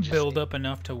Just build say- up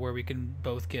enough to where we can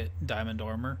both get diamond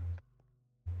armor.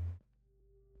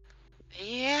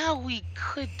 Yeah, we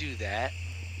could do that.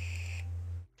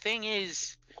 Thing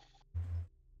is,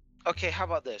 okay, how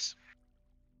about this?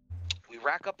 We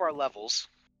rack up our levels,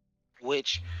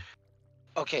 which,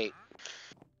 okay,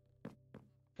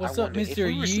 What's I up, wonder if Mr.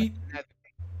 we were Yeet?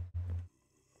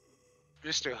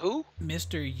 Mr. Who?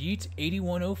 Mr. Yeet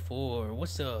 8104.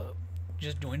 What's up?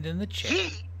 Just joined in the chat.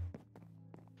 Yeet.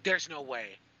 There's no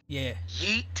way. Yeah.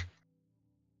 Yeet.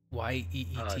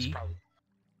 Yeet.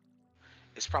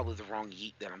 It's probably the wrong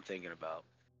yeet that I'm thinking about.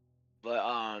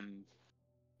 But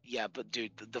yeah, but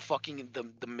dude,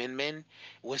 the Min Min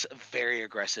was very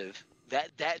aggressive.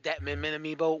 That Min Min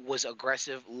amiibo was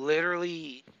aggressive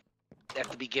literally at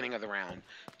the beginning of the round.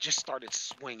 Just started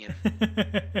swinging.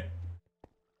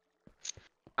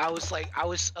 I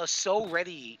was so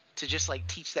ready to just like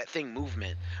teach that thing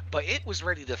movement, but it was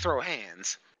ready to throw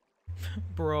hands.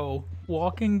 Bro,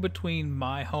 walking between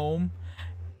my home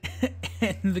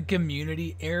and the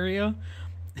community area,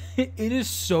 it is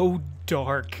so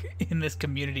dark in this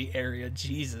community area.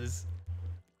 Jesus.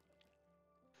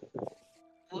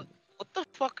 What the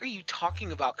fuck are you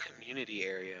talking about, community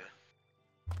area?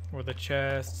 Where the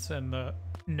chests and the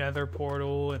nether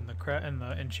portal and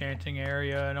the enchanting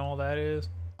area and all that is.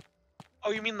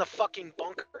 Oh, you mean the fucking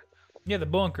bunker? Yeah, the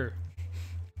bunker.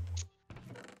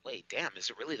 Wait, damn, is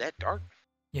it really that dark?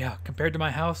 Yeah, compared to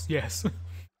my house, yes.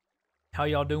 How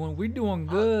y'all doing? We're doing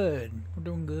good. We're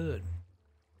doing good.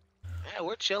 Yeah,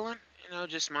 we're chilling. You know,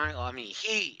 just I mean,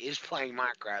 he is playing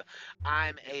Minecraft.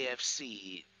 I'm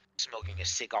AFC smoking a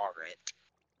cigarette.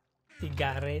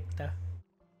 Cigaretta.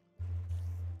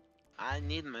 I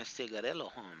need my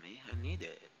cigarillo, homie. I need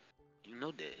it. You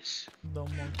know this. Domo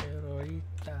quiero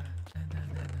ahorita.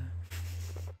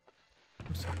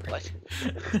 I'm sorry. What?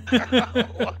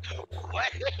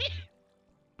 What?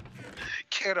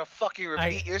 Care to fucking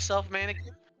repeat yourself,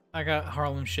 mannequin? I got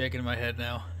Harlem Shake in my head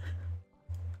now.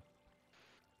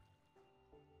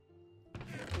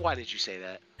 Why did you say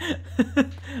that?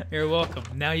 You're welcome.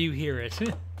 Now you hear it.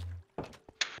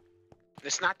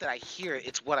 It's not that I hear it,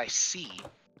 it's what I see.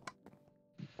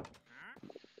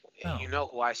 Oh. You know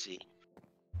who I see.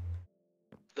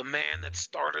 The man that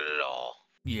started it all.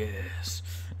 Yes.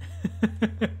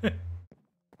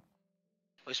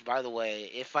 Which, by the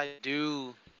way, if I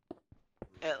do,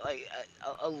 like,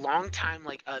 a long time,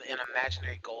 like, an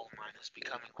imaginary goal of mine is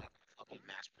becoming, like, a fucking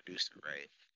mass producer, right?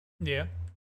 Yeah.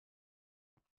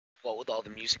 Well, with all the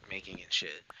music making and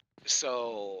shit.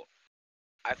 So,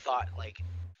 I thought, like,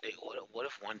 hey, what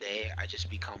if one day I just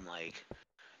become, like,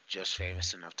 just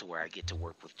famous enough to where I get to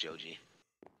work with Joji?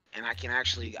 And I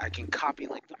can copy,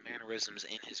 like, the mannerisms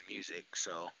in his music,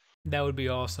 so. That would be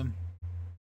awesome.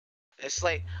 It's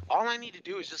like, all I need to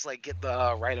do is just, like, get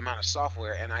the right amount of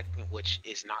software, and which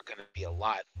is not going to be a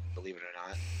lot, believe it or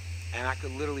not. And I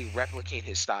could literally replicate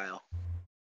his style.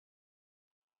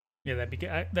 Yeah,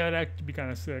 that'd actually be kind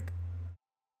of sick.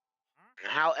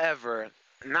 However,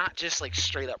 not just, like,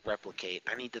 straight up replicate.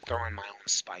 I need to throw in my own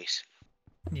spice.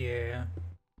 Yeah.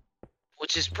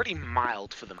 Which is pretty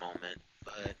mild for the moment,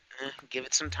 but give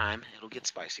it some time. It'll get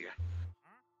spicier.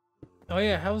 Oh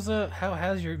yeah, how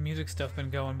has your music stuff been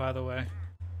going, by the way?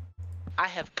 I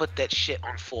have put that shit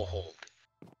on full hold.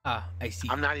 Ah, I see.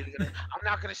 I'm not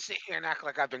gonna sit here and act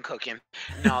like I've been cooking.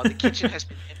 No, the kitchen has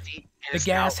been empty. The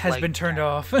gas has been turned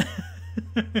off.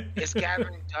 It's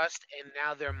gathering dust, and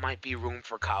now there might be room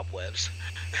for cobwebs.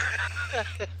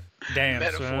 Damn,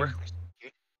 Metaphorically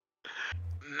speaking.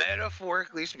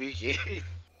 Metaphorically speaking.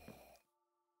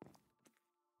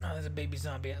 Oh, there's a baby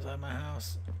zombie outside my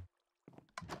house.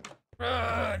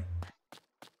 Run!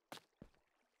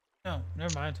 Oh,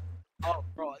 never mind. Oh,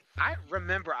 bro, I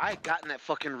remember I had gotten that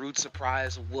fucking rude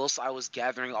surprise whilst I was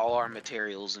gathering all our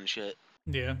materials and shit.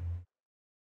 Yeah.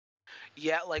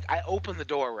 Yeah, like, I opened the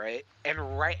door, right?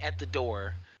 And right at the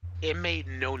door, it made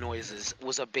no noises.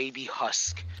 Was a baby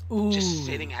husk Ooh. just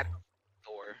sitting at the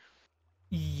door.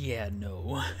 Yeah,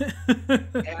 no.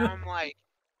 And I'm like,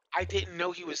 I didn't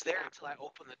know he was there until I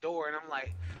opened the door, and I'm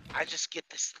like, I just get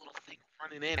this little thing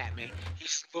running in at me. He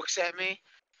looks at me,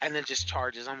 and then just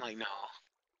charges. I'm like, no.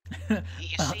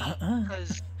 You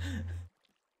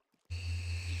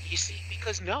see,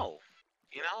 because no.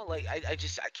 You know, like, I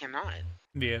cannot.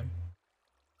 Yeah.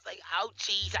 Like, oh,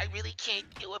 jeez, I really can't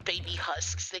do a baby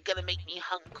husks. They're gonna make me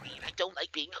hungry, and I don't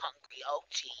like being hungry. Oh,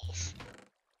 jeez.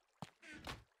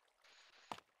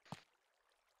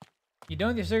 You done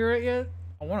with your cigarette yet?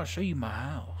 I want to show you my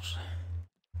house.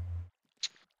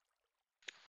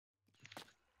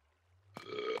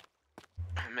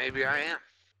 Maybe I am.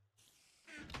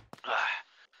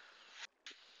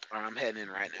 I'm heading in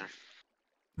right now.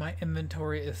 My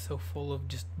inventory is so full of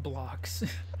just blocks.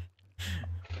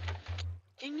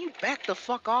 Can you back the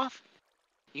fuck off?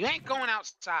 You ain't going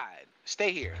outside.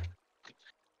 Stay here.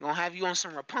 I'm gonna have you on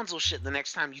some Rapunzel shit the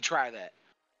next time you try that.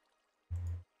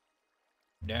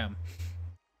 Damn.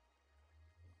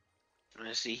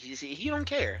 See, he don't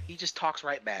care. He just talks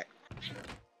right back.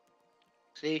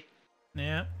 See?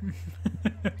 Yeah.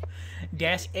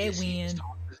 That's a win.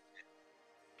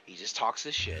 He just talks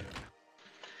his shit.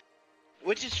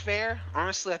 Which is fair.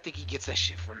 Honestly, I think he gets that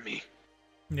shit from me.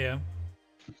 Yeah.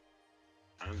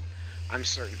 I'm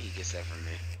certain he gets that from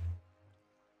me.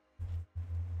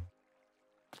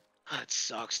 That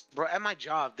sucks. Bro, at my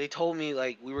job, they told me,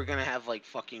 like, we were gonna have, like,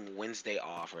 fucking Wednesday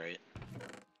off, right?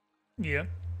 Yeah.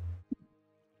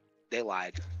 They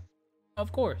lied.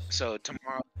 Of course. So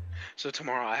tomorrow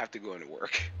I have to go into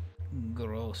work.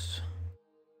 Gross.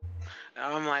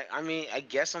 I'm like, I mean, I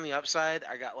guess on the upside,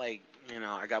 I got, like, you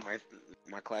know, I got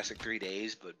my classic 3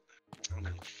 days, but I'm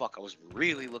like, fuck, I was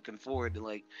really looking forward to,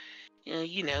 like,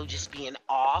 you know, just being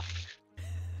off.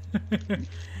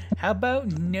 How about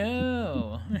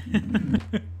no?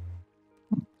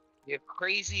 You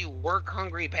crazy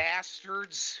work-hungry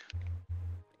bastards.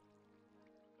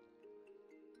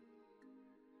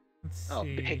 Let's Oh,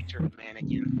 see. picture of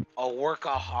mannequin. A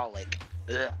workaholic.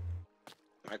 Ugh.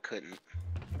 I couldn't.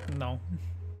 No.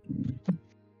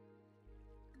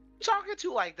 Talking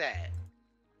to like that.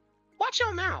 Watch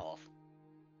your mouth.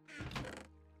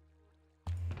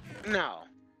 No.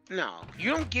 No.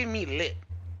 You don't give me lip.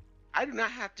 I do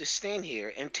not have to stand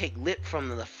here and take lip from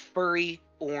the furry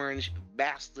orange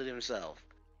bastard himself.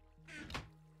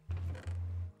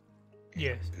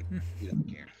 Yes. He don't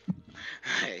care.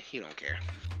 He don't care.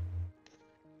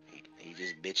 He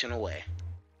just bitching away.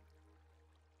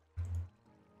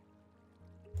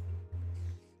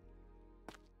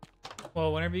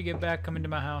 Well, whenever you get back, come into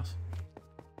my house.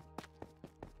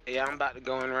 Yeah, I'm about to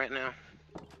go in right now.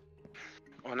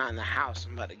 Well, not in the house.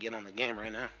 I'm about to get on the game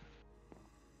right now.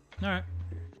 Alright.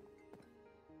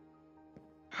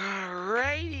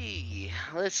 Alrighty.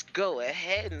 Let's go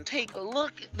ahead and take a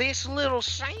look at this little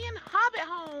sand hobbit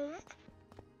home.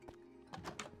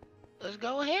 Let's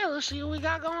go ahead. Let's see what we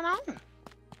got going on.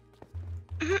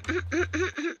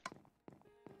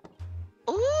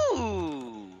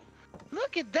 Ooh.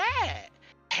 Look at that.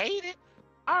 Hate it.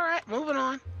 Alright, moving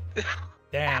on.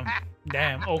 Damn.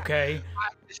 Damn. Okay.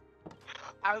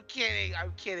 I'm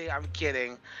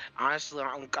kidding. Honestly,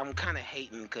 I'm kind of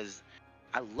hating because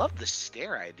I love the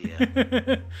stair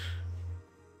idea.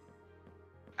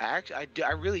 I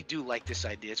really do like this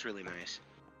idea. It's really nice.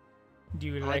 Do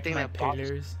you Only like thing my that bothers-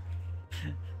 pillars?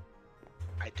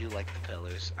 I do like the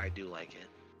pillars. I do like it.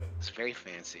 It's very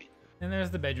fancy. And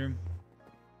there's the bedroom.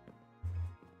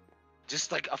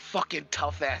 Just like a fucking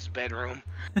tough ass bedroom.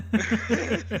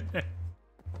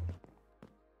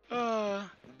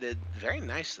 Very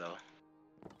nice though.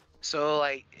 So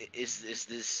like, is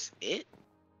this it?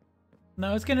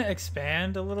 No, it's gonna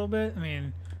expand a little bit. I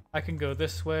mean, I can go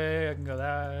this way. I can go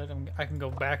that. I can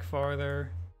go back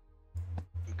farther.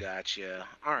 Gotcha.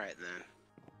 All right then.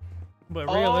 But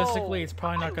realistically, it's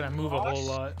probably I not gonna move a whole lost-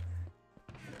 lot.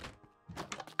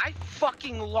 I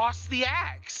fucking lost the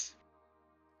axe.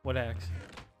 What axe?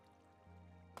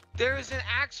 There is an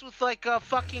axe with like a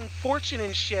fucking fortune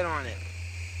and shit on it.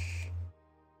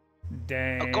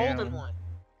 Damn. A golden one.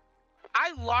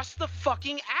 I lost the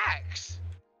fucking axe.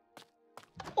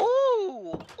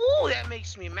 Ooh, that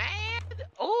makes me mad.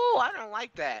 Ooh, I don't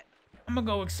like that. I'm gonna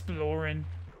go exploring.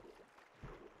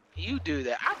 You do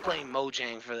that. I blame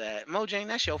Mojang for that. Mojang,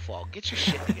 that's your fault. Get your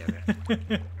shit together.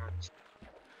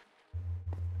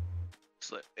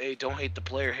 It's like, hey, don't hate the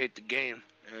player, hate the game.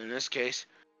 And in this case,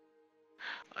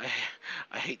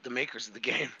 I hate the makers of the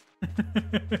game.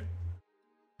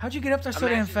 How'd you get up there so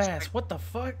damn Imagine this fast? What the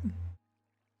fuck?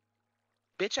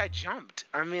 Bitch, I jumped.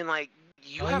 I mean, like,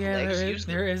 you Oh have yeah, legs.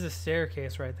 there is a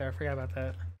staircase right there. I forgot about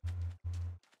that.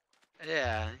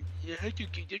 Yeah. You have to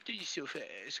get there so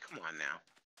fast. Come on now.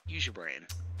 Use your brain.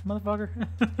 Motherfucker.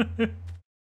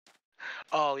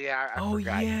 Oh, yeah. I Oh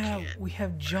forgot yeah, you can't. we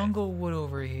have jungle wood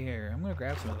over here. I'm gonna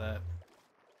grab some of that.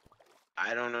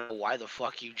 I don't know why the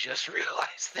fuck you just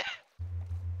realized that.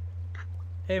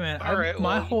 Hey man, Alright,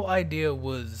 my well, whole idea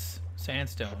was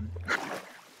sandstone.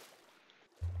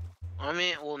 I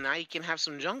mean, well, now you can have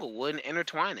some jungle wood and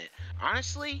intertwine it.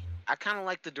 Honestly, I kind of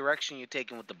like the direction you're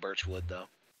taking with the birch wood, though.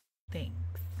 Thanks.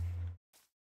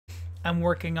 I'm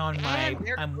working on my And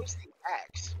there goes the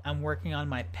axe. I'm working on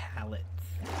my palettes.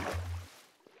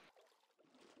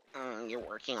 You're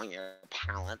working on your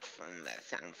palettes, and that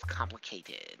sounds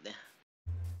complicated.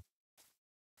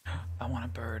 I want a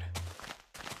bird.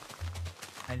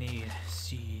 I need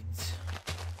seeds.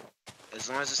 As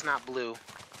long as it's not blue.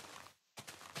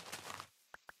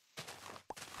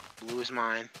 Blue is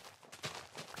mine.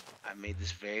 I made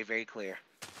this very, very clear.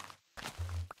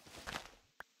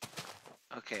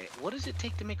 Okay, what does it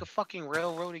take to make a fucking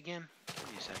railroad again?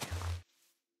 Give me a second.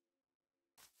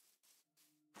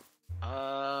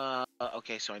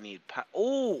 Okay, so I need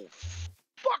oh,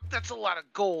 fuck, that's a lot of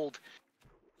gold.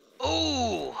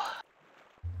 Oh.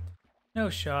 No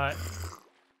shot.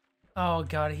 Oh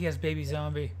god, he has baby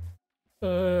zombie.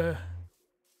 Sounds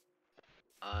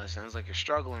like you're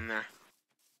struggling there.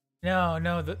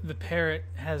 No, the parrot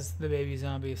has the baby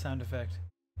zombie sound effect.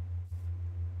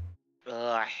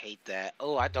 I hate that.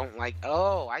 Oh, I don't like.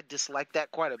 Oh, I dislike that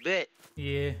quite a bit.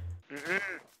 Yeah.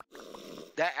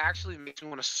 That actually makes me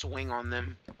want to swing on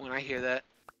them when I hear that.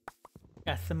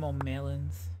 Got some more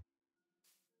melons.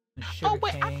 Oh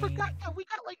wait, I forgot that we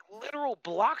got like literal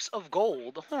blocks of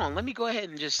gold. Hold on, let me go ahead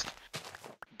and just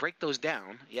break those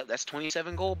down. Yep, that's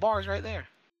 27 gold bars right there.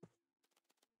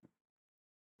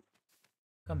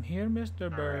 Come here,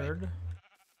 Mr. Bird.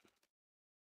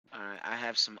 Alright, I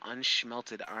have some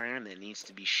unsmelted iron that needs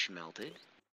to be smelted.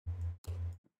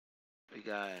 We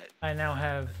got... I now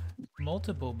have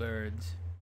multiple birds.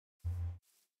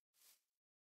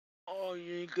 Oh,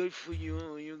 you're good for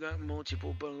you. You got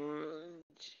multiple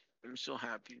birds. I'm so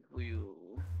happy for you.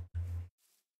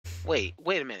 Wait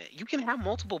a minute. You can have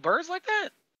multiple birds like that?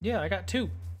 Yeah, I got 2.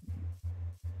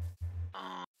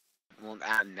 Well,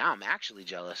 now I'm actually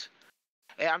jealous.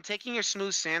 Hey, I'm taking your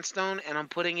smooth sandstone and I'm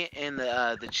putting it in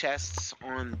the chests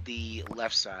on the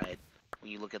left side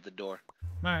when you look at the door.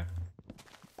 Alright.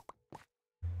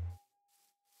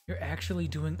 You're actually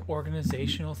doing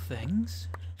organizational things?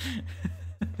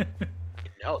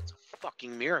 No, it's a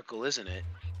fucking miracle, isn't it?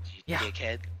 You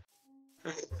dickhead.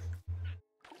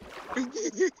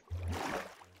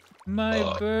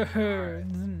 My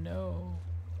birds, no.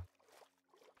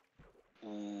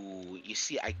 Ooh, you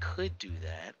see, I could do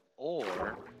that,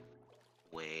 or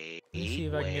wait. Let me see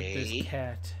if I can get this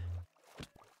cat.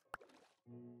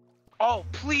 Oh,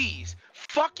 please,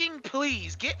 fucking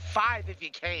please, get 5 if you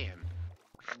can.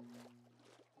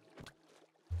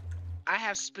 I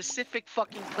have specific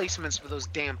fucking placements for those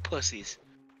damn pussies.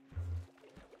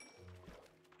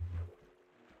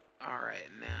 Alright,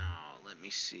 now, let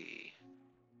me see.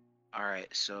 Alright,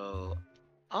 so...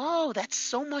 Oh, that's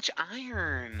so much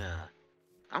iron!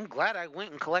 I'm glad I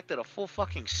went and collected a full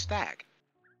fucking stack.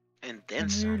 And then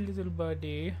some. Come here, little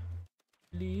buddy.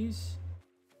 Please.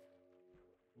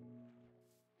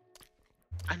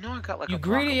 I know I got like you a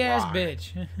greedy ass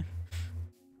bitch.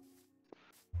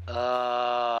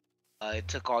 It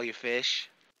took all your fish.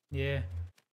 Yeah.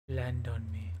 Land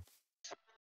on me.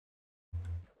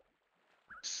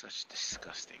 Such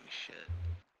disgusting shit.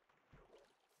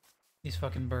 These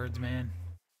fucking birds, man.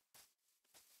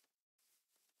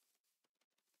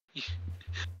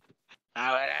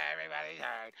 Everybody's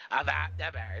heard about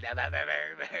the bird.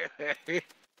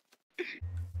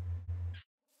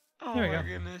 Oh There we my go.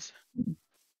 goodness.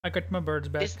 I got my birds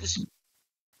back.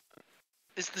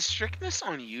 Is the strictness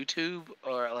on YouTube,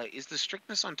 or like is the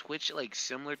strictness on Twitch like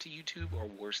similar to YouTube or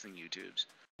worse than YouTube's?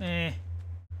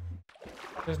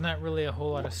 There's not really a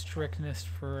whole lot of strictness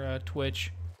for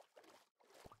Twitch.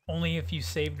 Only if you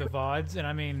save the VODs, and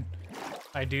I mean,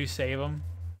 I do save them.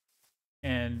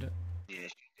 And Yeah,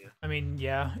 I mean,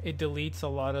 yeah, it deletes a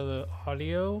lot of the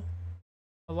audio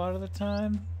a lot of the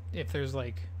time if there's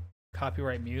like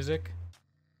copyright music.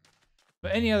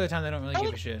 But any other time, they don't really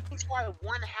give a shit. That's why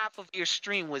one half of your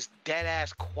stream was dead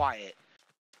ass quiet.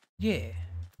 Yeah.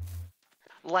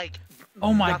 Like.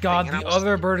 Oh my god, the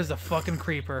other bird is a fucking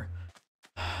creeper.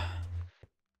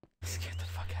 Scared the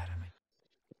fuck out of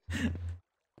me.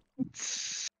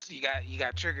 You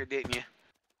got triggered, didn't you?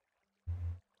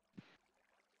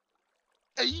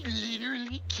 I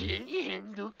literally can't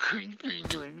handle creeper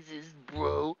noises,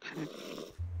 bro.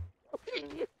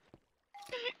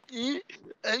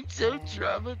 I'm so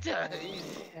traumatized.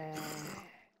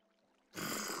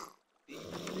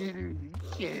 I literally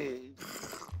can't.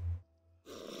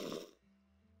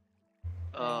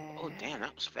 Oh damn,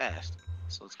 that was fast.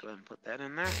 So let's go ahead and put that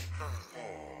in there.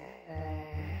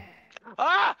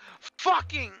 Ah!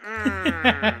 Fucking!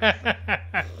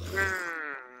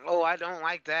 Oh, I don't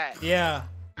like that. Yeah.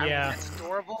 I mean, Yeah. that's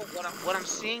adorable. What I'm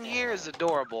seeing here is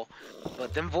adorable.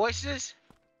 But them voices?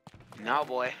 No,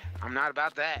 boy. I'm not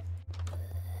about that.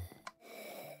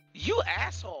 You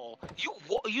asshole.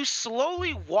 You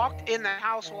slowly walked in the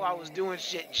house while I was doing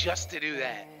shit just to do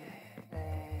that.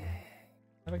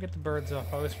 How do I get the birds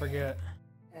off? I always forget.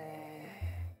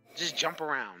 Just jump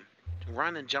around.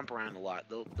 run and jump around a lot.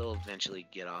 They'll eventually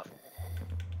get off.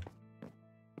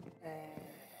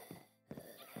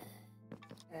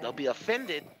 They'll be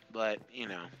offended, but you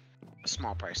know, a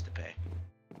small price to pay.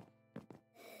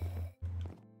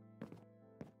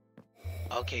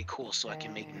 Okay, cool. So I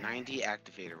can make 90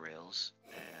 activator rails,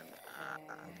 and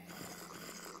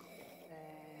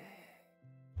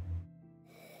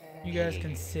You guys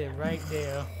can sit right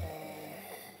there.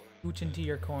 Scooch into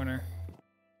your corner.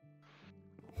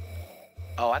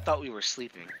 oh, I thought we were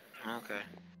sleeping. Okay.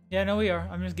 Yeah, no, we are.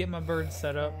 I'm just getting my birds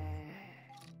set up.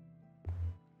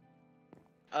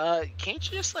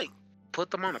 Can't you just like put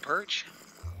them on a perch?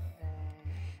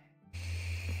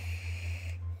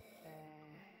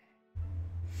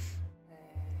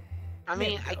 I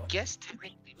mean, I guess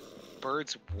technically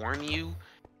birds warn you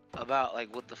about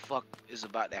like what the fuck is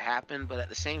about to happen, but at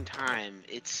the same time,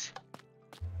 it's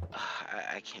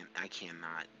I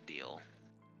cannot deal.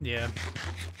 Yeah,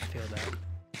 I feel that.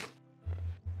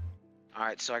 All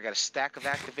right, so I got a stack of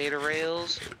activator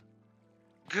rails.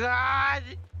 God,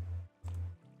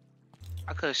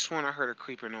 I could have sworn I heard a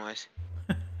creeper noise,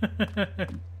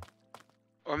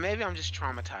 or maybe I'm just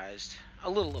traumatized. A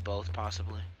little of both,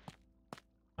 possibly.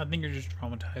 I think you're just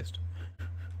traumatized.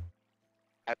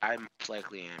 I most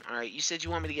likely am. All right, you said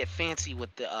you want me to get fancy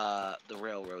with the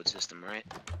railroad system, right?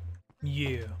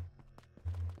 Yeah.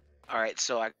 All right,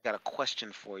 so I got a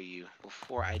question for you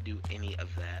before I do any of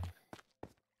that.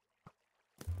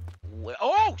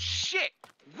 Oh shit!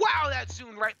 Wow, that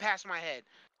zoomed right past my head.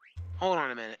 Hold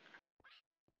on a minute.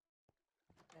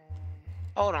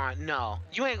 Hold on, no,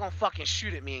 you ain't gonna fucking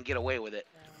shoot at me and get away with it.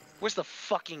 Where's the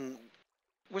fucking?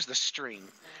 Where's the string?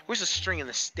 Where's the string and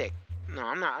the stick? No,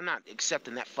 I'm not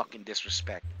accepting that fucking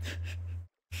disrespect.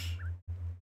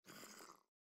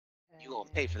 You gonna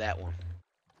pay for that one.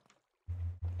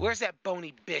 Where's that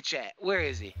bony bitch at? Where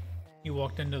is he? You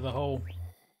walked into the hole.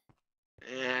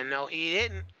 No, he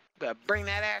didn't. But bring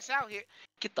that ass out here.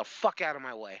 Get the fuck out of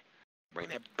my way. Bring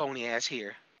that bony ass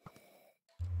here.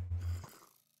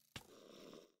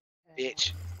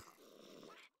 Bitch.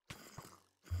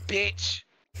 Bitch.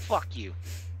 Fuck you.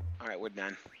 Alright, we're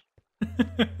done.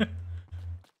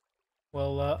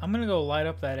 Well, I'm gonna go light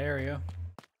up that area.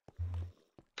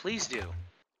 Please do.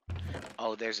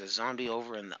 Oh, there's a zombie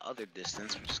over in the other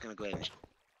distance. We're just gonna go ahead and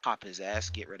pop his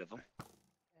ass, get rid of him.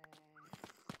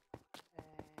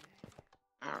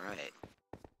 Alright.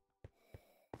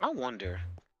 I wonder.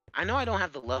 I know I don't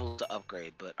have the level to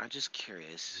upgrade, but I'm just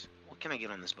curious. What can I get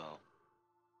on this bow?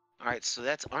 Alright, so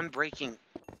that's unbreaking.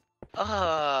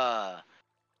 Power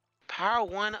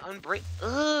 1 unbreak.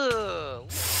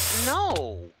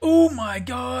 No. Oh my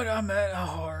god, I'm at a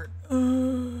heart.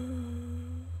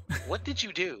 What did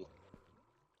you do?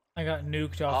 I got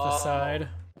nuked off the side.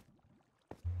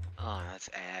 Oh, that's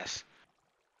ass.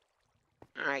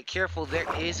 Alright, careful. There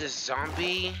is a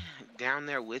zombie down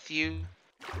there with you.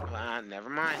 Never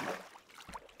mind.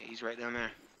 He's right down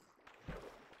there.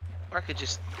 Or I could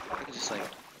just like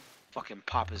fucking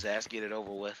pop his ass, get it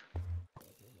over with.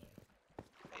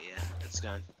 Yeah, it's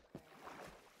done.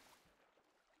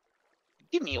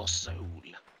 Give me your soul.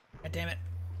 God damn it.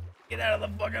 Get out of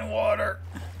the fucking water.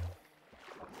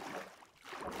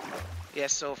 Yeah,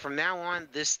 so from now on,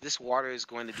 this water is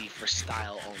going to be for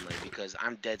style only because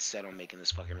I'm dead set on making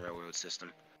this fucking railroad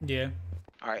system. Yeah.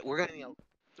 All right, we're gonna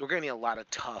need a lot of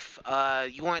tough.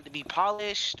 You want it to be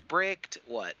polished, bricked,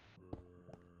 what?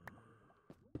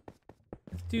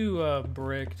 Let's do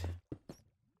bricked.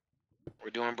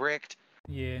 We're doing bricked.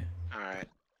 Yeah. All right,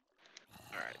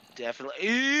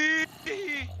 definitely.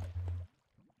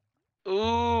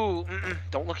 Ooh,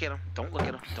 don't look at him. Don't look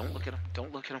at him. Don't look at him.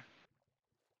 Don't look at him.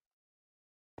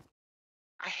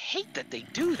 I hate that they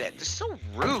do that. They're so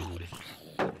rude.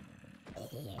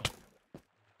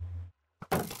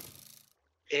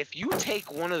 If you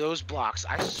take one of those blocks,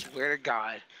 I swear to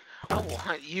God, I will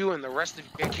hunt you and the rest of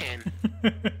your kin.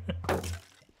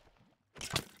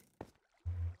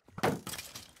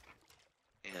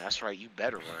 Yeah, that's right. You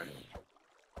better run.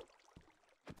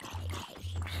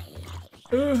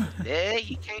 Yeah,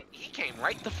 he came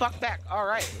right the fuck back. All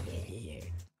right.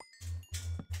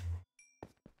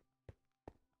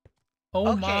 Oh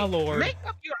Okay, my lord. make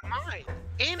up your mind.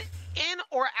 In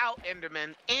or out,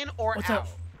 Enderman. In or What's out. up?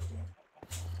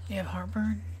 You have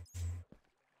heartburn?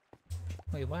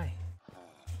 Wait, why?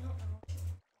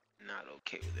 Not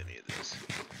okay with any of this.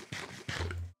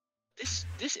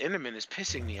 This Enderman is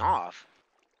pissing me off.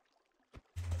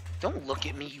 Don't look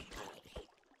at me, you...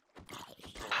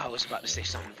 I was about to say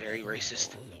something very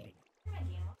racist.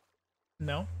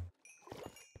 No.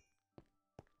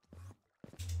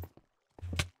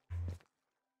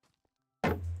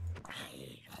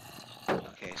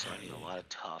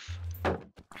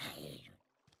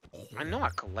 I know I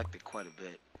collected quite a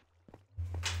bit.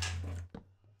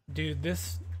 Dude,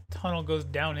 this tunnel goes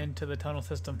down into the tunnel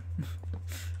system.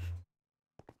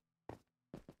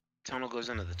 Tunnel goes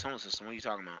into the tunnel system. What are you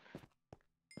talking about?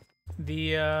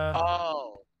 The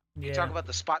Oh, you yeah. talk about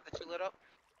the spot that you lit up?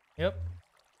 Yep.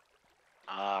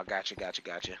 Ah, gotcha.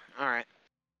 All right,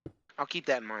 I'll keep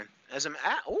that in mind. As I'm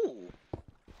at, ooh,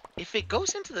 if it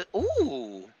goes into the,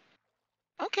 ooh,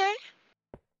 okay.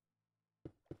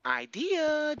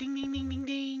 Idea, ding ding ding ding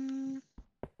ding.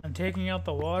 I'm taking out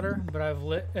the water, but I've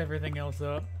lit everything else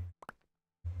up.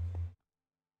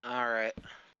 All right.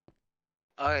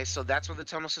 Okay, so that's where the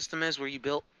tunnel system is, where you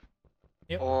built?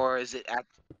 Yep. Or is it at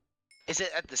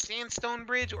the sandstone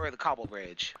bridge or the cobble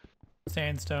bridge?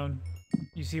 Sandstone.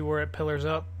 You see where it pillars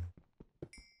up?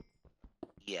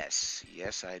 Yes,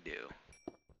 yes I do.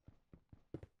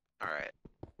 All right.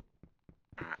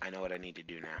 I know what I need to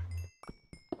do now.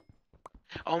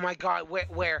 Oh my God,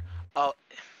 where? Oh,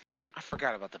 I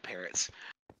forgot about the parrots.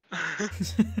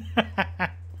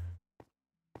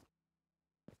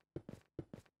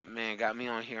 Man, got me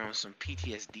on here on some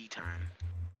PTSD time.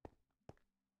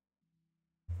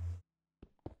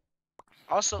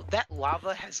 Also, that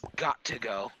lava has got to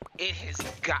go. It has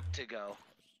got to go.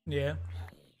 Yeah.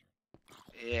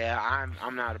 Yeah,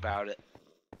 I'm not about it.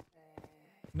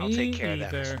 Me I'll take care of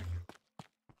that. either.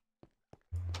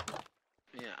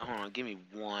 Yeah, hold on, give me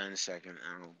 1 second.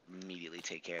 I'll immediately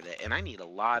take care of that. And I need a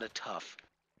lot of tough.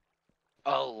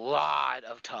 A lot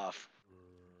of tough.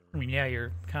 I mean, yeah,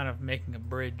 you're kind of making a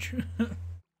bridge.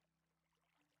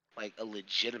 Like a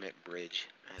legitimate bridge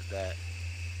at that.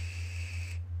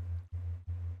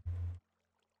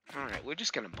 Alright, we're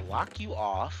just gonna block you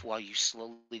off while you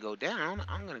slowly go down.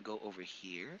 I'm gonna go over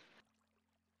here.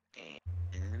 And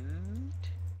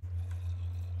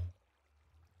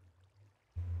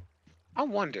I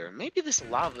wonder, maybe this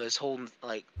lava is holding,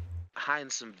 like, hiding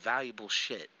some valuable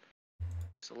shit.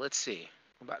 So let's see.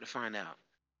 We're about to find out.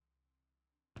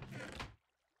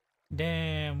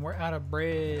 Damn, we're out of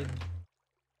bread.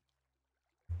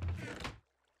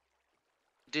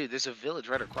 Dude, there's a village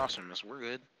right across from us. We're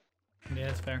good. Yeah,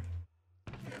 that's fair.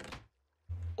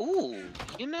 Ooh,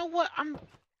 you know what? I'm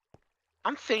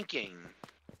thinking,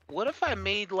 what if I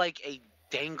made like a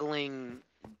dangling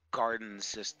garden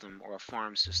system or a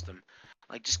farm system?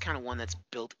 Like just kind of one that's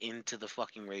built into the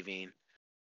fucking ravine.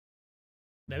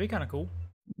 That'd be kind of cool.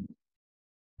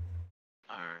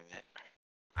 Alright.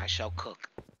 I shall cook.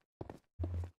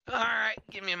 Alright,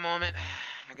 give me a moment.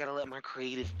 I gotta let my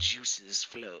creative juices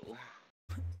flow.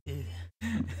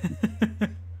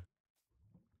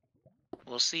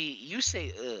 Well, see, you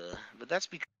say but that's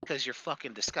because you're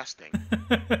fucking disgusting.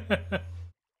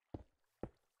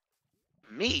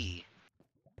 Me,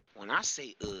 when I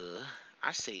say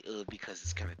because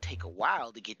it's gonna take a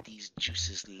while to get these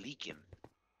juices leaking.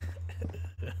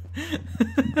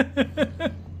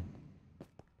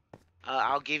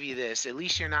 I'll give you this. At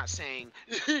least you're not saying,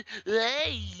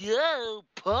 hey, yo,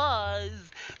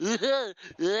 pause.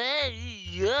 Hey,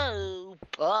 yo,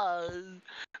 pause.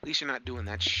 At least you're not doing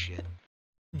that shit.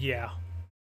 Yeah.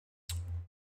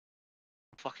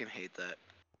 Fucking hate that.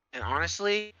 And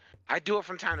honestly, I do it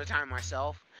from time to time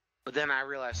myself, but then I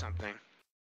realize something.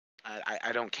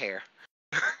 I don't care.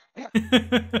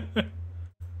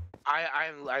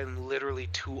 I'm literally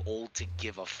too old to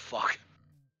give a fuck.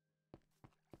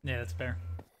 Yeah, that's fair.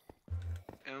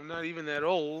 And I'm not even that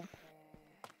old.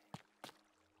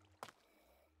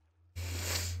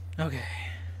 Okay.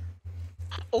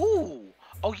 Oh,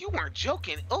 you weren't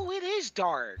joking. Oh, it is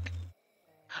dark.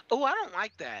 Oh, I don't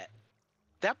like that.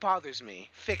 That bothers me.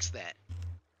 Fix that.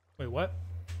 Wait, what?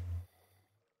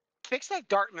 Fix that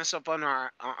darkness up on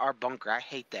our bunker. I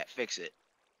hate that. Fix it.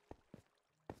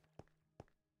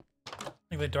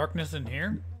 Like the darkness in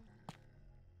here?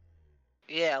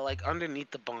 Yeah, like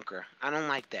underneath the bunker. I don't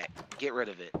like that. Get rid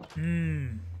of it.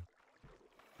 Hmm.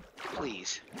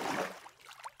 Please.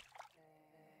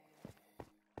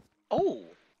 Oh,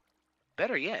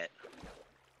 better yet.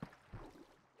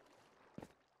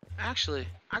 Actually,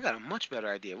 I got a much better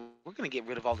idea. We're gonna get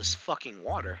rid of all this fucking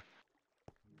water.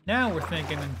 Now we're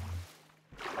thinking.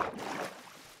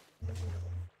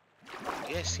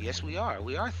 Yes, we are.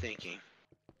 We are thinking.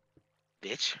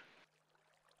 Bitch.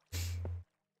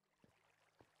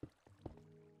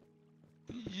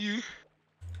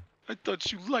 I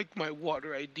thought you liked my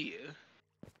water idea.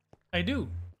 I do.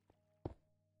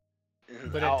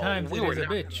 But at times it is a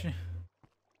bitch.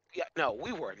 Yeah, no,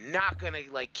 we were not gonna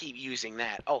like keep using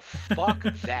that. Oh, fuck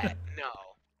that. No.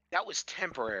 That was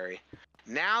temporary.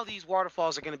 Now these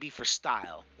waterfalls are gonna be for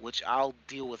style, which I'll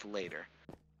deal with later.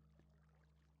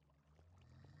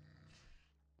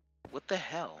 What the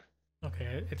hell?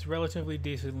 Okay, it's relatively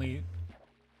decently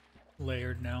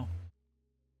layered now.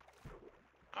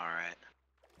 All right.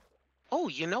 Oh,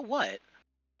 you know what?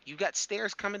 You got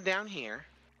stairs coming down here.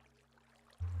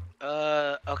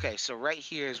 Okay, so right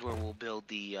here is where we'll build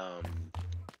the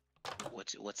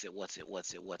what's it?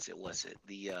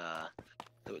 The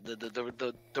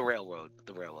railroad.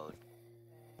 The railroad.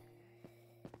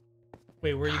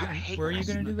 Wait, where are you God, I gonna hate where are when you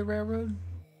gonna do the railroad?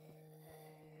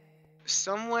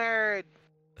 somewhere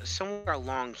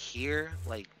along here,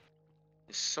 like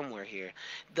somewhere here.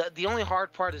 The only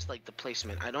hard part is like the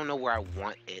placement. I don't know where I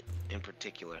want it in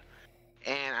particular.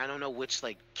 And I don't know which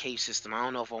like cave system. I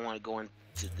don't know if I want to go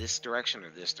into this direction or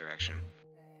this direction.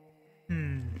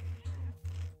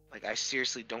 Like I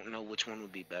seriously don't know which one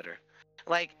would be better.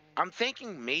 Like I'm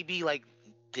thinking maybe like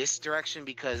this direction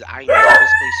because I know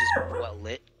this place is well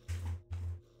lit.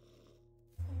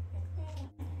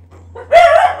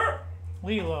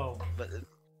 Lilo.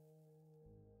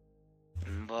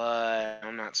 But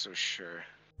I'm not so sure.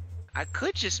 I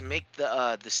could just make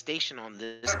the station on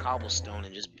this cobblestone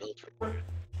and just build from there.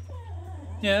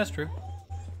 Yeah, that's true.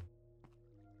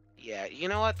 Yeah, you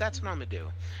know what? That's what I'm gonna do.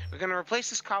 We're gonna replace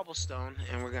this cobblestone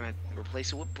and we're gonna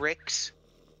replace it with bricks.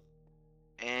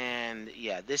 And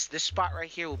yeah, this spot right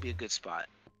here will be a good spot.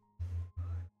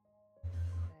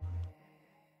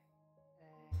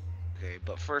 Okay,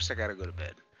 but first I gotta go to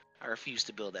bed. I refuse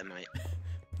to build at night.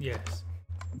 Yes.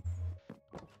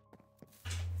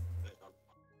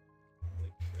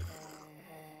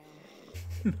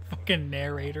 Fucking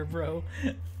narrator, bro.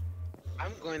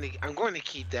 I'm going to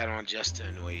keep that on just to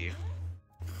annoy you.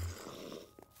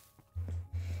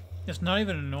 It's not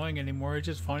even annoying anymore. It's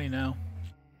just funny now.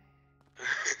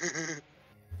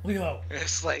 Lilo.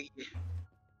 It's like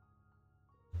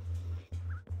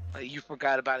you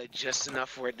forgot about it just enough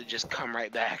for it to just come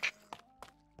right back.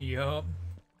 Yup.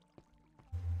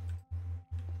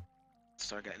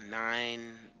 So I got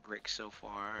 9 bricks so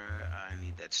far. I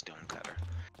need that stone cutter.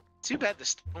 Too bad the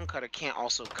stone cutter can't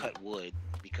also cut wood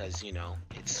because, you know,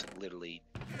 it's literally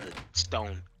the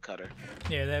stone cutter.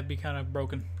 Yeah, that'd be kind of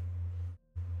broken.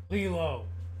 Lilo.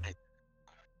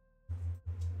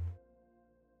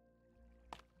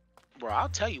 Bro, I'll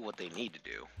tell you what they need to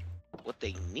do. What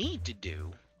they need to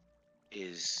do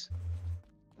is...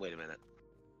 Wait a minute.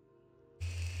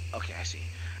 Okay, I see.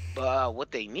 But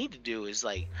what they need to do is,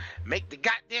 like, make the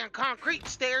goddamn concrete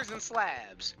stairs and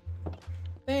slabs.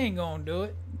 They ain't gonna do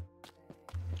it.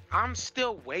 I'm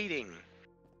still waiting.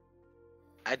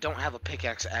 I don't have a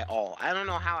pickaxe at all. I don't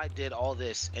know how I did all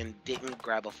this and didn't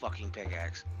grab a fucking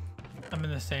pickaxe. I'm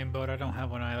in the same boat. I don't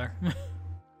have one either.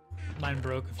 Mine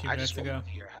broke a few minutes ago.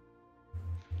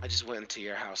 I just went into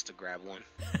your house to grab one.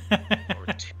 Or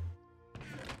 2.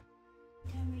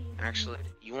 Actually,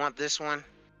 you want this one?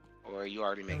 Or are you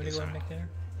already making Somebody some? want to make dinner?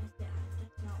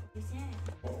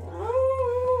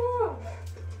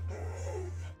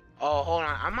 Oh, hold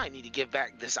on. I might need to get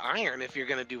back this iron if you're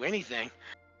gonna do anything.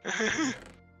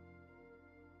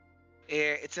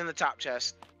 Here, it's in the top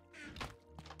chest.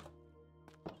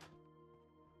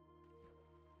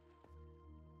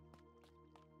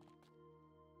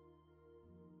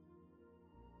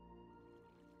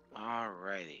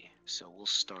 Alrighty, so we'll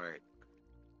start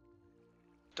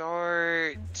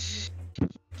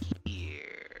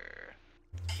here.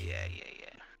 Yeah.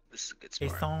 This is a good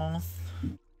spot. Essence.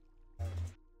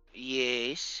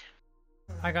 Yes.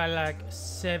 I got like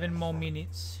 7 more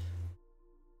minutes.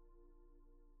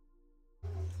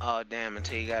 Oh damn!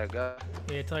 Until you gotta go.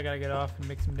 Yeah, until I gotta get off and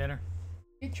make some dinner.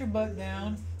 Get your butt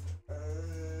down.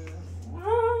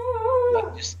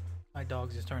 Like, just My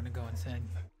dog's just starting to go insane.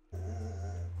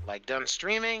 like done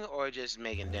streaming or just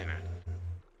making dinner.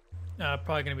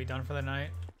 Probably gonna be done for the night.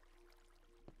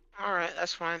 All right,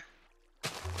 that's fine.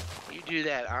 You do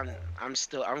that.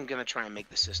 I'm gonna try and make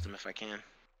the system if I can.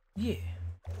 Yeah.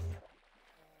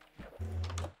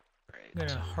 Right, I'm gonna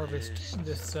so harvest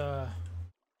this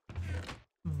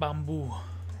bamboo.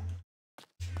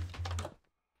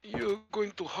 You're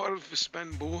going to harvest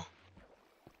bamboo.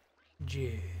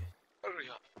 Yeah. Hurry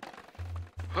up.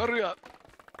 Hurry up.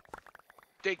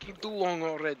 Taking too long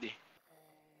already.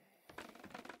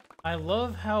 I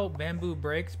love how bamboo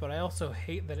breaks, but I also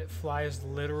hate that it flies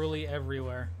literally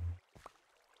everywhere.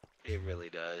 It really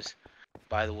does.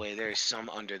 By the way, there's some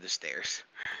under the stairs.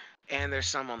 And there's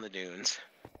some on the dunes.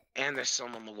 And there's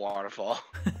some on the waterfall.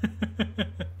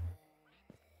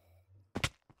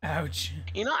 Ouch.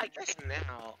 You know, I guess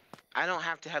now I don't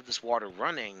have to have this water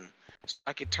running. So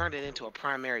I could turn it into a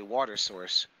primary water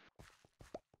source.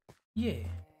 Yeah.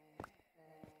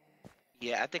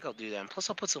 Yeah, I think I'll do that. And plus,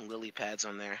 I'll put some lily pads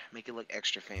on there. Make it look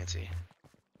extra fancy.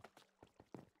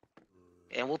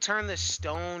 And we'll turn this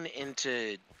stone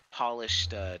into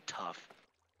polished tough.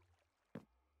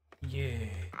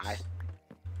 Yes.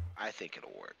 I think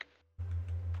it'll work.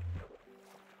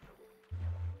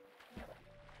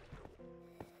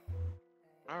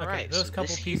 All Okay, right, those so couple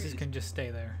this here pieces can just stay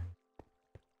there.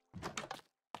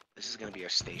 This is gonna be our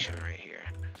station right here.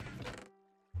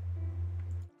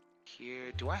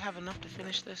 Here, do I have enough to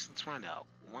finish this? Let's find out.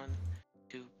 1,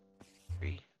 2,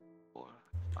 3, 4,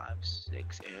 5,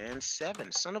 6, and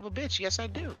 7. Son of a bitch, yes I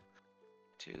do.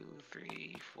 2,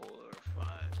 3, 4, 5,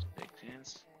 6, and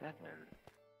 7.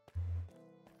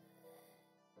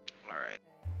 Alright.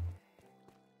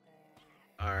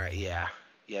 Alright, yeah.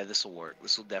 Yeah, this will work.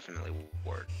 This will definitely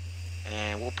work.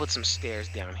 And we'll put some stairs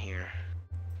down here.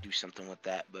 Do something with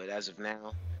that, but as of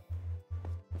now...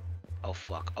 Oh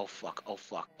fuck, oh fuck, oh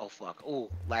fuck, oh fuck. Ooh,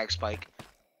 lag spike.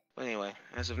 But anyway,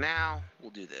 as of now, we'll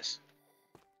do this.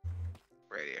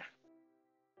 Right here.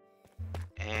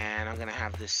 And I'm gonna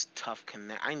have this tough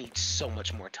connect. I need so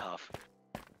much more tough.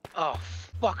 Oh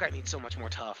fuck, I need so much more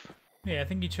tough. Yeah, I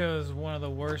think you chose one of the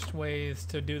worst ways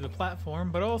to do the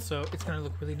platform, but also it's gonna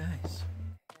look really nice.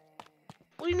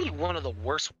 What do you mean one of the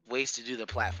worst ways to do the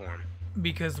platform?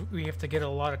 Because we have to get a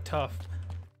lot of tough.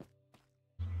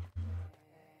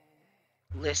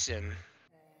 Listen.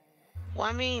 Well,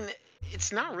 I mean,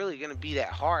 it's not really gonna be that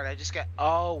hard. I just got.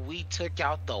 Oh, we took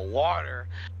out the water.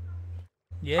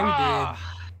 Yeah,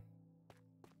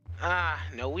 we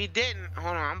did. No, we didn't.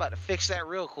 Hold on, I'm about to fix that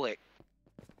real quick.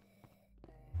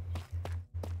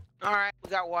 All right, we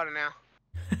got water now.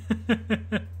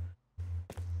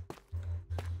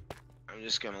 I'm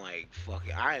just gonna like fuck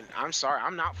it. I'm sorry.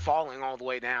 I'm not falling all the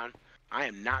way down. I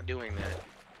am not doing that.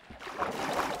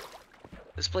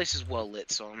 This place is well lit,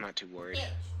 so I'm not too worried.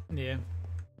 Yeah.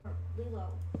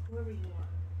 Lilo, whoever you are.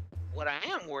 What I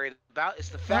am worried about is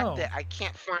the fact that I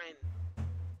can't find.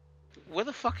 Where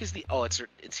the fuck is the? Oh, it's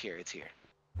here. It's here.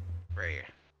 Right here.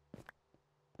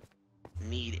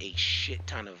 Need a shit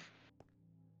ton of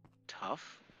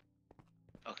tough.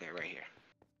 Okay, right here.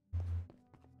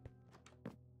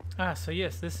 Ah, so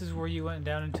yes, this is where you went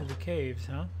down into the caves,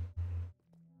 huh?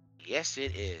 Yes,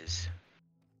 it is.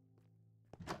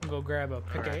 Go grab a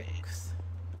pickaxe.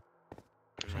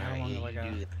 How long do I got?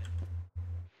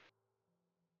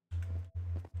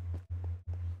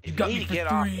 You got me for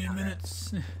 3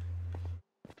 minutes.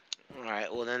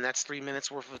 Alright, well then that's 3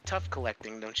 minutes worth of tough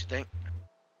collecting, don't you think?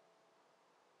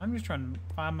 I'm just trying to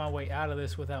find my way out of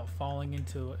this without falling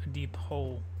into a deep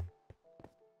hole.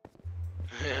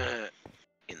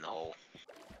 In the hole.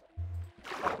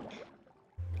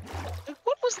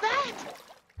 What was that?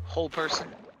 Hole person.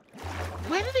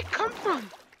 Where did it come from?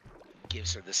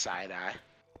 Gives her the side eye.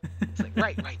 It's like,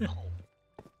 right in the hole.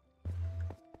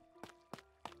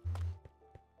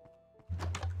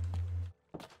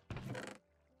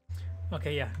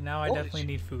 Okay, yeah, now I definitely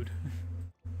need food.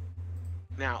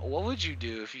 Now, what would you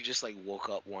do if you just like woke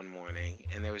up one morning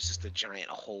and there was just a giant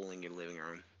hole in your living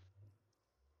room?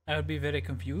 I would be very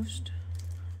confused.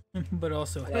 But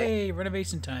also, hey,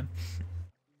 renovation time.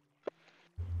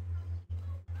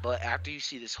 But after you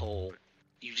see this hole,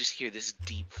 you just hear this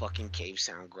deep fucking cave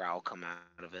sound growl come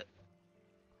out of it.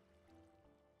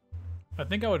 I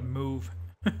think I would move.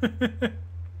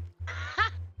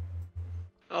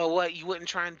 Oh, what? You wouldn't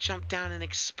try and jump down and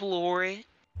explore it?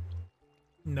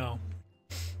 No.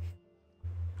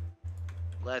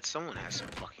 Glad someone has some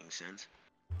fucking sense.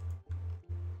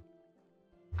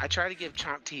 I try to give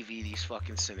Chomp TV these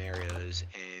fucking scenarios,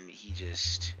 and he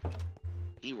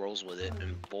rolls with it,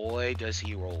 and boy, does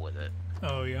he roll with it.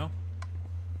 Oh, yeah?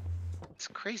 It's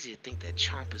crazy to think that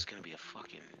Chomp is gonna be a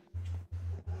fucking...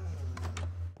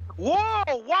 Whoa!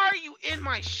 Why are you in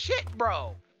my shit,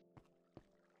 bro?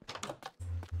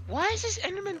 Why is this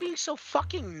Enderman being so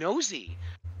fucking nosy?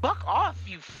 Fuck off,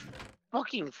 you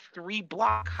fucking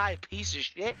 3-block high piece of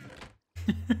shit.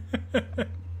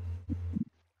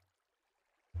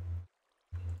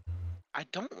 I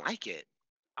don't like it.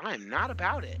 I am not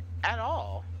about it at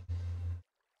all.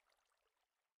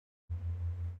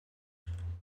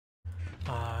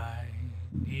 I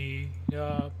need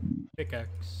a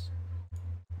pickaxe.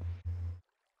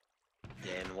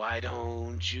 Then why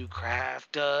don't you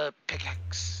craft a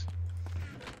pickaxe?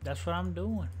 That's what I'm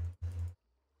doing.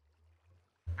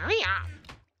 Hurry up.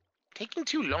 Taking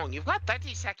too long. You've got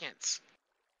 30 seconds.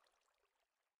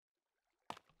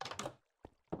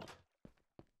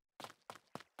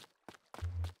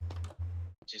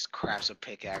 Just crafts a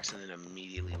pickaxe and then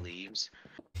immediately leaves.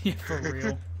 Yeah, for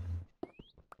real.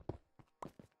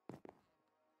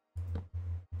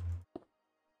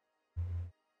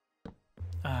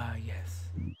 Ah, yes.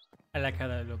 I like how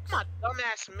that looks. My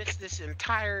dumbass missed this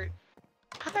entire...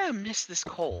 How did I miss this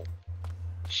coal?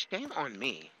 Shame on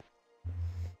me.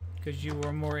 Because you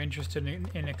were more interested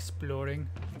in exploring.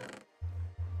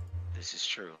 This is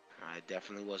true. I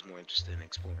definitely was more interested in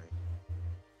exploring.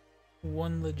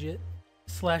 One legit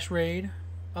 / raid.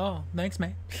 Oh, thanks,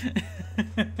 mate.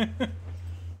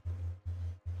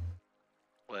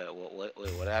 Wait,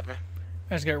 what happened?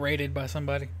 I just got raided by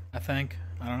somebody, I think.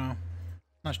 I don't know.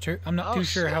 I'm not too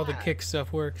sure how the snap. kick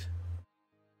stuff works.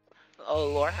 Oh,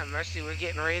 Lord have mercy, we're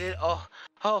getting raided. Oh,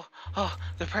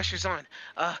 the pressure's on.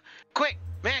 Quick,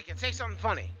 Mannequin, say something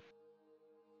funny.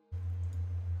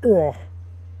 Oh.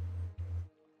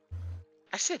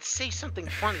 I said say something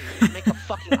funny and make a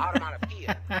fucking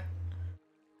onomatopoeia.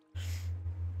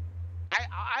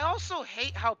 I also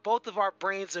hate how both of our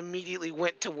brains immediately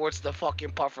went towards the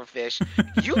fucking pufferfish.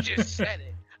 You just said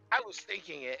it. I was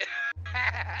thinking it.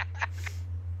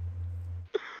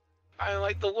 I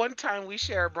like the one time we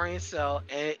share a brain cell,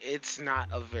 and it's not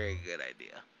a very good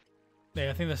idea. Yeah,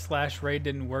 I think the / raid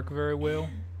didn't work very well.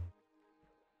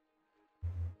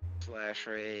 /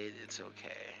 raid, it's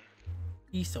okay.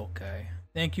 It's okay.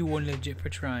 Thank you, One Legit, for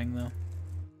trying, though.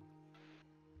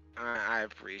 I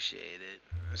appreciate it.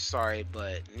 Sorry,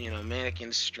 but, you know,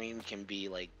 Mannequin's stream can be,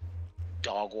 like,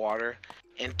 dog water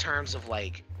in terms of,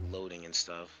 like, loading and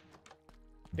stuff.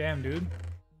 Damn, dude.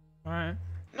 Alright.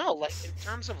 No, like, in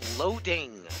terms of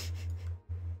loading.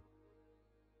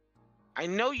 I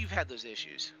know you've had those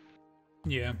issues.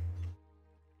 Yeah.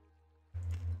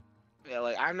 Yeah,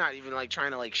 like, I'm not even, like,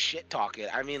 trying to, like, shit talk it.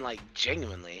 I mean, like,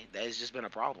 genuinely, that has just been a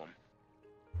problem.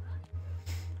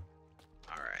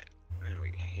 Alright.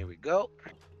 Here we go.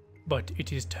 But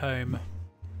it is time.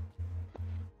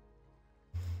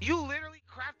 You literally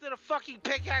crafted a fucking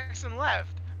pickaxe and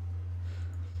left.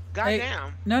 Hey,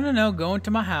 Goddamn. no. Go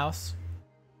into my house.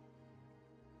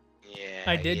 Yeah.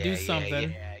 I did do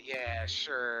something. Yeah,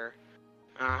 sure.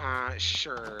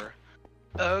 Sure.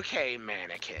 Okay,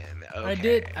 Mannequin.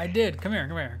 Okay. I did. Come here.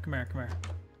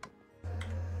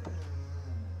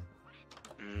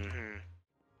 Mm-hmm.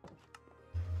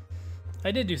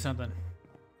 I did do something.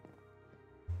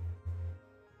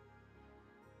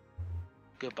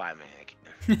 Goodbye,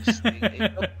 Mannequin.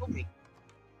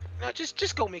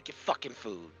 Just go make your fucking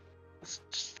food.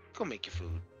 Just go make your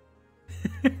food.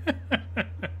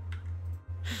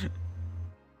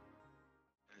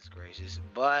 That's gracious.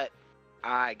 But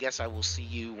I guess I will see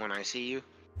you when I see you.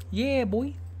 Yeah,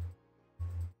 boy.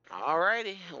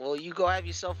 Alrighty. Well, you go have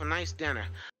yourself a nice dinner.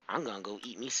 I'm gonna go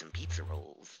eat me some pizza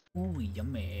rolls. Ooh,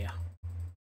 yummy.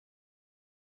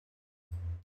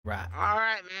 Right.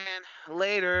 Alright, man.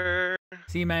 Later.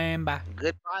 See you, man. Bye.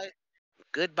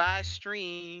 Goodbye,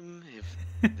 stream.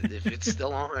 If it's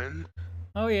still on.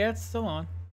 Oh, yeah, it's still on.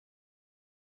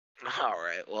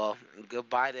 Alright, well,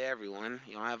 goodbye to everyone.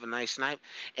 Y'all have a nice night.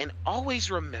 And always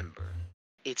remember,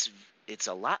 it's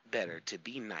a lot better to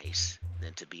be nice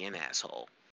than to be an asshole.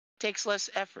 Takes less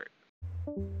effort.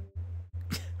 What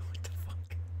the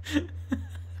fuck?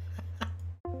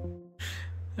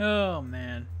 Oh,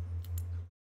 man.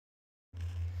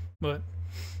 But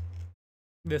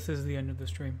this is the end of the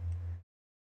stream.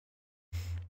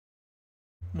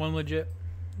 One Legit,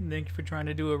 thank you for trying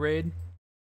to do a raid.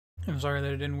 I'm sorry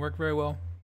that it didn't work very well.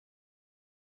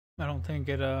 I don't think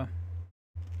it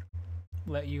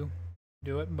let you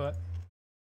do it, but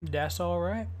that's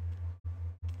alright.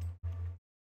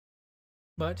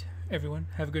 But everyone,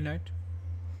 have a good night.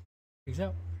 Peace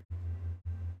out.